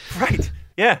with. Right.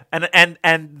 Yeah.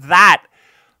 And that,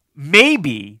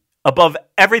 maybe above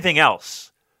everything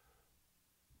else,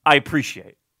 I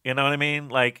appreciate. You know what I mean?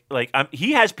 Like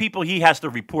he has people he has to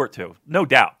report to, no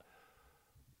doubt.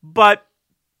 But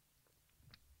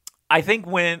I think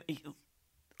when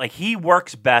he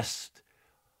works best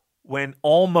when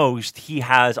almost he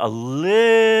has a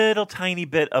little tiny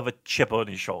bit of a chip on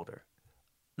his shoulder.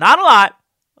 Not a lot,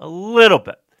 a little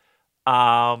bit.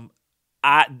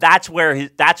 That's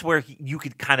where you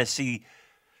could kind of see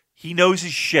he knows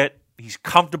his shit. He's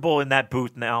comfortable in that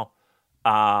booth now.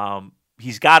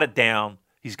 He's got it down.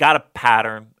 He's got a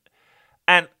pattern,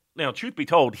 and truth be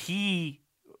told,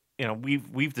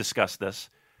 we've discussed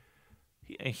this.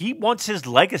 He wants his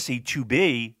legacy to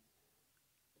be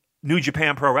New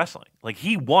Japan Pro Wrestling. Like,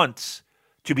 he wants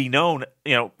to be known,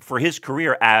 for his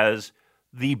career as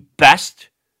the best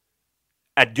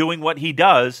at doing what he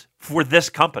does for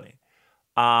this company.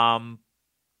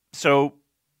 So,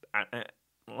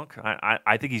 Look,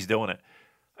 I think he's doing it.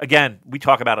 Again, we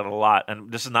talk about it a lot,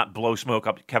 and this is not blow smoke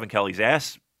up Kevin Kelly's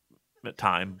ass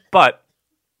time, but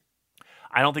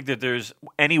I don't think that there's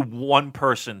any one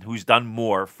person who's done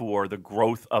more for the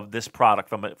growth of this product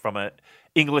from a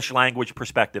English language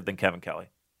perspective than Kevin Kelly.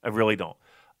 I really don't.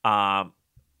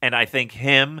 And I think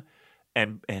him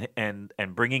and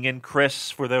bringing in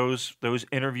Chris for those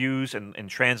interviews and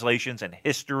translations and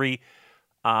history,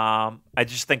 I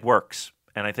just think works.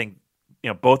 And I think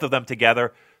both of them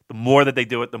together, the more that they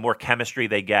do it, the more chemistry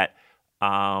they get.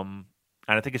 And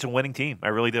I think it's a winning team. I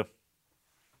really do.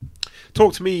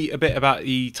 Talk to me a bit about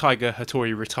the Tiger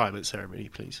Hattori retirement ceremony,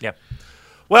 please. Yeah.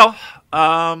 Well,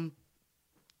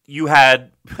 you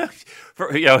had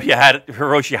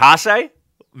Hiroshi Hase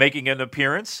making an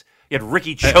appearance. You had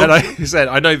Ricky Choku.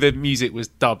 I know the music was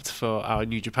dubbed for our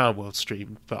New Japan World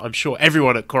stream, but I'm sure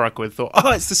everyone at Korakuen thought,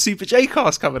 it's the Super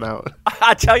J-Cast coming out.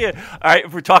 I tell you, all right,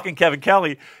 if we're talking Kevin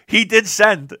Kelly, he did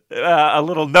send a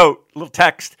little note, a little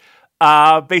text,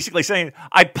 basically saying,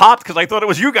 I popped because I thought it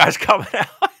was you guys coming out.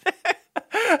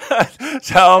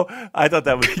 So I thought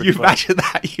that was pretty Can you funny. imagine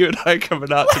that? You and I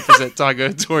coming out to present Tiger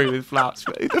Hattori with flaps.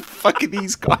 Who the fuck are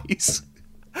these guys?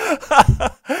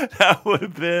 That would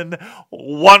have been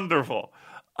wonderful.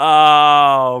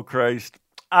 Oh, Christ.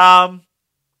 Yeah,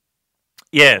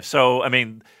 so, I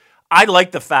mean, I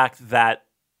like the fact that,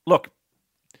 look,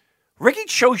 Ricky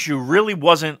Choshu really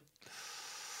wasn't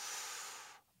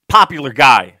popular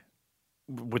guy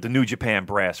with the New Japan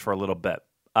brass for a little bit.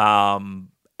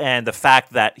 And the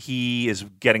fact that he is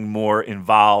getting more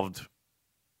involved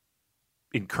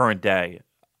in current day,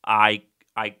 I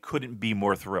couldn't be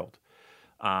more thrilled.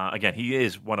 Again, he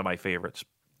is one of my favorites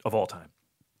of all time.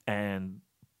 And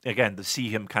again, to see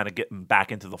him kind of getting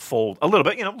back into the fold a little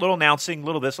bit, a little announcing, a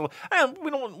little this, we don't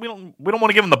want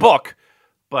to give him the book,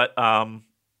 but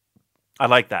I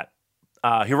like that.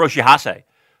 Hiroshi Hase,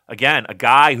 again, a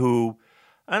guy who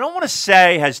I don't want to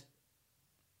say has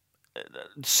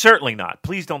certainly not.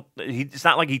 Please don't. It's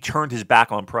not like he turned his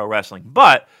back on pro wrestling,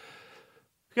 but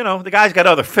the guy's got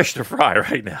other fish to fry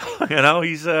right now.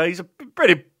 He's a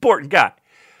pretty important guy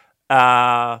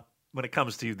when it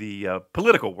comes to the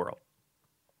political world.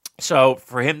 So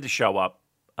for him to show up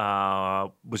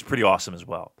was pretty awesome as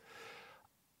well.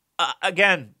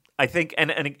 Again, I think,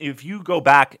 and if you go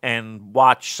back and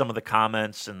watch some of the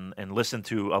comments and listen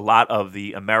to a lot of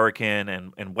the American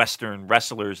and Western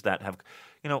wrestlers that have,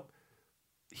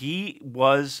 he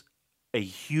was a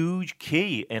huge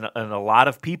key in a lot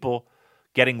of people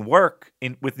getting work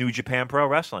with New Japan Pro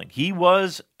Wrestling. He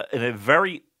was a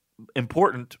very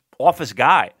important office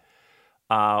guy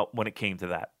when it came to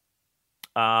that.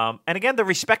 And again, the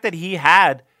respect that he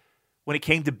had when it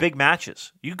came to big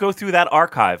matches. You go through that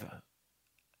archive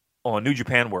on New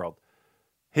Japan World.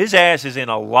 His ass is in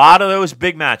a lot of those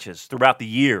big matches throughout the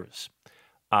years.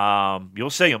 You'll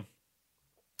see him.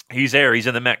 He's there. He's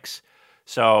in the mix.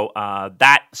 So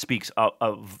that speaks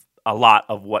of a lot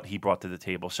of what he brought to the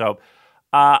table. So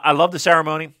I love the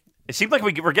ceremony. It seemed like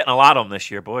we're getting a lot of them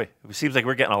this year, boy. It seems like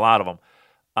we're getting a lot of them.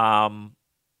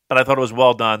 But I thought it was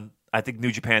well done. I think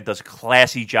New Japan does a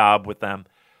classy job with them.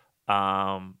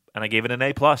 And I gave it an A+.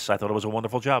 I thought it was a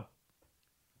wonderful job.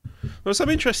 Well, some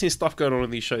interesting stuff going on in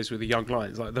these shows with the Young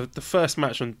Lions. Like the first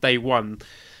match on day one,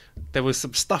 there was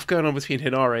some stuff going on between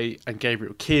Hinare and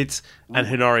Gabriel Kidd and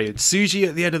Hinare and Tsuji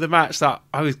at the end of the match that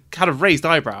I was kind of raised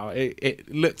eyebrow.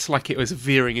 It looked like it was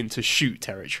veering into shoot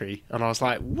territory. And I was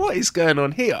like, what is going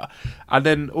on here? And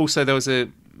then also there was a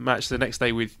match the next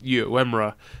day with Yu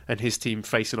Uemura and his team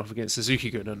facing off against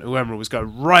Suzuki-gun, and Uemura was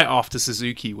going right after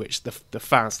Suzuki, which the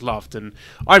fans loved, and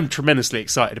I'm tremendously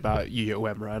excited about Yu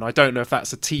Uemura, and I don't know if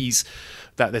that's a tease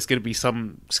that there's going to be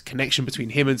some connection between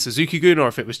him and Suzuki-gun, or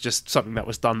if it was just something that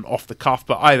was done off the cuff,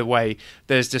 but either way,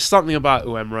 there's just something about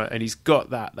Uemura, and he's got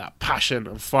that passion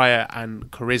and fire and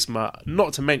charisma,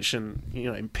 not to mention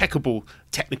impeccable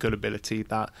technical ability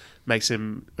that makes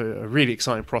him a really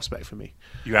exciting prospect for me.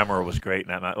 Uemura was great in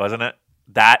that match, wasn't it?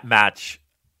 That match,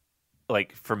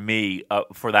 like for me,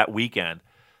 for that weekend,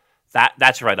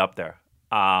 that's right up there.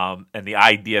 And the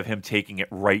idea of him taking it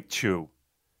right to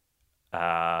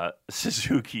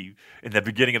Suzuki in the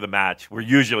beginning of the match, where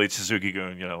usually it's Suzuki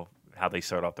going, how they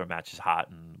start off their matches hot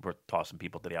and we're tossing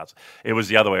people to the outside. It was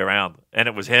the other way around, and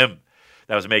it was him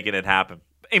that was making it happen.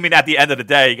 I mean, at the end of the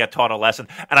day, he got taught a lesson,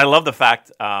 and I love the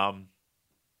fact, the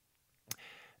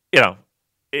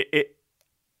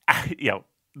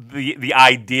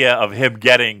idea of him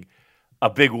getting a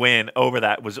big win over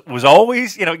that was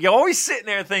always, you're always sitting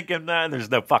there thinking, nah,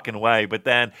 there's no fucking way. But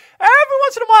then every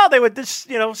once in a while, they would just,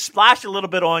 splash a little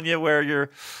bit on you where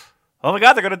you're, oh my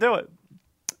God, they're going to do it.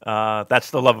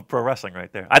 That's the love of pro wrestling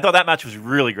right there. I thought that match was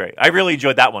really great. I really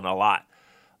enjoyed that one a lot.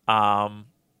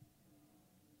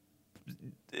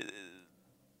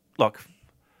 Look,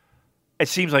 it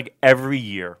seems like every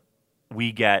year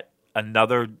we get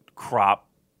another crop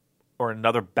or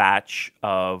another batch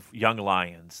of young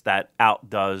lions that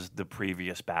outdoes the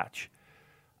previous batch.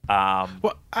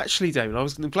 Well, actually, Damon,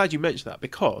 I'm glad you mentioned that,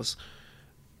 because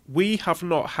we have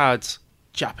not had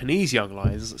Japanese young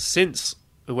lions since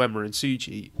Uemura and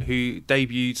Tsuji, who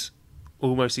debuted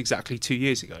almost exactly 2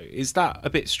 years ago. Is that a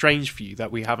bit strange for you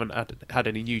that we haven't had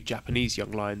any new Japanese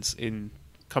young lions in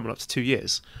coming up to 2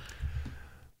 years?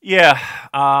 Yeah.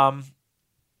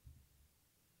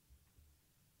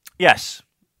 Yes.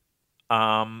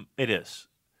 It is.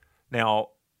 Now,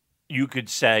 you could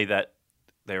say that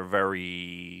they're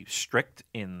very strict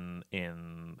in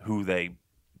who they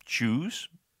choose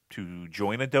to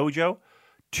join a dojo.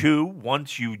 Two,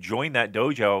 once you join that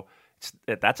dojo,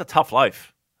 that's a tough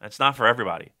life. That's not for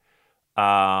everybody.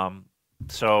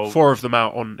 So 4 of them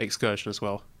out on excursion as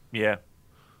well. Yeah.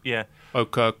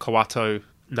 Oka, Kawato,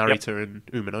 Narita, and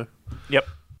Umino. Yep.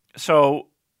 So,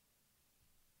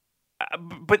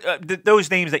 but those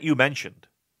names that you mentioned,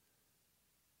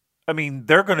 I mean,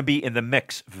 they're going to be in the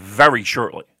mix very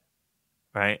shortly,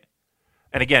 right?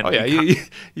 And again,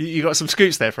 you got some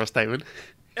scoops there for us, Damon.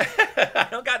 I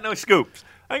don't got no scoops.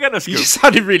 I got no scoops. You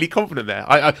sounded really confident there.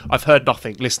 I've heard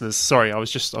nothing, listeners. Sorry, I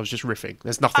was just riffing.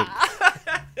 There's nothing.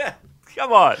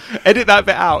 Come on, edit that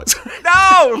bit out.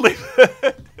 No,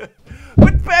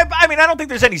 but I mean, I don't think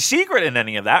there's any secret in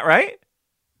any of that, right?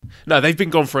 No, they've been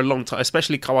gone for a long time,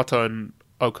 especially Kawato and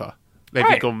Oka. They've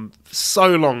been gone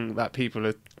so long that people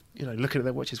are, looking at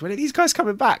their watches. When are these guys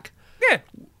coming back? Yeah,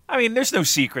 I mean, there's no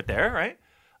secret there, right?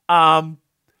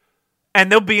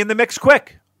 And they'll be in the mix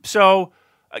quick. So,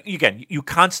 again, you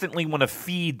constantly want to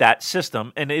feed that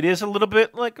system, and it is a little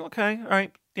bit like, okay, all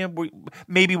right, yeah,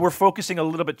 maybe we're focusing a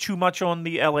little bit too much on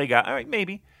the LA guy. All right,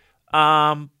 maybe.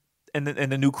 And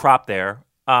the new crop there.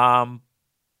 I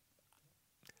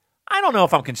don't know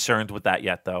if I'm concerned with that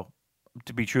yet, though.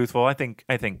 To be truthful, I think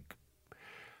it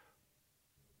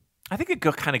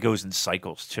kind of goes in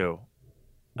cycles too.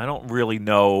 I don't really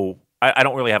know. I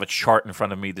don't really have a chart in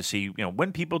front of me to see,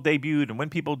 when people debuted and when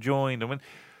people joined and when.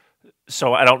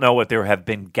 So I don't know if there have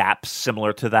been gaps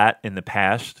similar to that in the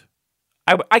past.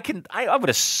 I would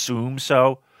assume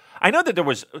so. I know that there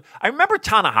was. I remember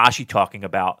Tanahashi talking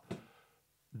about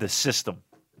the system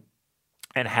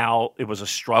and how it was a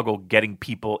struggle getting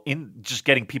people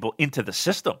into the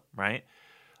system, right?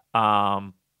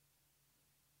 And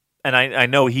I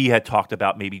know he had talked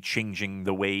about maybe changing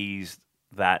the ways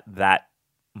that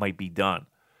might be done.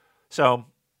 So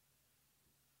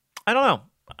I don't know.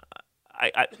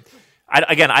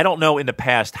 I don't know in the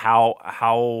past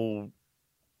how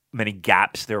many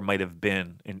gaps there might have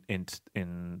been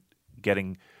in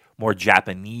getting more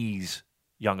Japanese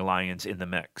young lions in the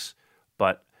mix,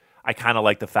 but I kind of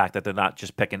like the fact that they're not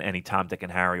just picking any Tom, Dick,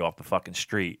 and Harry off the fucking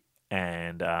street,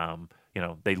 and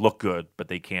they look good, but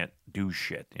they can't do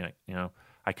shit.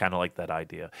 I kind of like that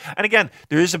idea. And again,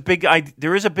 there is a big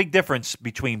difference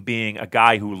between being a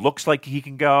guy who looks like he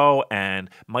can go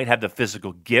and might have the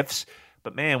physical gifts,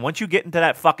 but man, once you get into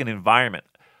that fucking environment,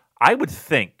 I would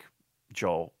think,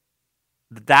 Joel,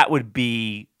 that would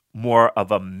be more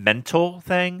of a mental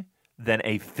thing than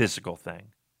a physical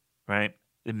thing, right?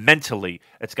 Mentally,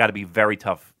 it's got to be very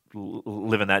tough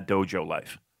living that dojo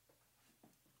life.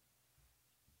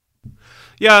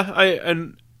 Yeah,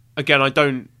 and again, I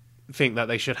don't think that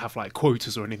they should have like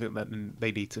quotas or anything that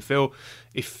they need to fill.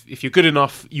 If you're good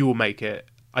enough, you will make it.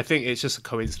 I think it's just a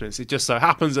coincidence. It just so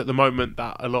happens at the moment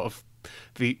that a lot of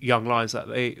the young lions that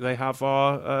they have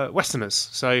are Westerners.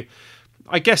 So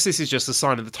I guess this is just a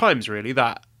sign of the times, really,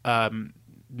 that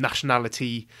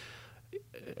nationality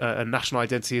and national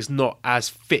identity is not as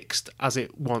fixed as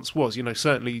it once was.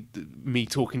 Certainly me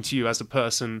talking to you as a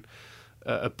person,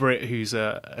 a Brit who's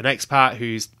an expat,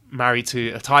 who's married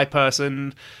to a Thai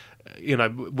person,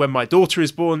 when my daughter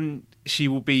is born, she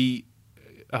will be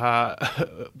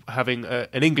having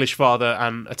an English father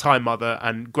and a Thai mother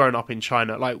and grown up in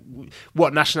China. Like,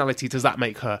 what nationality does that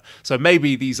make her? So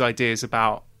maybe these ideas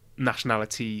about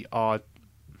nationality are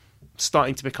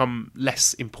starting to become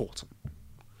less important.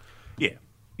 Yeah.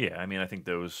 I mean, I think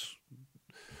those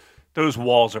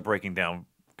walls are breaking down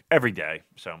every day.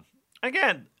 So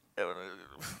again,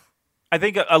 I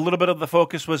think a little bit of the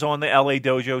focus was on the LA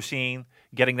dojo scene,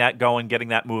 getting that going, getting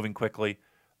that moving quickly,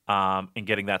 and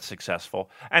getting that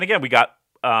successful. And again, we got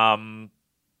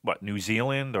New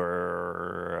Zealand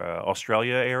or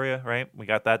Australia area, right? We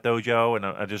got that dojo, and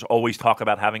I just always talk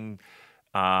about having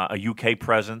a UK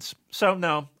presence. So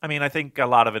no, I mean, I think a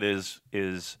lot of it is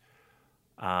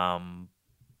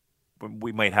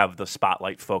we might have the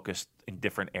spotlight focused in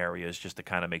different areas just to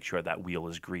kind of make sure that wheel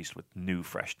is greased with new,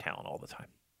 fresh talent all the time.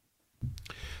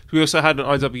 We also had an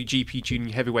IWGP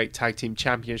Junior Heavyweight Tag Team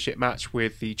Championship match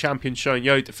with the champions Sho and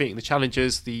Yo defeating the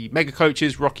challengers, the Mega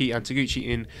Coaches, Rocky and Taguchi,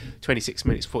 in 26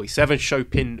 minutes 47. Sho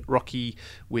pinned Rocky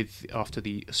after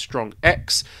the Strong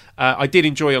X. I did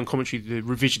enjoy on commentary the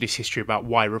revisionist history about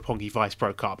why Roppongi Vice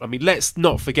broke up. I mean, let's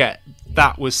not forget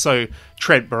that was so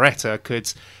Trent Beretta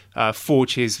could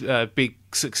forge his big,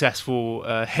 successful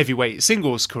heavyweight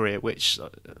singles career, which...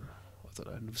 I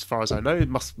don't know, as far as I know, it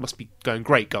must be going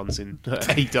great guns in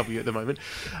AEW at the moment.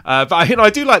 But I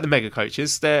do like the Mega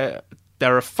Coaches. They're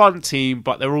a fun team,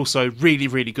 but they're also really,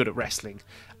 really good at wrestling,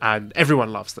 and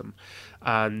everyone loves them.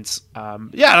 And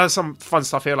there's some fun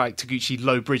stuff here, like Taguchi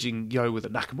low bridging Yo with a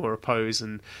Nakamura pose,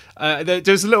 and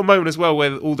there's a little moment as well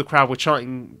where all the crowd were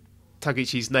chanting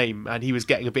Taguchi's name, and he was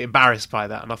getting a bit embarrassed by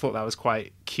that, and I thought that was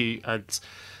quite cute. And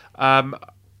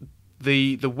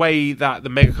the way that the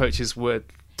Mega Coaches were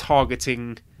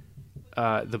targeting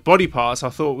the body parts, I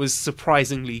thought was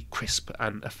surprisingly crisp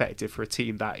and effective for a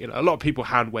team that, a lot of people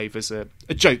hand wave as a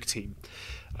joke team,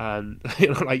 and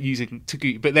like using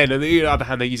Taguchi, but then on the other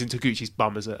hand they're using Taguchi's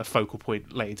bum as a focal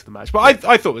point late into the match. But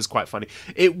I thought it was quite funny.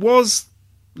 It was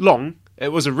long.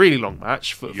 It was a really long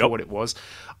match for what it was.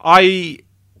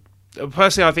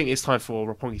 Personally, I think it's time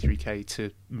for Roppongi 3K to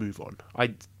move on.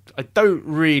 I don't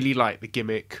really like the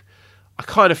gimmick. I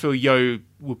kind of feel Yo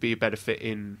would be a better fit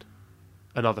in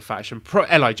another faction.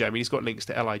 LIJ, I mean, he's got links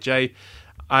to LIJ.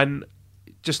 And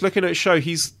just looking at Sho,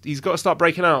 he's got to start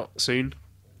breaking out soon.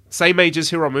 Same age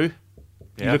as Hiromu.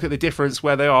 Yeah. You look at the difference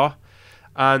where they are.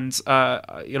 And,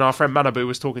 our friend Manabu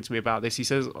was talking to me about this. He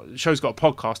says Sho's got a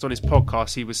podcast. On his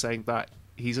podcast, he was saying that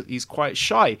he's quite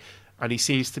shy. And he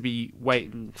seems to be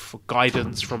waiting for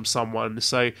guidance from someone.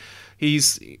 So he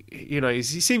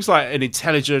seems like an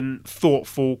intelligent,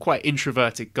 thoughtful, quite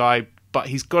introverted guy, but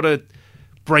he's got to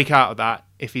break out of that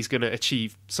if he's going to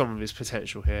achieve some of his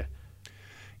potential here.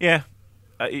 Yeah.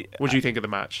 What do you think of the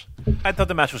match? I thought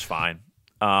the match was fine.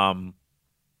 I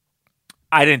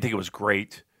didn't think it was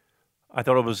great. I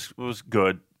thought it was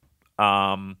good.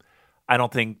 I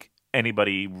don't think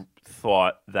anybody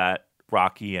thought that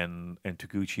Rocky and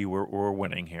Taguchi were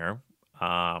winning here.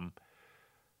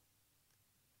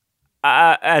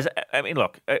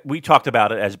 Look, we talked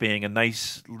about it as being a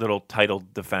nice little title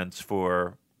defense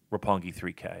for Roppongi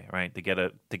 3K, right?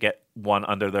 To get one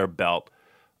under their belt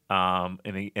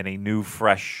in a new,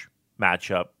 fresh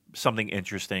matchup, something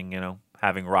interesting.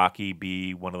 Having Rocky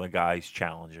be one of the guys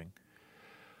challenging.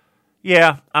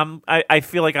 Yeah, I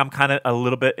feel like I'm kind of a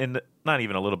little bit not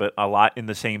even a little bit, a lot in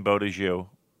the same boat as you.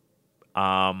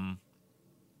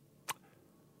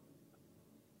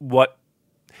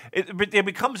 It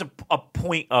becomes a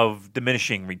point of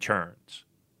diminishing returns.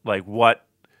 Like, what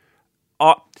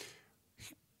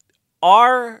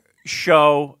are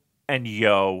Sho and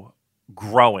Yo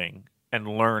growing and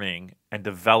learning and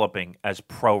developing as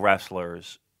pro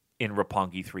wrestlers in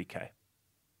Roppongi 3K?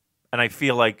 And I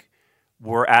feel like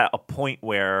we're at a point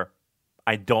where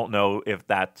I don't know if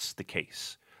that's the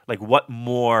case. Like, what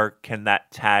more can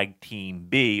that tag team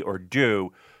be or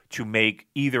do to make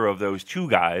either of those two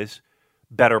guys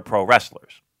better pro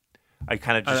wrestlers? I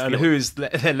kind of just and who is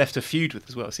they're left to feud with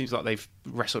as well. It seems like they've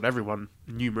wrestled everyone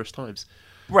numerous times.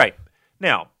 Right.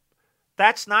 Now,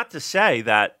 that's not to say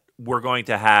that we're going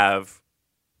to have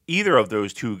either of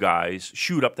those two guys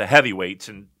shoot up the heavyweights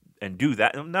and do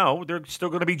that. No, they're still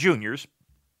going to be juniors.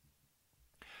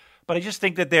 But I just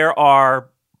think that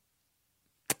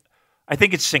I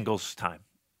think it's singles time,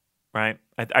 right?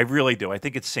 I really do. I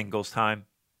think it's singles time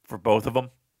for both of them.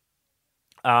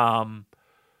 I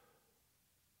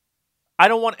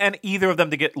don't want either of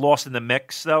them to get lost in the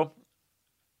mix, though.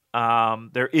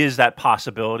 There is that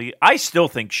possibility. I still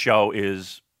think Sho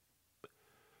is.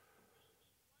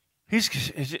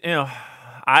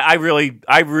 I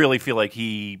really feel like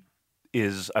he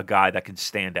is a guy that can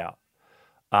stand out,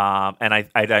 and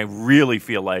I really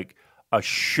feel like a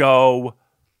Sho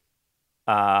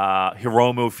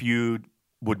Hiromu feud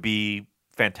would be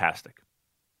fantastic.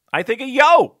 I think a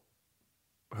Yo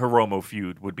Hiromu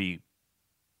feud would be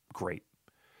great.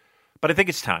 But I think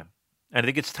it's time. And I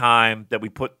think it's time that we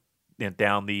put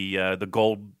down the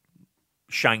gold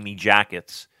shiny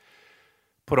jackets,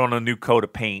 put on a new coat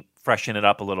of paint, freshen it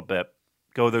up a little bit,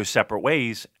 go those separate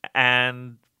ways,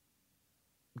 and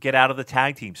get out of the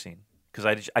tag team scene. Because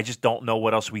I just don't know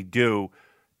what else we do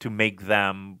to make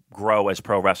them grow as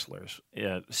pro wrestlers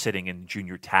sitting in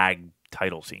junior tag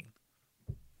title scene.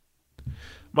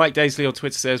 Mike Daisley on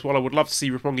Twitter says, while I would love to see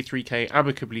Roppongi 3K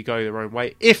amicably go their own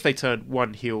way, if they turned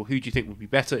one heel, who do you think would be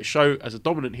better? Sho as a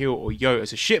dominant heel or Yo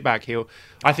as a shitbag heel?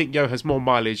 I think Yo has more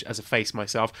mileage as a face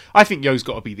myself. I think Yo's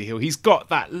got to be the heel. He's got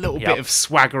that little bit of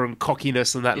swagger and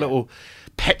cockiness and that little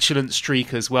petulant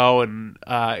streak as well, and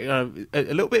a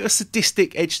little bit of a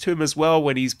sadistic edge to him as well.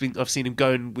 When I've seen him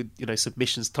going with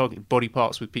submissions, targeting body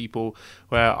parts with people,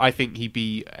 where I think he'd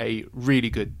be a really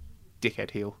good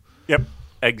dickhead heel. Yep.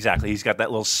 Exactly. He's got that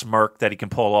little smirk that he can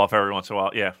pull off every once in a while.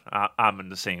 Yeah, I'm in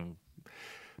the same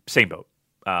boat.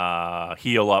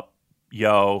 Heel up,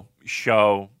 Yo,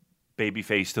 Sho,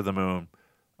 babyface to the moon.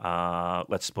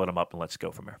 Let's split them up and let's go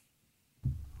from there.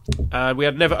 We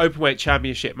had another openweight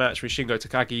championship match with Shingo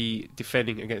Takagi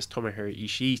defending against Tomohiro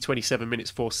Ishii. 27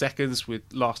 minutes 4 seconds with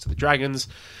Last of the Dragons.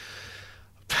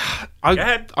 I'm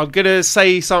going to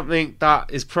say something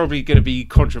that is probably going to be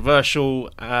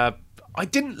controversial. I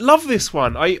didn't love this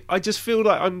one. I just feel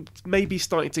like I'm maybe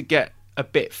starting to get a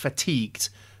bit fatigued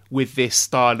with this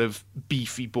style of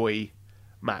beefy boy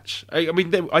match. I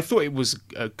mean, I thought it was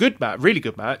a good match, really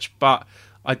good match, but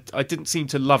I didn't seem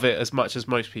to love it as much as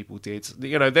most people did.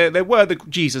 There were the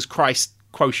Jesus Christ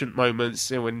quotient moments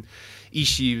when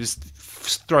Ishii was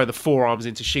throwing the forearms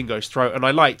into Shingo's throat, and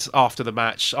I liked after the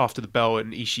match, after the bell,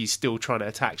 and Ishii's still trying to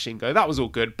attack Shingo. That was all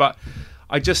good, but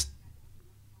I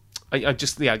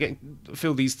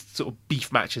feel these sort of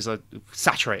beef matches are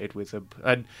saturated with them,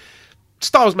 and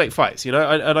styles make fights, and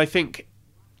I think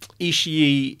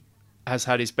Ishii has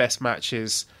had his best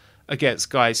matches against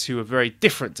guys who are very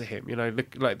different to him.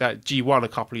 Like that G1 a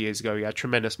couple of years ago, he had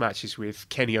tremendous matches with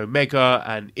Kenny Omega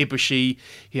and Ibushi.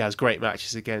 He has great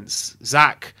matches against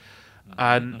Zack,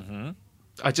 and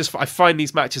I find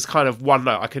these matches kind of one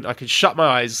note. I can shut my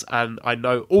eyes and I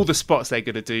know all the spots they're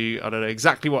going to do. I don't know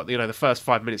exactly what the first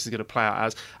 5 minutes is going to play out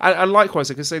as. And likewise,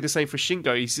 I can say the same for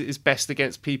Shingo. He's best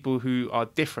against people who are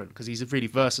different because he's a really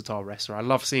versatile wrestler. I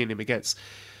love seeing him against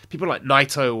people like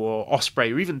Naito or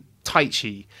Ospreay or even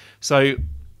Taichi. So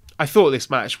I thought this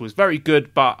match was very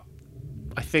good, but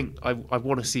I think I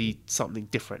want to see something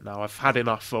different now. I've had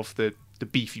enough of the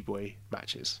beefy boy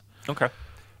matches. Okay,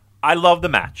 I love the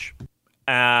match.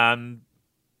 And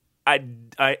I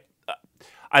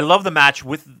love the match.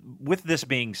 With this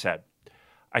being said,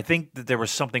 I think that there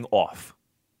was something off,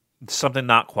 something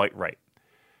not quite right.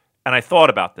 And I thought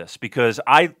about this because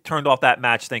I turned off that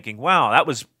match thinking, wow, that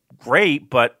was great,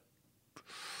 but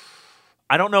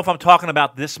I don't know if I'm talking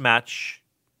about this match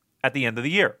at the end of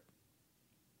the year.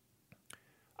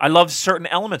 I loved certain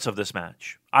elements of this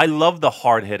match. I love the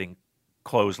hard-hitting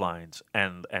clotheslines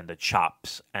and the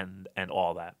chops and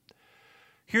all that.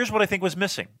 Here's what I think was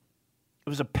missing. It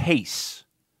was a pace.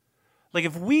 Like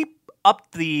if we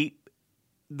upped the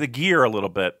gear a little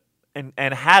bit and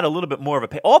had a little bit more of a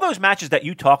pace. All those matches that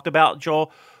you talked about,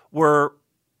 Joel,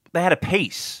 they had a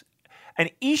pace. And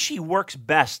Ishii works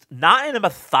best not in a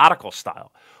methodical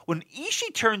style. When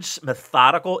Ishii turns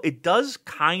methodical, it does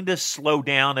kind of slow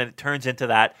down and it turns into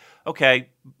that, okay,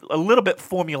 a little bit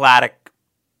formulatic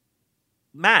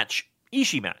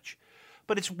Ishii match.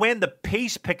 But it's when the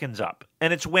pace pickens up,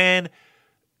 and it's when,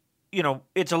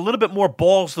 it's a little bit more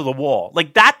balls to the wall.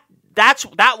 Like that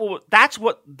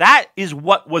is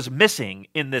what was missing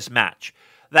in this match.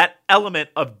 That element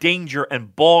of danger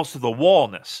and balls to the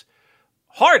wallness.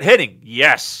 Hard hitting,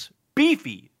 yes.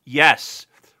 Beefy, yes.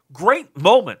 Great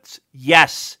moments,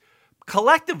 yes.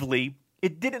 Collectively,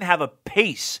 it didn't have a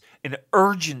pace, an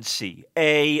urgency,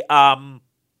 a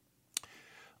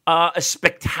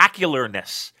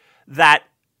spectacularness that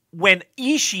when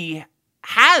Ishii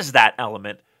has that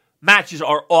element, matches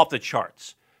are off the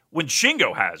charts. When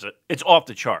Shingo has it, it's off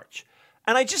the charts.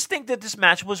 And I just think that this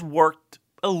match was worked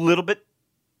a little bit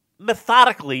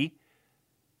methodically,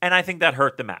 and I think that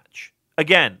hurt the match.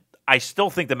 Again, I still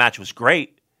think the match was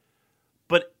great,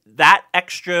 but that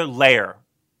extra layer,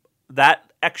 that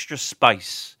extra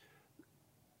spice,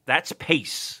 that's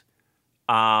pace.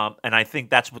 And I think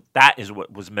that is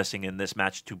what was missing in this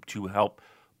match to help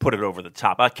put it over the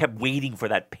top. I kept waiting for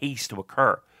that pace to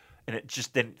occur, and it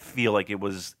just didn't feel like it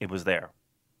was there.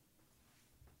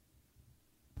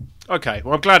 Okay,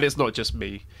 well, I'm glad it's not just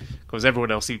me, because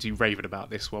everyone else seemed to be raving about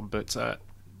this one, but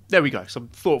there we go. Some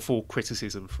thoughtful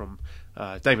criticism from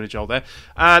David and Joel there.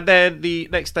 And then the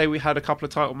next day we had a couple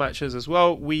of title matches as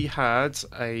well. We had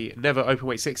a Never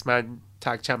Openweight 6-man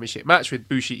tag championship match with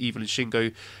Bushi, Evil and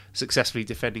Shingo successfully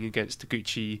defending against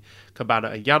Taguchi,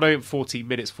 Kabana and Yano in 14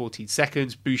 minutes 14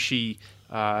 seconds. Bushi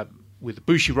with the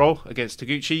Bushi roll against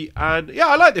Taguchi, and yeah,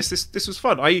 I like this. This was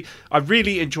fun. I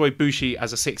really enjoyed Bushi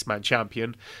as a 6-man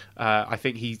champion. I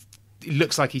think it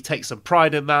looks like he takes some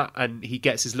pride in that, and he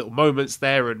gets his little moments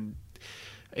there, and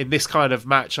in this kind of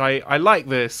match, I like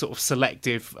the sort of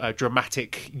selective,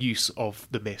 dramatic use of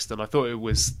the mist, and I thought it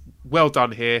was well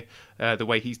done here. The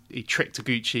way he tricked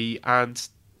Taguchi, and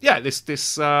yeah, this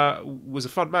was a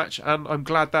fun match, and I'm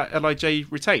glad that LIJ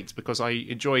retained because I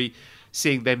enjoy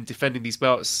seeing them defending these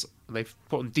belts. And they've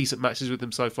put on decent matches with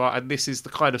them so far, and this is the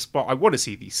kind of spot I want to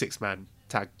see these 6-man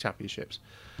tag championships.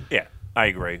 Yeah, I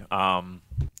agree. I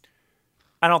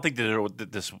don't think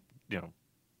that this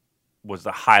was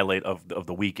the highlight of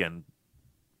the weekend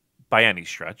by any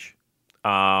stretch, but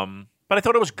I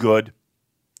thought it was good.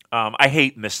 I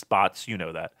hate missed spots, you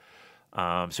know that.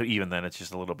 So even then, it's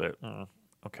just a little bit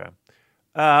okay.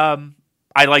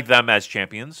 I like them as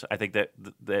champions. I think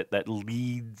that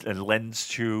leads and lends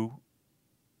to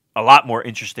a lot more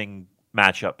interesting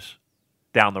matchups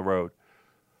down the road.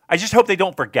 I just hope they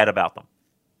don't forget about them.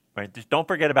 Right? Just don't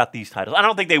forget about these titles. I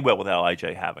don't think they will with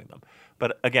LIJ having them.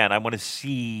 But again, I want to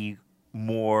see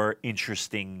more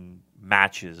interesting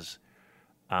matches.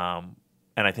 And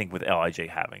I think with LIJ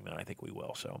having them, I think we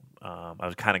will. So I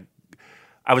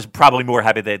was probably more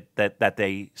happy that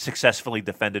they successfully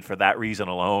defended for that reason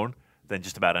alone than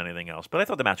just about anything else. But I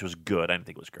thought the match was good. I didn't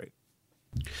think it was great.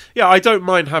 Yeah, I don't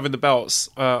mind having the belts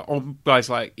on guys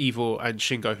like Evil and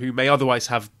Shingo, who may otherwise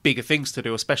have bigger things to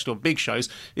do, especially on big shows.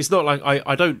 It's not like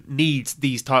I don't need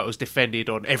these titles defended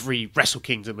on every Wrestle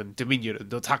Kingdom and Dominion and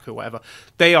Otaku or whatever.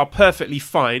 They are perfectly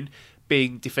fine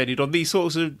being defended on these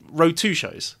sorts of Road 2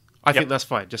 shows. I think that's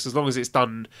fine. Just as long as it's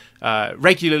done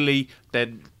regularly,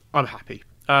 then I'm happy.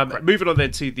 Moving on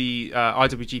then to the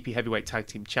IWGP Heavyweight Tag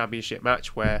Team Championship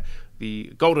match, where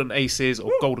the Golden Aces,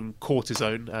 or Golden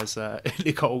Cortisone, as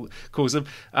Nicole calls them,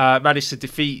 managed to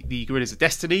defeat the Gorillas of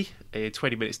Destiny in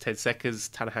 20 minutes 10 seconds.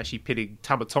 Tanahashi pinning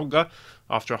Tama Tonga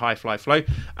after a high fly flow.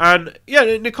 And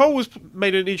yeah, Nicole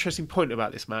made an interesting point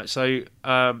about this match. So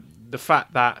the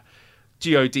fact that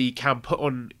God can put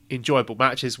on enjoyable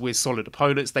matches with solid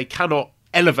opponents, they cannot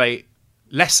elevate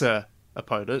lesser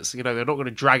opponents. They're not going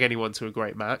to drag anyone to a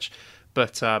great match,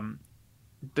 but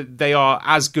they are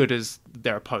as good as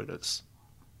their opponents.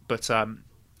 But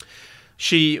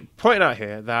she pointed out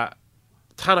here that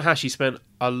Tanahashi spent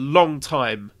a long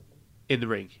time in the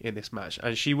ring in this match,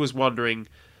 and she was wondering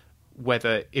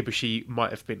whether Ibushi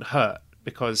might have been hurt,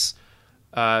 because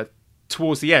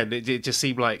towards the end it just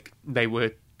seemed like they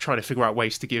were trying to figure out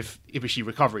ways to give Ibushi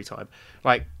recovery time.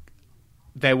 Like,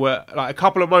 there were a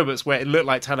couple of moments where it looked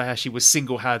like Tanahashi was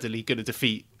single-handedly going to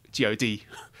defeat God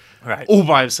right, all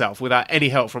by himself without any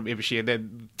help from Ibushi, and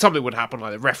then something would happen,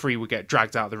 like the referee would get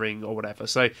dragged out of the ring or whatever.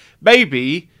 So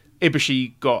maybe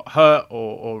Ibushi got hurt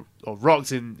or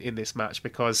rocked in this match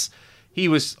because he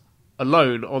was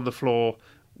alone on the floor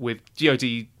with God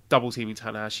double-teaming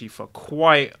Tanahashi for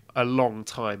quite a long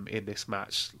time in this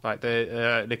match. Like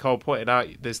Nicole pointed out,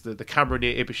 there's the camera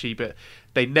near Ibushi, but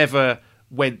they never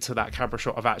went to that camera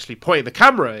shot of actually pointing the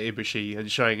camera at Ibushi and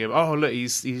showing him, oh look,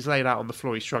 he's laid out on the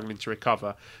floor, he's struggling to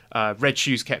recover. Red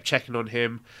Shoes kept checking on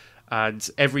him, and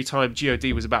every time God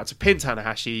was about to pin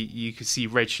Tanahashi, you could see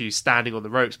Red Shoes standing on the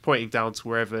ropes pointing down to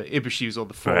wherever Ibushi was on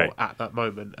the floor at that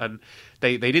moment. And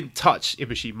they didn't touch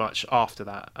Ibushi much after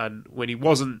that, and when he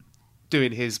wasn't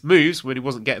doing his moves, when he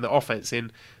wasn't getting the offense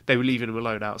in, they were leaving him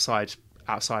alone outside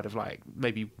of like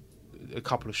maybe a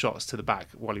couple of shots to the back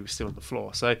while he was still on the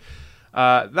floor. So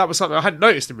that was something I hadn't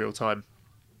noticed in real time.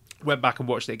 Went back and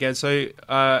watched it again. So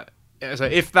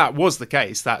if that was the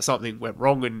case, that something went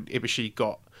wrong and Ibushi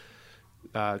got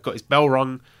his bell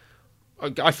rung,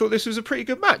 I thought this was a pretty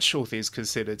good match, all things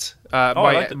considered.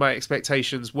 My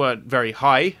expectations weren't very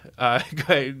high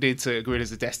going into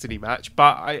Gorillas of Destiny match,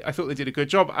 but I thought they did a good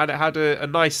job, and it had a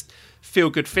nice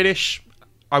feel-good finish.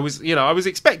 I was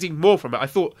expecting more from it. I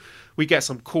thought we get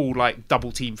some cool like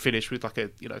double team finish with like a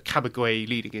Kamigoye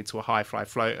leading into a high fly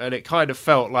float, and it kind of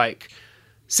felt like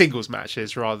singles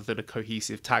matches rather than a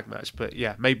cohesive tag match. But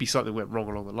yeah, maybe something went wrong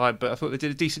along the line, but I thought they did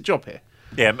a decent job here.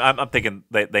 Yeah, I'm thinking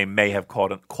they may have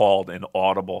called an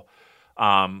audible.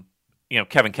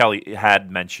 Kevin Kelly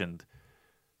had mentioned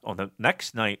on the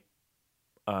next night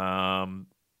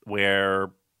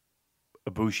where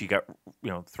Ibushi got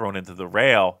thrown into the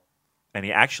rail, and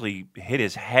he actually hit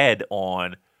his head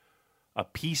on a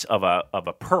piece of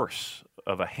a purse,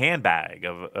 of a handbag,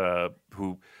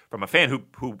 from a fan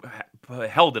who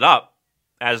held it up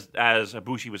as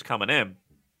Ibushi was coming in.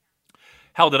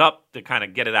 Held it up to kind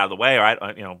of get it out of the way, right?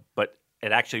 But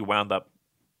it actually wound up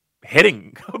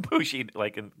hitting Ibushi,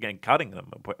 and cutting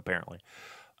them apparently.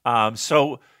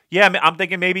 So yeah, I'm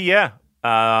thinking maybe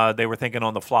they were thinking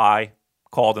on the fly,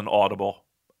 called an audible.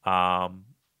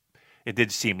 It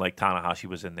did seem like Tanahashi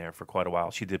was in there for quite a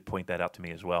while. She did point that out to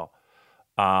me as well.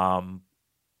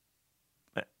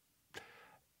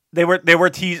 they were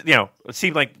teased. It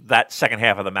seemed like that second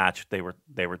half of the match they were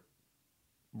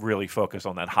really focused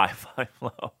on that high fly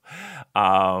flow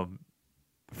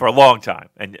for a long time,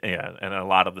 and a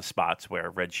lot of the spots where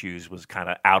Red Shoes was kind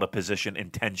of out of position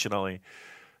intentionally,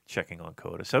 checking on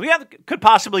Kota. So yeah, could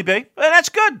possibly be, and that's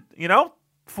good.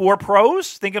 4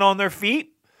 pros thinking on their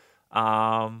feet.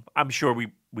 I'm sure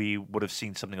we would have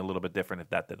seen something a little bit different if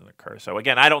that didn't occur. So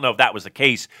again, I don't know if that was the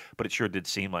case, but it sure did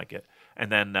seem like it. And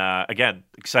then again,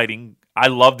 exciting. I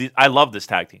love this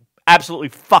tag team. Absolutely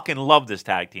fucking love this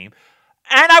tag team.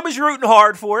 And I was rooting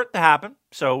hard for it to happen.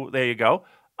 So there you go.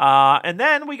 And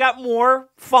then we got more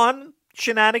fun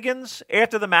shenanigans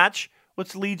after the match,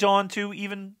 which leads on to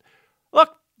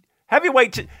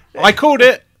heavyweight. I called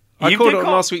it. You I called did it on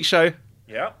call- last week's show.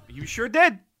 Yeah, you sure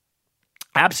did.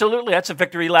 Absolutely. That's a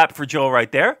victory lap for Joe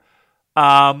right there.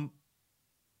 The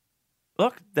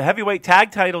heavyweight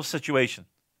tag title situation.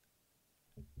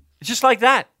 Just like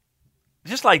that.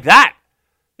 Just like that.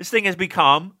 This thing has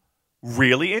become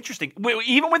really interesting.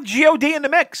 Even with G.O.D. in the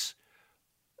mix.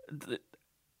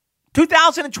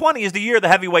 2020 is the year of the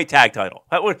heavyweight tag title.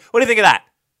 What do you think of that?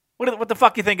 What the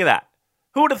fuck do you think of that?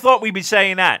 Who would have thought we'd be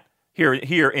saying that here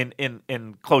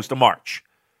in close to March?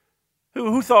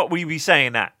 Who thought we'd be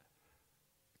saying that?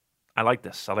 I like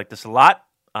this. I like this a lot.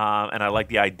 And I like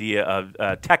the idea of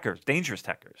techers, dangerous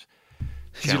techers.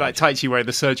 Did you like Taichi wearing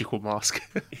the surgical mask?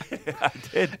 Yeah, I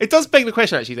did. It does beg the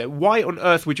question, actually, though. Why on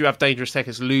earth would you have Dangerous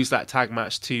Tekkers lose that tag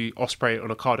match to Ospreay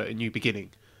and Okada at New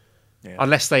Beginning? Yeah.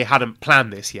 Unless they hadn't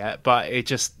planned this yet. But it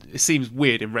seems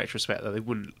weird in retrospect that they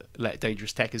wouldn't let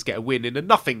Dangerous Tekkers get a win in a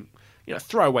nothing,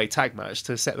 throwaway tag match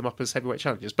to set them up as heavyweight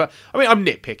challengers. But, I mean, I'm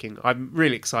nitpicking. I'm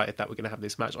really excited that we're going to have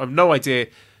this match. I have no idea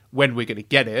when we're going to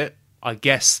get it. I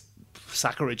guess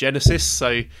Sakura Genesis,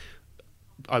 so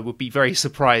I would be very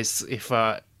surprised if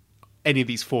any of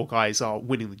these 4 guys are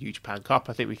winning the New Japan Cup.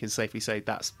 I think we can safely say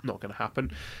that's not going to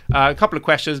happen. A couple of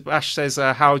questions. Bash says,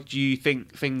 how do you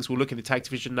think things will look in the tag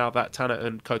division now that Tana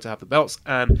and Kota have the belts?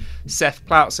 And Seth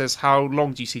Plout says, how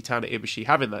long do you see Tana Ibushi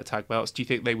having that tag belts? Do you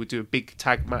think they would do a big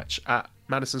tag match at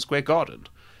Madison Square Garden?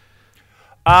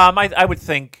 I would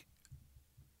think...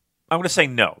 I'm going to say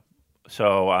no.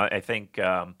 So I think...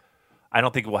 I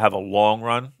don't think we'll have a long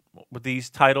run with these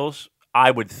titles.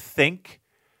 I would think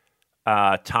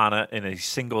Tana in a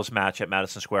singles match at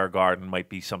Madison Square Garden might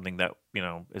be something that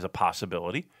is a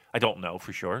possibility. I don't know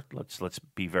for sure. Let's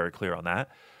be very clear on that.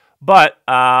 But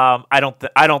I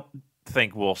don't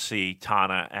think we'll see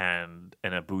Tana and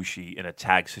Ibushi in a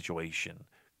tag situation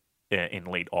in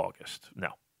late August.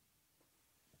 No.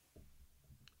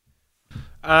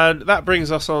 And that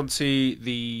brings us on to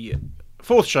the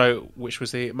 4th show, which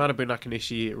was the Manabu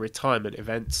Nakanishi retirement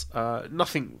event.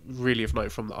 Nothing really of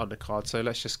note from the undercard, so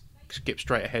let's just skip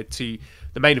straight ahead to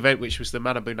the main event, which was the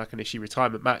Manabu Nakanishi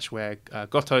retirement match, where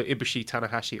Goto, Ibushi,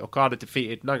 Tanahashi, Okada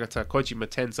defeated Nagata, Kojima,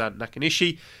 Tenzan,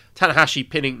 Nakanishi. Tanahashi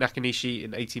pinning Nakanishi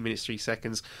in 18 minutes 3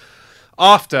 seconds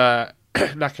after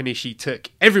Nakanishi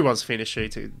took everyone's finisher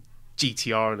to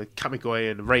GTR and the Kamigoye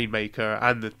and the Rainmaker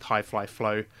and the High Fly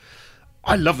Flow.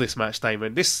 I love this match,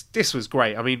 Damon. This was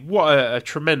great. I mean, what a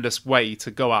tremendous way to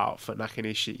go out for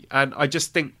Nakanishi. And I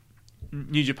just think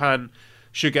New Japan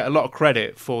should get a lot of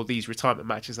credit for these retirement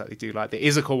matches that they do. Like the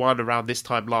Izuka one around this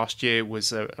time last year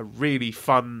was a really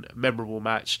fun, memorable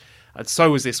match. And so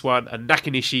was this one. And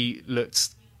Nakanishi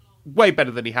looked way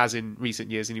better than he has in recent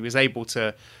years. And he was able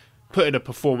to put in a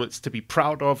performance to be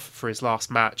proud of for his last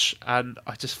match. And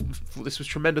I just thought this was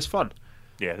tremendous fun.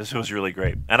 Yeah, this was really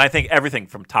great. And I think everything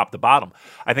from top to bottom.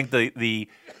 I think the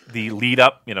lead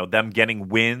up, them getting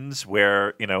wins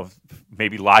where,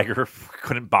 maybe Liger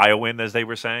couldn't buy a win, as they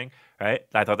were saying, right?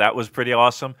 I thought that was pretty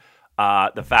awesome.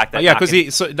 The fact that... because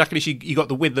Nakanishi, he got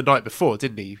the win the night before,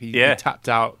 didn't he? He tapped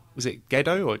out, was it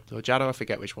Gedo or Jado? I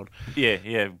forget which one.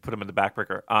 Yeah, put him in the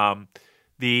backbreaker. And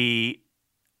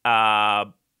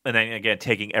then, again,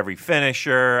 taking every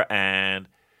finisher and...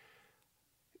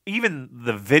 Even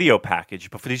the video package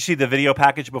before. Did you see the video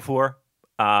package before?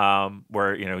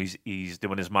 Where he's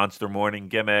doing his Monster Morning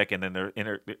gimmick, and then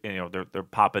they're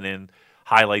popping in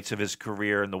highlights of his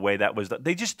career and the way that was.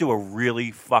 They just do a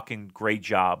really fucking great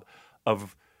job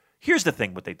of. Here's the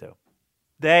thing: what they do,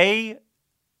 they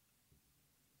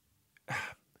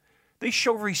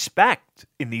show respect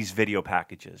in these video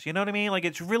packages. You know what I mean? Like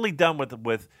it's really done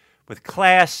with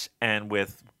class and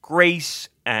with grace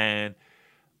and.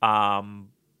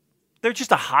 They're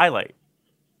just a highlight.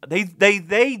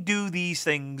 They do these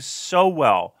things so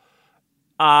well,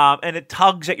 and it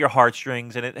tugs at your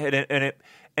heartstrings, and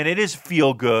it is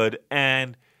feel good.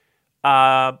 And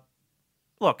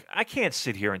look, I can't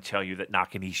sit here and tell you that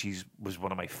Nakanishi was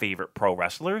one of my favorite pro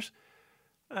wrestlers.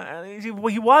 He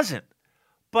wasn't.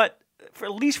 But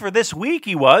at least for this week,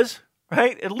 he was,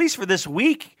 right? At least for this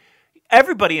week,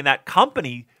 everybody in that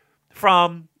company,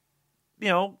 from,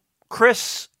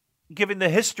 Chris giving the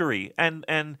history and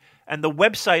the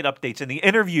website updates and the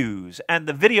interviews and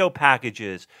the video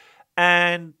packages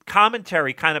and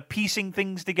commentary, kind of piecing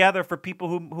things together for people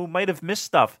who might have missed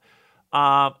stuff,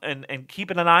 and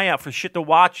keeping an eye out for shit to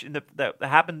watch that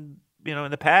happened,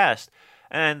 in the past,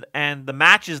 and the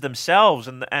matches themselves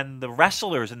and the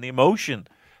wrestlers and the emotion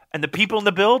and the people in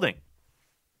the building.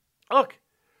 Look,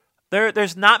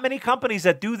 there's not many companies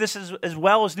that do this as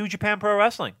well as New Japan Pro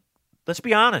Wrestling. Let's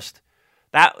be honest.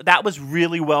 That was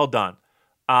really well done.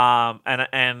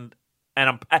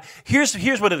 Here's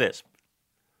what it is.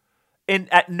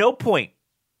 At no point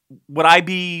would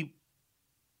I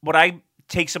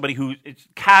take somebody who is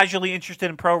casually interested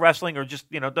in pro wrestling or just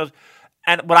does,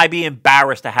 and would I be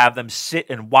embarrassed to have them sit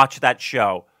and watch that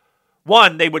show?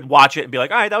 One, they would watch it and be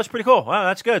like, all right, that was pretty cool. Well,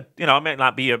 that's good. I may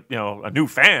not be a new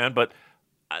fan, but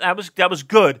that was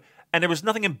good. And there was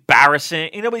nothing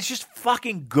embarrassing. It's just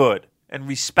fucking good and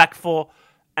respectful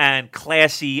and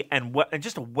classy and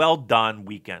just a well done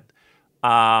weekend.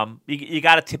 You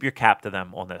got to tip your cap to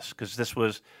them on this, because this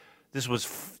was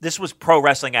pro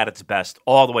wrestling at its best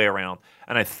all the way around,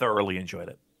 and I thoroughly enjoyed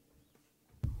it.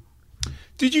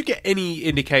 Did you get any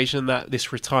indication that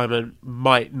this retirement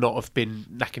might not have been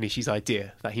Nakanishi's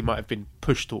idea, that he might have been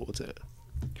pushed towards it?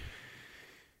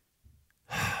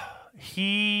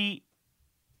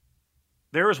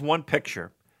 There was one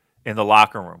picture in the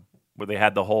locker room where they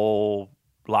had the whole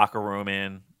locker room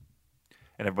in,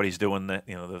 and everybody's doing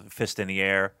the fist in the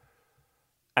air.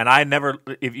 And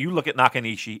if you look at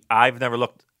Nakanishi, I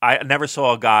never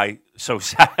saw a guy so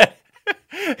sad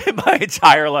in my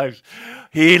entire life.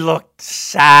 He looked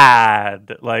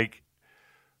sad, like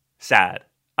sad.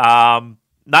 Not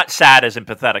sad as in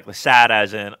pathetic, sad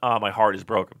as in, oh, my heart is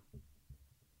broken.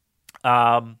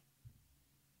 I'm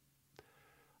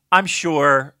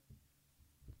sure,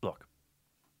 look,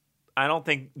 I don't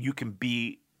think you can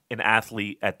be an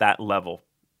athlete at that level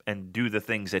and do the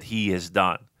things that he has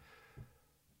done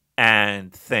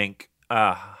and think,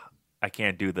 I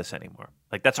can't do this anymore.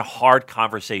 Like, that's a hard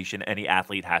conversation any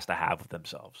athlete has to have with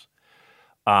themselves.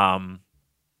 I'm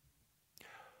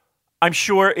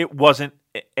sure it wasn't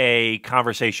a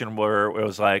conversation where it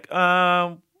was like,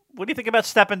 what do you think about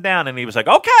stepping down? And he was like,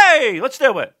 okay, let's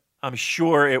do it. I'm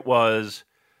sure it was,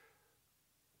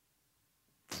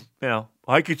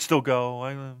 I could still go.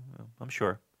 I'm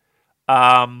sure.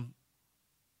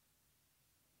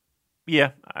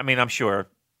 Yeah, I'm sure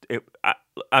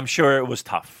I'm sure it was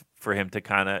tough for him to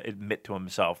kind of admit to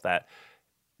himself that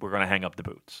we're going to hang up the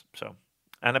boots. So,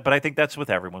 but I think that's with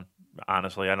everyone.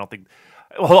 Honestly, I don't think.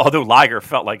 Well, although Liger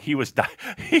felt like he was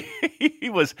he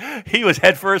was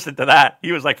headfirst into that.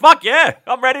 He was like, "Fuck yeah,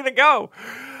 I'm ready to go.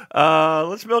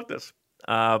 Let's milk this."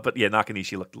 But yeah,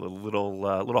 Nakanishi looked a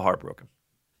little heartbroken.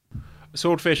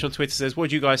 Swordfish on Twitter says, what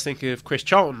do you guys think of Chris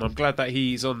Charlton? I'm glad that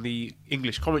he's on the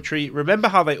English commentary. Remember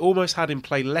how they almost had him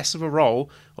play less of a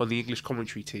role on the English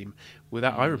commentary team?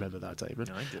 I remember that, Damon.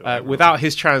 I do. Without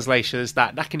his translations,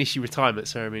 that Nakanishi retirement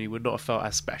ceremony would not have felt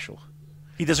as special.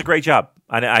 He does a great job.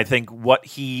 I think what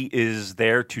he is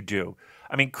there to do.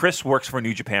 Chris works for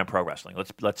New Japan Pro Wrestling.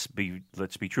 Let's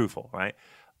be truthful, right?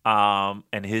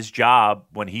 And his job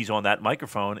when he's on that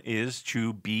microphone is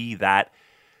to be that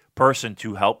person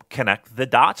to help connect the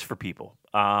dots for people,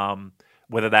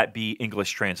 whether that be English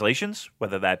translations,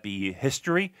 whether that be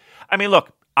history.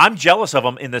 Look, I'm jealous of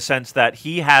him in the sense that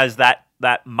he has that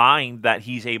mind that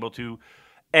he's able to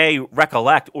A,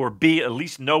 recollect, or B, at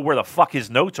least know where the fuck his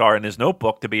notes are in his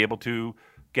notebook to be able to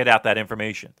get out that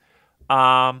information.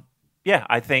 Yeah,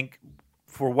 I think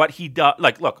for what he does,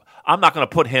 look, I'm not going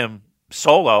to put him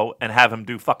solo and have him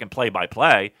do fucking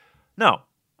play-by-play. No,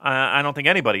 I don't think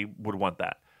anybody would want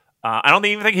that. I don't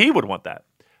even think he would want that.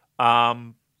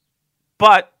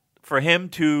 But for him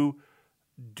to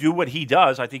do what he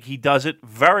does, I think he does it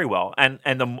very well. And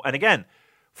again,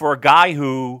 for a guy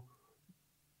who,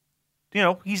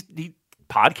 he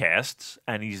podcasts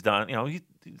and he's done, he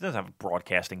doesn't have a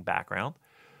broadcasting background.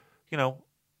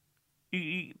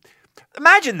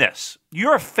 Imagine this.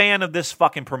 You're a fan of this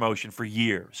fucking promotion for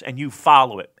years and you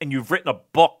follow it and you've written a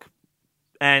book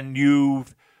and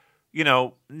you've,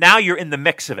 now you're in the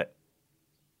mix of it.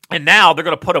 And now they're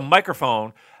going to put a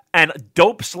microphone and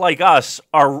dopes like us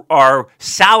are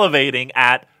salivating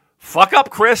at, fuck up,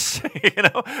 Chris.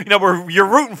 You're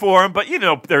rooting for him, but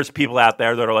there's people out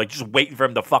there that are like just waiting for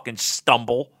him to fucking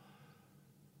stumble.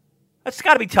 That's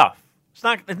got to be tough. It's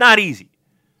not easy.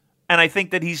 And I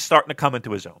think that he's starting to come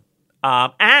into his own.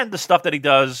 And the stuff that he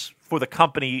does for the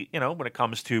company, when it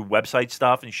comes to website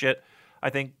stuff and shit. I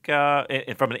think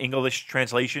from an English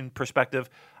translation perspective,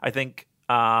 I think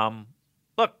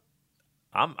look,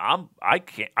 I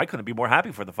couldn't be more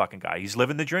happy for the fucking guy. He's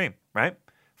living the dream, right?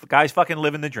 The guy's fucking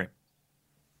living the dream.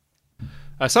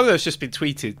 Something that's just been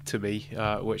tweeted to me,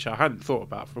 which I hadn't thought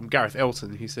about, from Gareth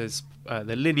Elton, who says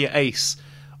the linear ace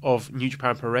of New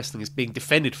Japan Pro Wrestling is being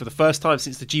defended for the first time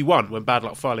since the G1 when Bad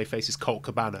Luck Fale faces Colt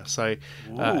Cabana. So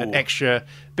an extra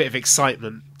bit of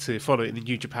excitement to follow in the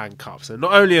New Japan Cup. So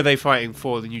not only are they fighting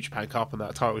for the New Japan Cup and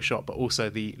that title shot, but also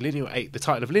the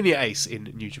title of linear ace in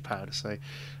New Japan. So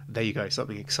there you go,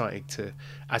 something exciting to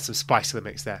add some spice to the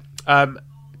mix there.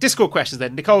 Discord questions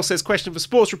then. Nicole says, question for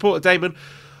sports reporter Damon.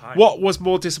 Hi. What was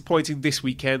more disappointing this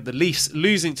weekend, the Leafs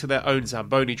losing to their own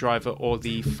Zamboni driver or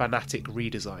the Fnatic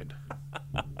redesign?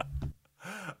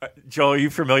 Joe, are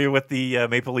you familiar with the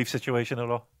Maple Leaf situation at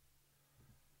all?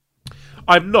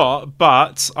 I'm not,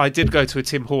 but I did go to a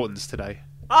Tim Hortons today.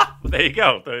 Well, there you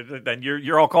go. Then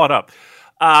you're all caught up.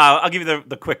 I'll give you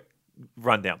the quick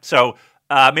rundown. So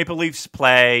Maple Leafs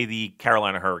play the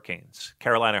Carolina Hurricanes.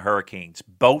 Carolina Hurricanes,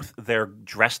 both their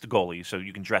dressed goalies, so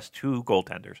you can dress two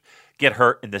goaltenders, get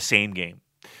hurt in the same game.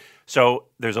 So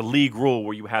there's a league rule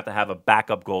where you have to have a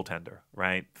backup goaltender,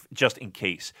 right, just in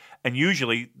case. And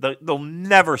usually they'll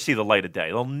never see the light of day.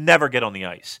 They'll never get on the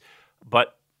ice.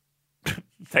 But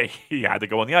he had to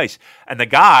go on the ice. And the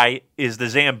guy is the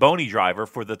Zamboni driver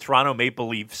for the Toronto Maple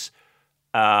Leafs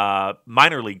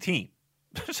minor league team.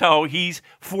 So he's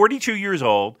 42 years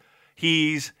old.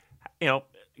 He's, not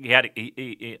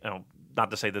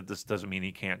to say that this doesn't mean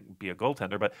he can't be a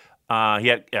goaltender, but he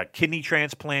had kidney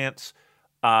transplants.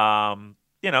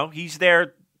 He's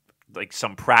there, like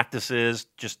some practices,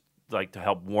 just like to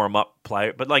help warm up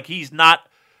play. But like he's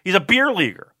a beer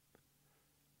leaguer.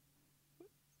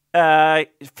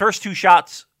 First two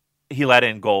shots, he let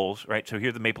in goals, right? So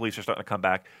here the Maple Leafs are starting to come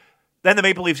back. Then the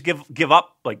Maple Leafs give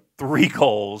up like 3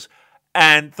 goals.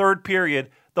 And third period,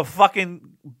 the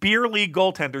fucking beer league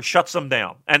goaltender shuts them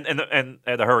down. And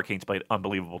the Hurricanes played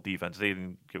unbelievable defense. They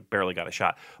barely got a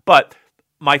shot. But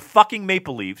my fucking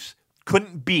Maple Leafs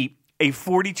couldn't beat a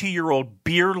 42-year-old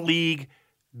beer league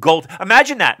goal.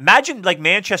 Imagine that. Imagine like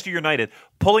Manchester United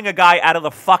pulling a guy out of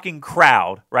the fucking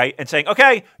crowd, right, and saying,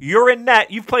 "Okay, you're in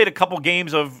net. You've played a couple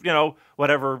games of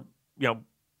whatever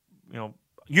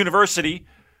university.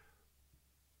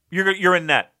 You're in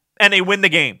net," and they win the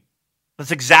game.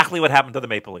 That's exactly what happened to the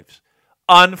Maple Leafs.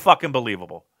 Unfucking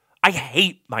believable. I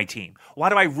hate my team. Why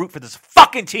do I root for this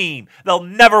fucking team? They'll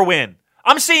never win.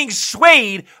 I'm seeing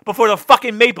Suede before the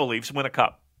fucking Maple Leafs win a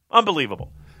cup.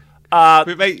 Unbelievable.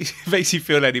 It makes you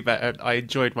feel any better. I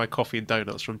enjoyed my coffee and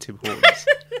donuts from Tim Hortons.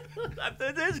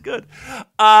 It is good.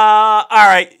 All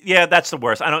right. Yeah, that's the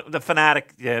worst. The Fnatic,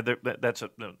 yeah, that's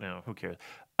who cares?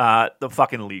 The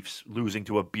fucking Leafs losing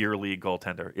to a beer league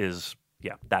goaltender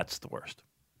that's the worst.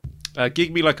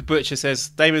 Gig Me Like a Butcher says,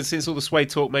 Damon, since all the Sway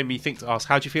talk made me think to ask,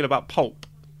 how do you feel about Pulp?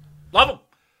 Love him.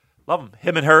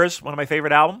 Him and Hers, one of my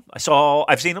favorite albums.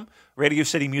 I've seen him. Radio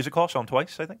City Music Hall, saw him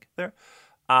twice, I think, there.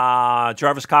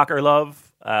 Jarvis Cocker,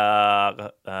 love.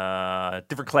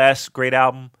 Different Class, great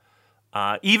album.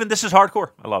 Even This Is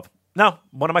Hardcore, I love. No,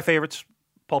 one of my favorites.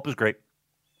 Pulp is great.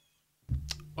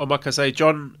 Oh, like I say,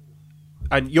 John,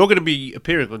 and you're going to be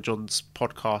appearing on John's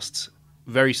podcast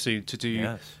very soon to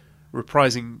do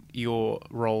reprising your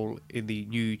role in the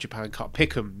New Japan Cup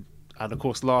Pick'em. And of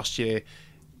course, last year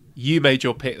you made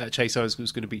your pick that Chase Owens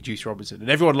was going to beat Juice Robinson, and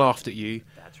everyone laughed at you.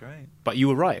 That's right. But you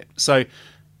were right. So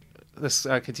let's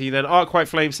continue then. Arc White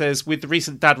Flame says, with the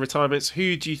recent dad retirements,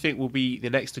 who do you think will be the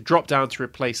next to drop down to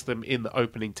replace them in the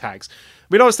opening tags? I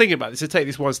mean, I was thinking about this to take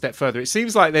this one step further. It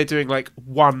seems like they're doing like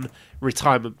one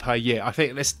retirement per year. I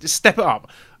think let's just step it up.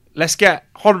 Let's get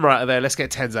Honma out of there. Let's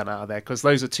get Tenzan out of there, because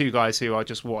those are two guys who I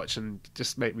just watch and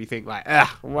just make me think like,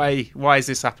 why is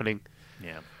this happening?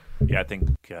 Yeah. I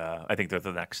think they're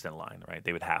the next in line, right?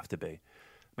 They would have to be. I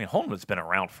mean, Honma's been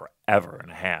around forever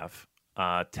and a half.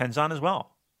 Tenzan as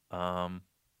well.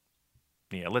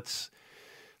 Let's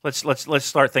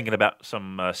start thinking about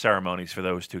some ceremonies for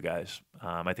those two guys.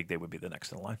 I think they would be the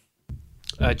next in line.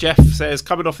 Jeff says,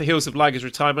 coming off the heels of Liger's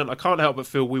retirement, I can't help but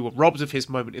feel we were robbed of his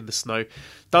moment in the snow.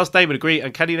 Does Damon agree?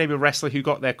 And can you name a wrestler who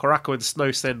got their Korako and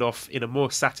Snow send-off in a more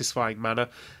satisfying manner?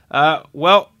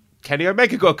 Well, Kenny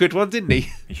Omega got a good one, didn't he?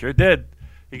 He sure did.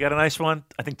 He got a nice one.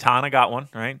 I think Tana got one,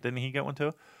 right? Didn't he get one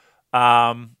too?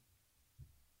 It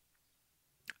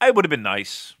would have been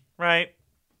nice, right?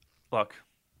 Look,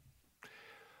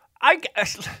 but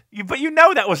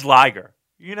that was Liger.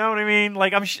 You know what I mean?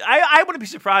 Like I wouldn't be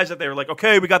surprised if they were like,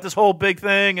 okay, we got this whole big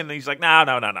thing, and he's like, no,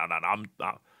 we're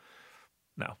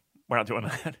not doing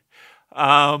that.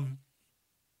 It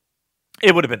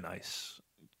would have been nice.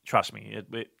 Trust me.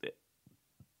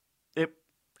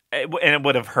 And it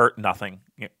would have hurt nothing.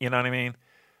 You know what I mean?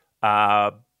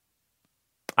 I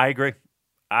agree.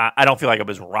 I don't feel like I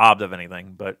was robbed of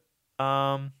anything, but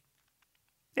yeah,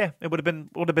 it would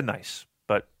have been nice.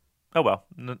 But oh well.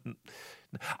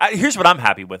 Here's what I'm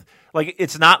happy with. Like,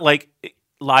 it's not like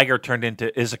Liger turned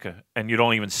into Iizuka and you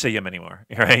don't even see him anymore,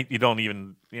 right? You don't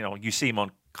even, you see him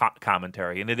on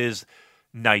commentary, and it is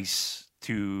nice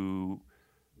to,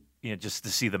 just to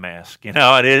see the mask.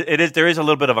 It is. There is a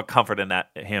little bit of a comfort in that,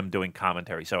 him doing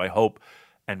commentary. So I hope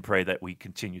and pray that we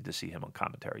continue to see him on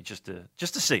commentary, just to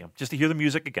see him, just to hear the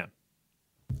music again.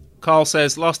 Carl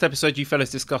says, last episode you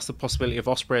fellas discussed the possibility of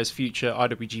Ospreay as future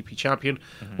IWGP champion.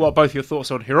 What are both your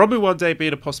thoughts on Hiromu one day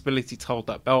being a possibility to hold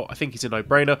that belt? I think it's a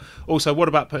no-brainer. Also, what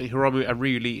about putting Hiromu and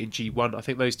Ryu Lee in G1? I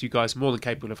think those two guys are more than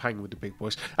capable of hanging with the big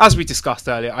boys. As we discussed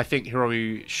earlier, I think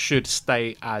Hiromu should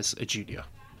stay as a junior.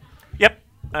 Yep,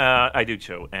 I do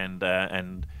too. And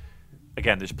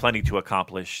again, there's plenty to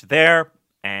accomplish there.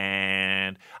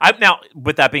 And now,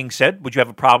 with that being said, would you have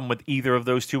a problem with either of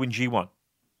those two in G1?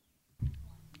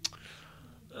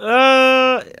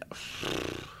 I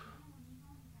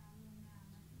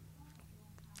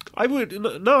would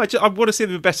no. I want to see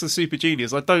them best of the Super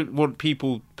Juniors. I don't want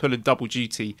people pulling double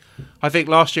duty. I think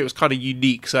last year it was kind of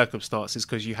unique circumstances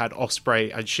because you had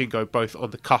Ospreay and Shingo both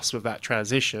on the cusp of that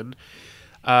transition.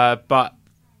 But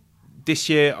this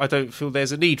year, I don't feel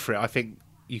there's a need for it. I think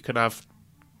you can have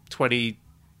 20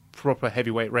 proper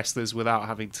heavyweight wrestlers without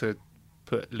having to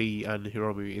put Lee and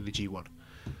Hiromu in the G1.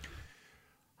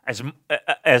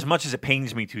 As much as it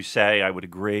pains me to say, I would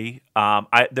agree.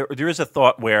 There is a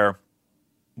thought where,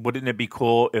 wouldn't it be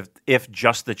cool if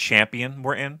just the champion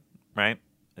were in, right?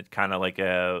 It's kind of like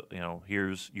you're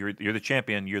the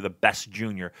champion, you're the best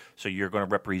junior, so you're going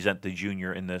to represent the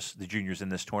juniors in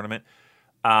this tournament.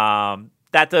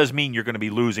 That does mean you're going to be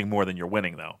losing more than you're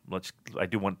winning, though. I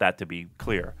do want that to be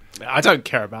clear. I don't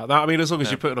care about that. I mean, as long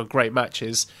as you're putting on great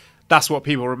matches. That's what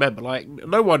people remember. Like,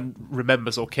 no one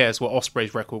remembers or cares what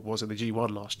Ospreay's record was in the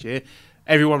G1 last year.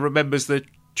 Everyone remembers the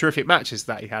terrific matches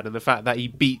that he had and the fact that he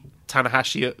beat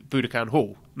Tanahashi at Budokan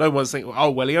Hall. No one's thinking,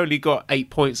 oh, well, he only got 8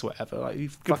 points or whatever. Like, who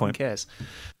fucking cares?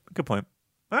 Good point.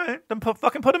 All right, then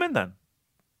fucking put him in then.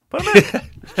 Put him in.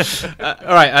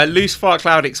 All right, Loose Fart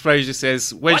Cloud Explosion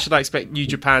says, when should I expect New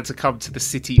Japan to come to the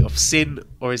City of Sin?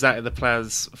 Or is that in the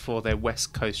plans for their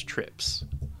West Coast trips?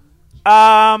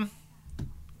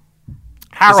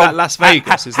 Harold, is that Las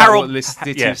Vegas? Is that what the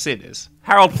City of Sin is?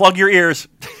 Harold, plug your ears.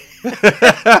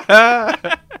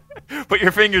 Put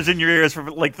your fingers in your ears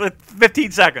for like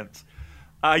 15 seconds.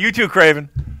 You too, Craven.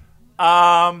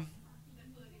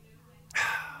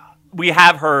 We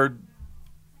have heard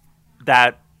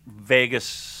that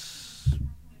Vegas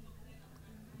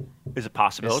is a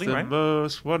possibility, it's the right?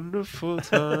 Most wonderful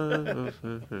time.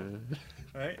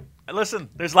 Right. Listen,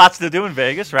 there's lots to do in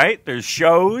Vegas, right? There's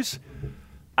shows.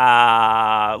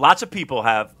 Lots of people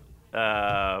have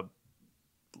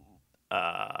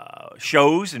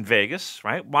shows in Vegas,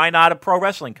 right? Why not a pro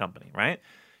wrestling company, right?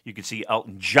 You can see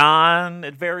Elton John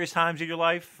at various times of your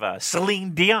life,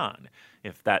 Celine Dion,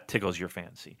 if that tickles your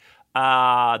fancy.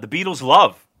 The Beatles'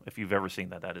 Love, if you've ever seen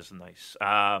that is nice.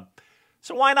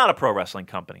 So why not a pro wrestling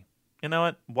company? You know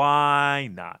what? Why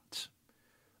not?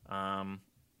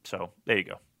 So there you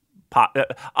go.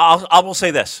 I will say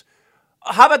this.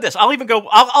 How about this?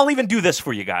 I'll even do this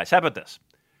for you guys. How about this?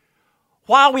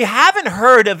 While we haven't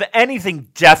heard of anything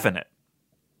definite,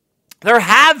 there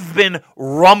have been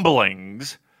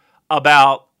rumblings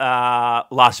about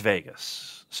Las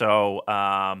Vegas. So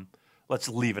let's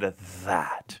leave it at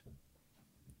that.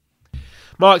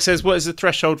 Mark says, what is the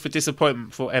threshold for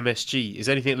disappointment for MSG? Is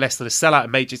anything less than a sellout a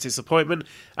major disappointment?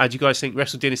 And do you guys think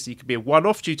Wrestle Dynasty could be a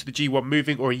one-off due to the G1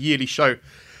 moving or a yearly show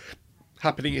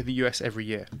happening in the US every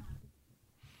year?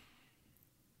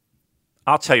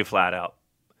 I'll tell you flat out.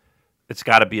 It's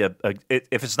got to be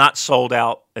if it's not sold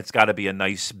out, it's got to be a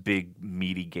nice, big,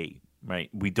 meaty gate, right?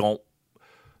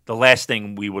 The last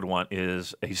thing we would want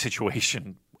is a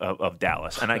situation of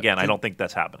Dallas. And again, I don't think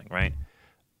that's happening, right?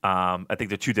 I think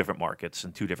they're two different markets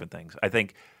and two different things. I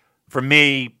think for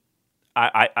me,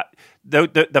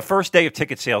 the first day of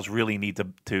ticket sales really need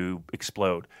to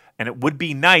explode. And it would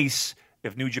be nice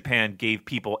if New Japan gave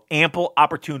people ample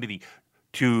opportunity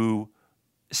to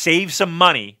save some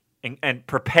money and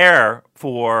prepare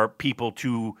for people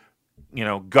to,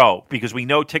 go, because we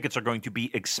know tickets are going to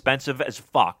be expensive as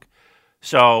fuck.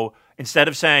 So instead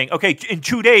of saying, okay, in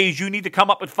 2 days you need to come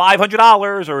up with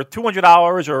 $500 or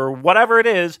 $200 or whatever it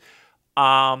is,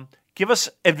 give us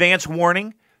advance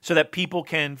warning so that people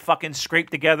can fucking scrape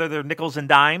together their nickels and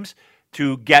dimes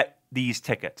to get these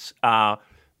tickets.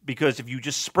 Because if you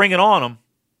just spring it on them,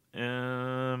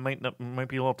 might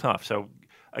be a little tough. So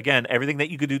again, everything that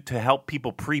you could do to help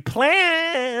people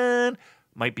pre-plan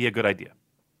might be a good idea.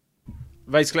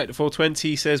 Vase Collector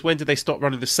 420 says, when did they stop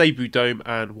running the Seibu Dome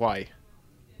and why?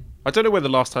 I don't know when the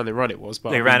last time they ran it was,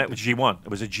 but they ran it with G1. It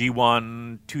was a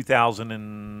G1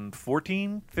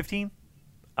 2014, 15.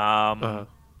 I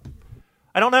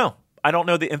don't know. I don't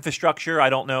know the infrastructure. I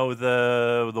don't know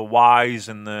the whys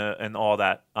and all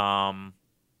that. I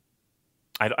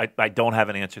don't have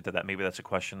an answer to that. Maybe that's a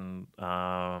question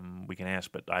we can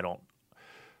ask, but I don't.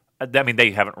 I mean,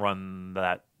 they haven't run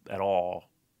that at all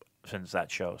since that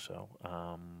show, so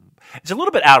it's a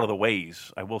little bit out of the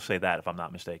ways. I will say that, if I'm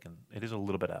not mistaken, it is a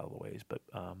little bit out of the ways. But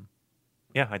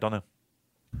yeah, I don't know.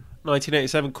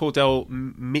 1987, Cordell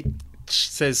Mitch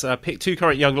says, pick 2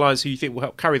 current young lions who you think will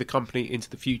help carry the company into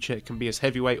the future. It can be as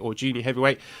heavyweight or junior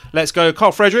heavyweight. Let's go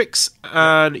Carl Fredericks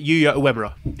and Yuya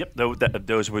Uemura. Yep,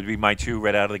 those would be my 2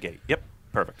 right out of the gate. Yep,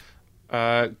 perfect.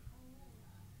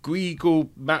 Guigal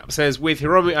Map says, with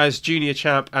Hiromu as junior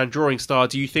champ and drawing star,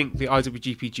 do you think the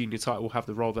IWGP junior title will have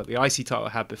the role that the IC title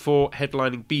had before,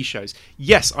 headlining B shows?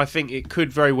 Yes, I think it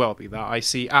could very well be that. I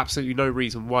see absolutely no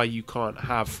reason why you can't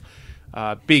have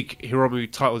big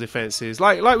Hiromu title defenses,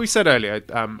 like we said earlier,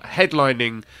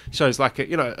 headlining shows like a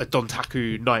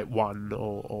Dontaku Night 1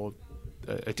 or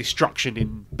a Destruction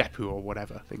in Beppu or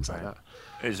whatever, things like that.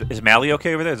 Is Mally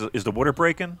okay over there? Is the water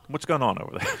breaking? What's going on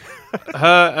over there?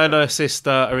 Her and her sister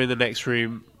are in the next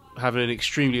room having an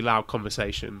extremely loud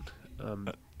conversation. I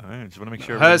just want to make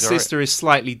sure her sister is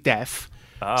slightly deaf,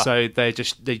 so they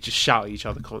just shout at each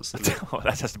other constantly.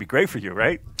 That has to be great for you,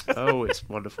 right? Oh, it's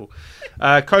wonderful.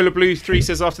 Cola Blue 3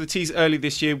 says, after the tease early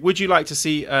this year, would you like to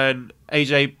see an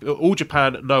AJ All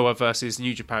Japan Noah versus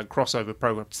New Japan crossover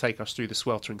program to take us through the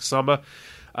sweltering summer?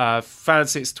 Fan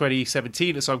since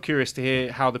 2017, so I'm curious to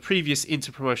hear how the previous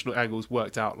interpromotional angles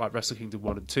worked out, like Wrestle Kingdom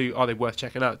 1 and 2. Are they worth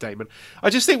checking out, Damon? I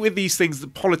just think with these things, the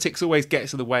politics always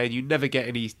gets in the way and you never get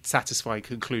any satisfying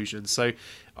conclusions. So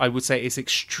I would say it's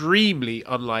extremely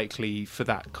unlikely for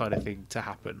that kind of thing to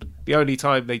happen. The only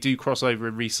time they do cross over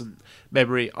in recent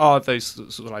memory are those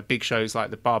sort of like big shows like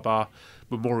the Baba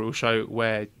Memorial Show,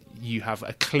 where you have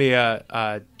a clear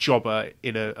jobber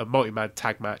in a multi-man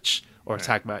tag match or a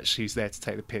tag match who's there to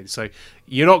take the pin. So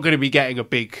you're not going to be getting a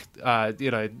big,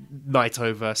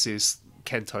 Naito versus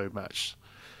Kento match.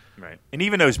 Right. And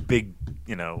even those big,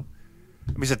 I mean,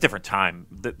 it's a different time.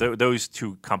 Those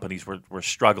 2 companies were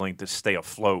struggling to stay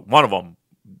afloat. One of them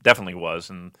definitely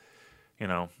was. And,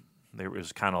 there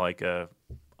was kind of like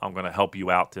I'm going to help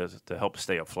you out to help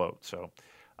stay afloat. So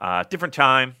different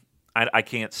time. I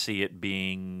can't see it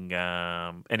being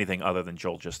anything other than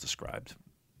Joel just described.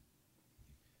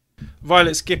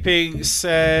 Violet Skipping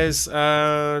says,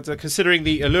 considering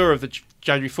the allure of the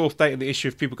January 4th date and the issue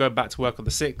of people going back to work on the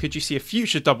 6th, could you see a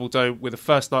future Double Dome with a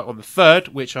first night on the 3rd,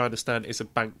 which I understand is a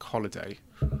bank holiday?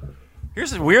 Here's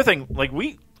the weird thing. Like,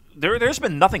 there's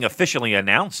been nothing officially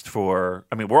announced for...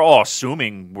 I mean, we're all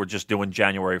assuming we're just doing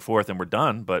January 4th and we're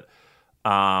done, but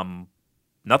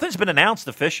nothing's been announced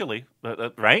officially,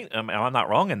 right? I mean, I'm not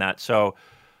wrong in that. So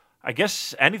I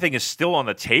guess anything is still on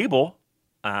the table,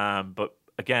 but...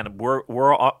 Again,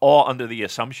 we're all under the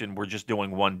assumption we're just doing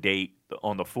one date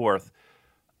on the 4th,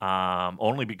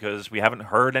 only because we haven't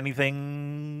heard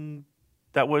anything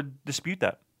that would dispute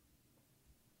that.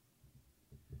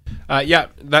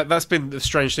 That's been the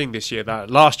strange thing this year. That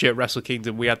last year at Wrestle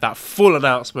Kingdom we had that full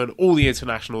announcement, all the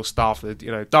international staff,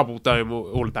 Double Dome,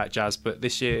 all of that jazz. But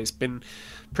this year it's been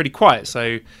pretty quiet.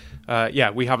 So.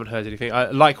 We haven't heard anything.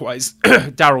 Likewise,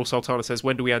 Daryl Sultana says,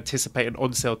 when do we anticipate an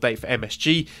on-sale date for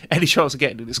MSG? Any chance of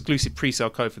getting an exclusive pre-sale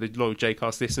code for the loyal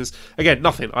J-Cast listeners? Again,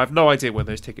 nothing. I have no idea when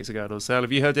those tickets are going on sale.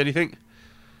 Have you heard anything?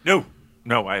 No,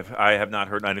 I have not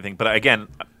heard anything. But again,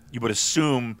 you would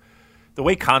assume the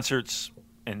way concerts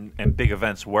and big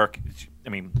events work, I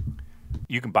mean,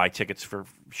 you can buy tickets for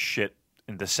shit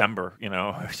in December,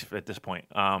 at this point.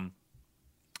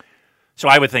 So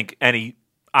I would think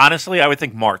honestly, I would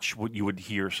think March you would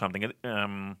hear something,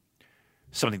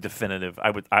 something definitive.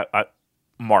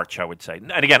 March, I would say.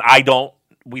 And again,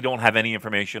 we don't have any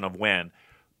information of when,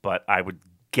 but I would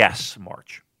guess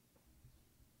March.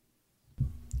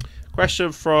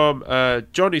 Question from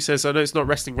John, who says, I know it's not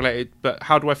wrestling related, but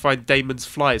how do I find Damon's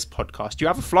Flyers podcast? Do you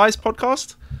have a Flyers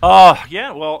podcast?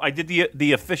 Yeah. Well, I did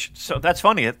the official. So that's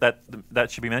funny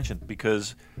that should be mentioned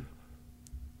because,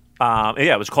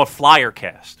 it was called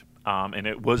Flyercast. And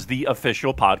it was the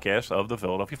official podcast of the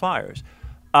Philadelphia Flyers.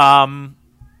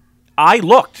 I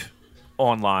looked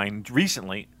online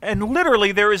recently, and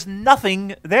literally there is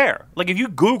nothing there. Like if you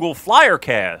Google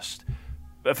Flyercast,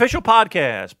 official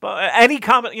podcast, but any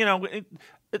comment,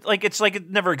 it's like it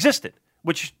never existed,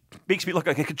 which makes me look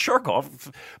like I could jerk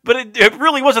off. But it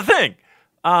really was a thing.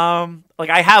 Like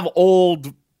I have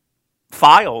old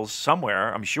files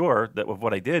somewhere, I'm sure, that of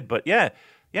what I did. But yeah,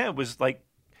 it was like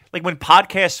when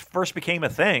podcasts first became a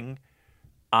thing.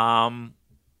 I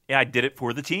did it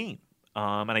for the team,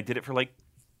 and I did it for like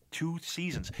 2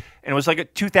 seasons, and it was like a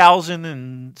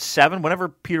 2007, whenever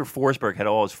Peter Forsberg had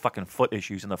all his fucking foot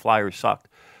issues and the Flyers sucked.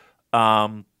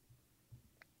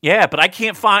 Yeah, but I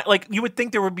can't find, like, you would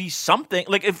think there would be something,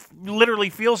 like, it literally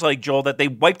feels like, Joel, that they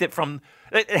wiped it from,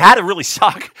 it had to really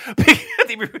suck.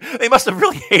 They must have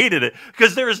really hated it,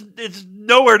 because it's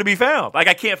nowhere to be found. Like,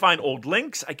 I can't find old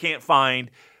links, I can't find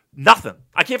nothing.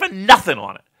 I can't find nothing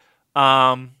on it.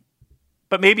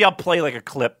 But maybe I'll play, like, a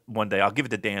clip one day. I'll give it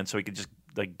to Dan so he can just,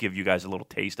 like, give you guys a little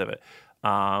taste of it.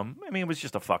 I mean, it was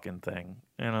just a fucking thing,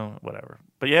 whatever.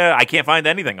 But yeah, I can't find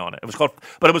anything on it. It was called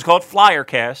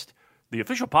Flyercast, the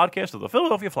official podcast of the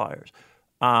Philadelphia Flyers.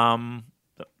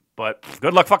 But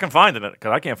good luck fucking finding it,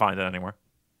 because I can't find it anywhere.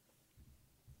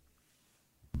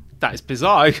 That is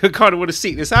bizarre. I kind of want to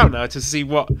seek this out now to see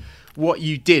what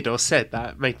you did or said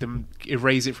that made them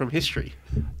erase it from history.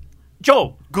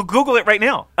 Joel, Google it right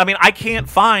now. I mean, I can't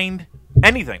find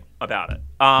anything about it.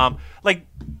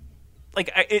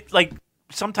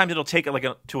 Sometimes it'll take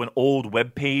it to an old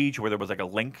web page where there was like a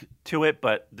link to it,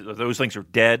 but those links are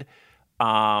dead.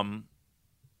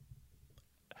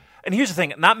 And here's the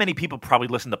thing: not many people probably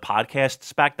listened to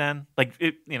podcasts back then. Like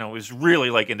it was really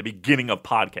like in the beginning of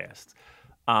podcasts,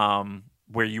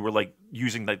 where you were like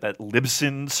using like that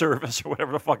Libsyn service or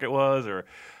whatever the fuck it was, or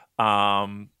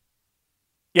but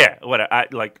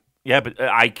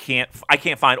I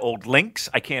can't find old links.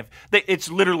 It's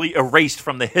literally erased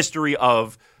from the history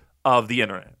of the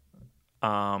internet.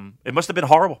 It must have been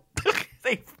horrible.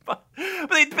 They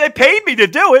paid me to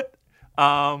do it.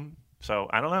 So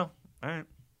I don't know. All right.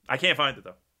 I can't find it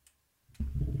though.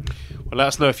 Well, let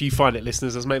us know if you find it,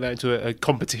 listeners. Let's make that into a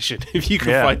competition. If you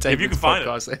can find David's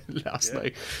podcast, let us know.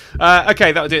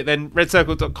 Okay, that'll do it then.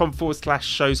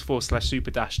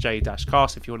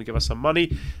 redcircle.com/shows/super-j-cast if you want to give us some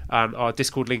money. Our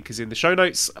Discord link is in the show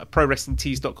notes.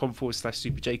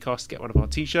 prowrestlingtees.com/super-j-cast to get one of our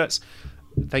t-shirts.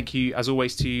 Thank you, as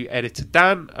always, to editor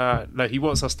Dan. No, he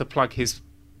wants us to plug his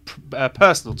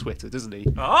personal Twitter, doesn't he?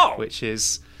 Oh! Which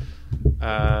is...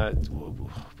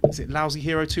 is it Lousy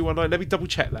Hero 219? Let me double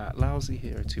check that. Lousy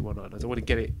Hero 219. I don't want to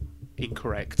get it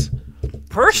incorrect.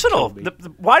 Personal?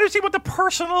 Why does he want the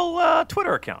personal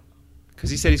Twitter account? Because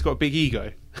he said he's got a big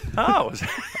ego. Oh.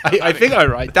 I think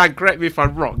I'm right. Dan, correct me if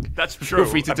I'm wrong. That's true.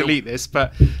 Feel free to delete this,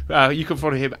 but you can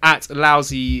follow him at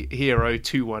Lousy Hero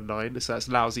 219. So that's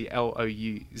Lousy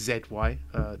Louzy.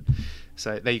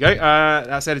 So there you go.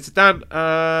 That's editor Dan.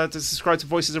 To subscribe to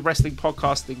Voices of Wrestling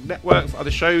Podcasting Network for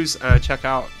other shows, check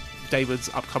out David's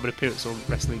upcoming appearance on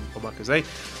Wrestling on Marco's Day.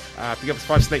 Give us a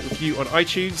 5-star review on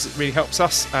iTunes. It really helps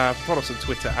us. Follow us on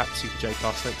Twitter at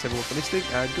SuperJcast. Thanks everyone for listening,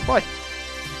 and goodbye.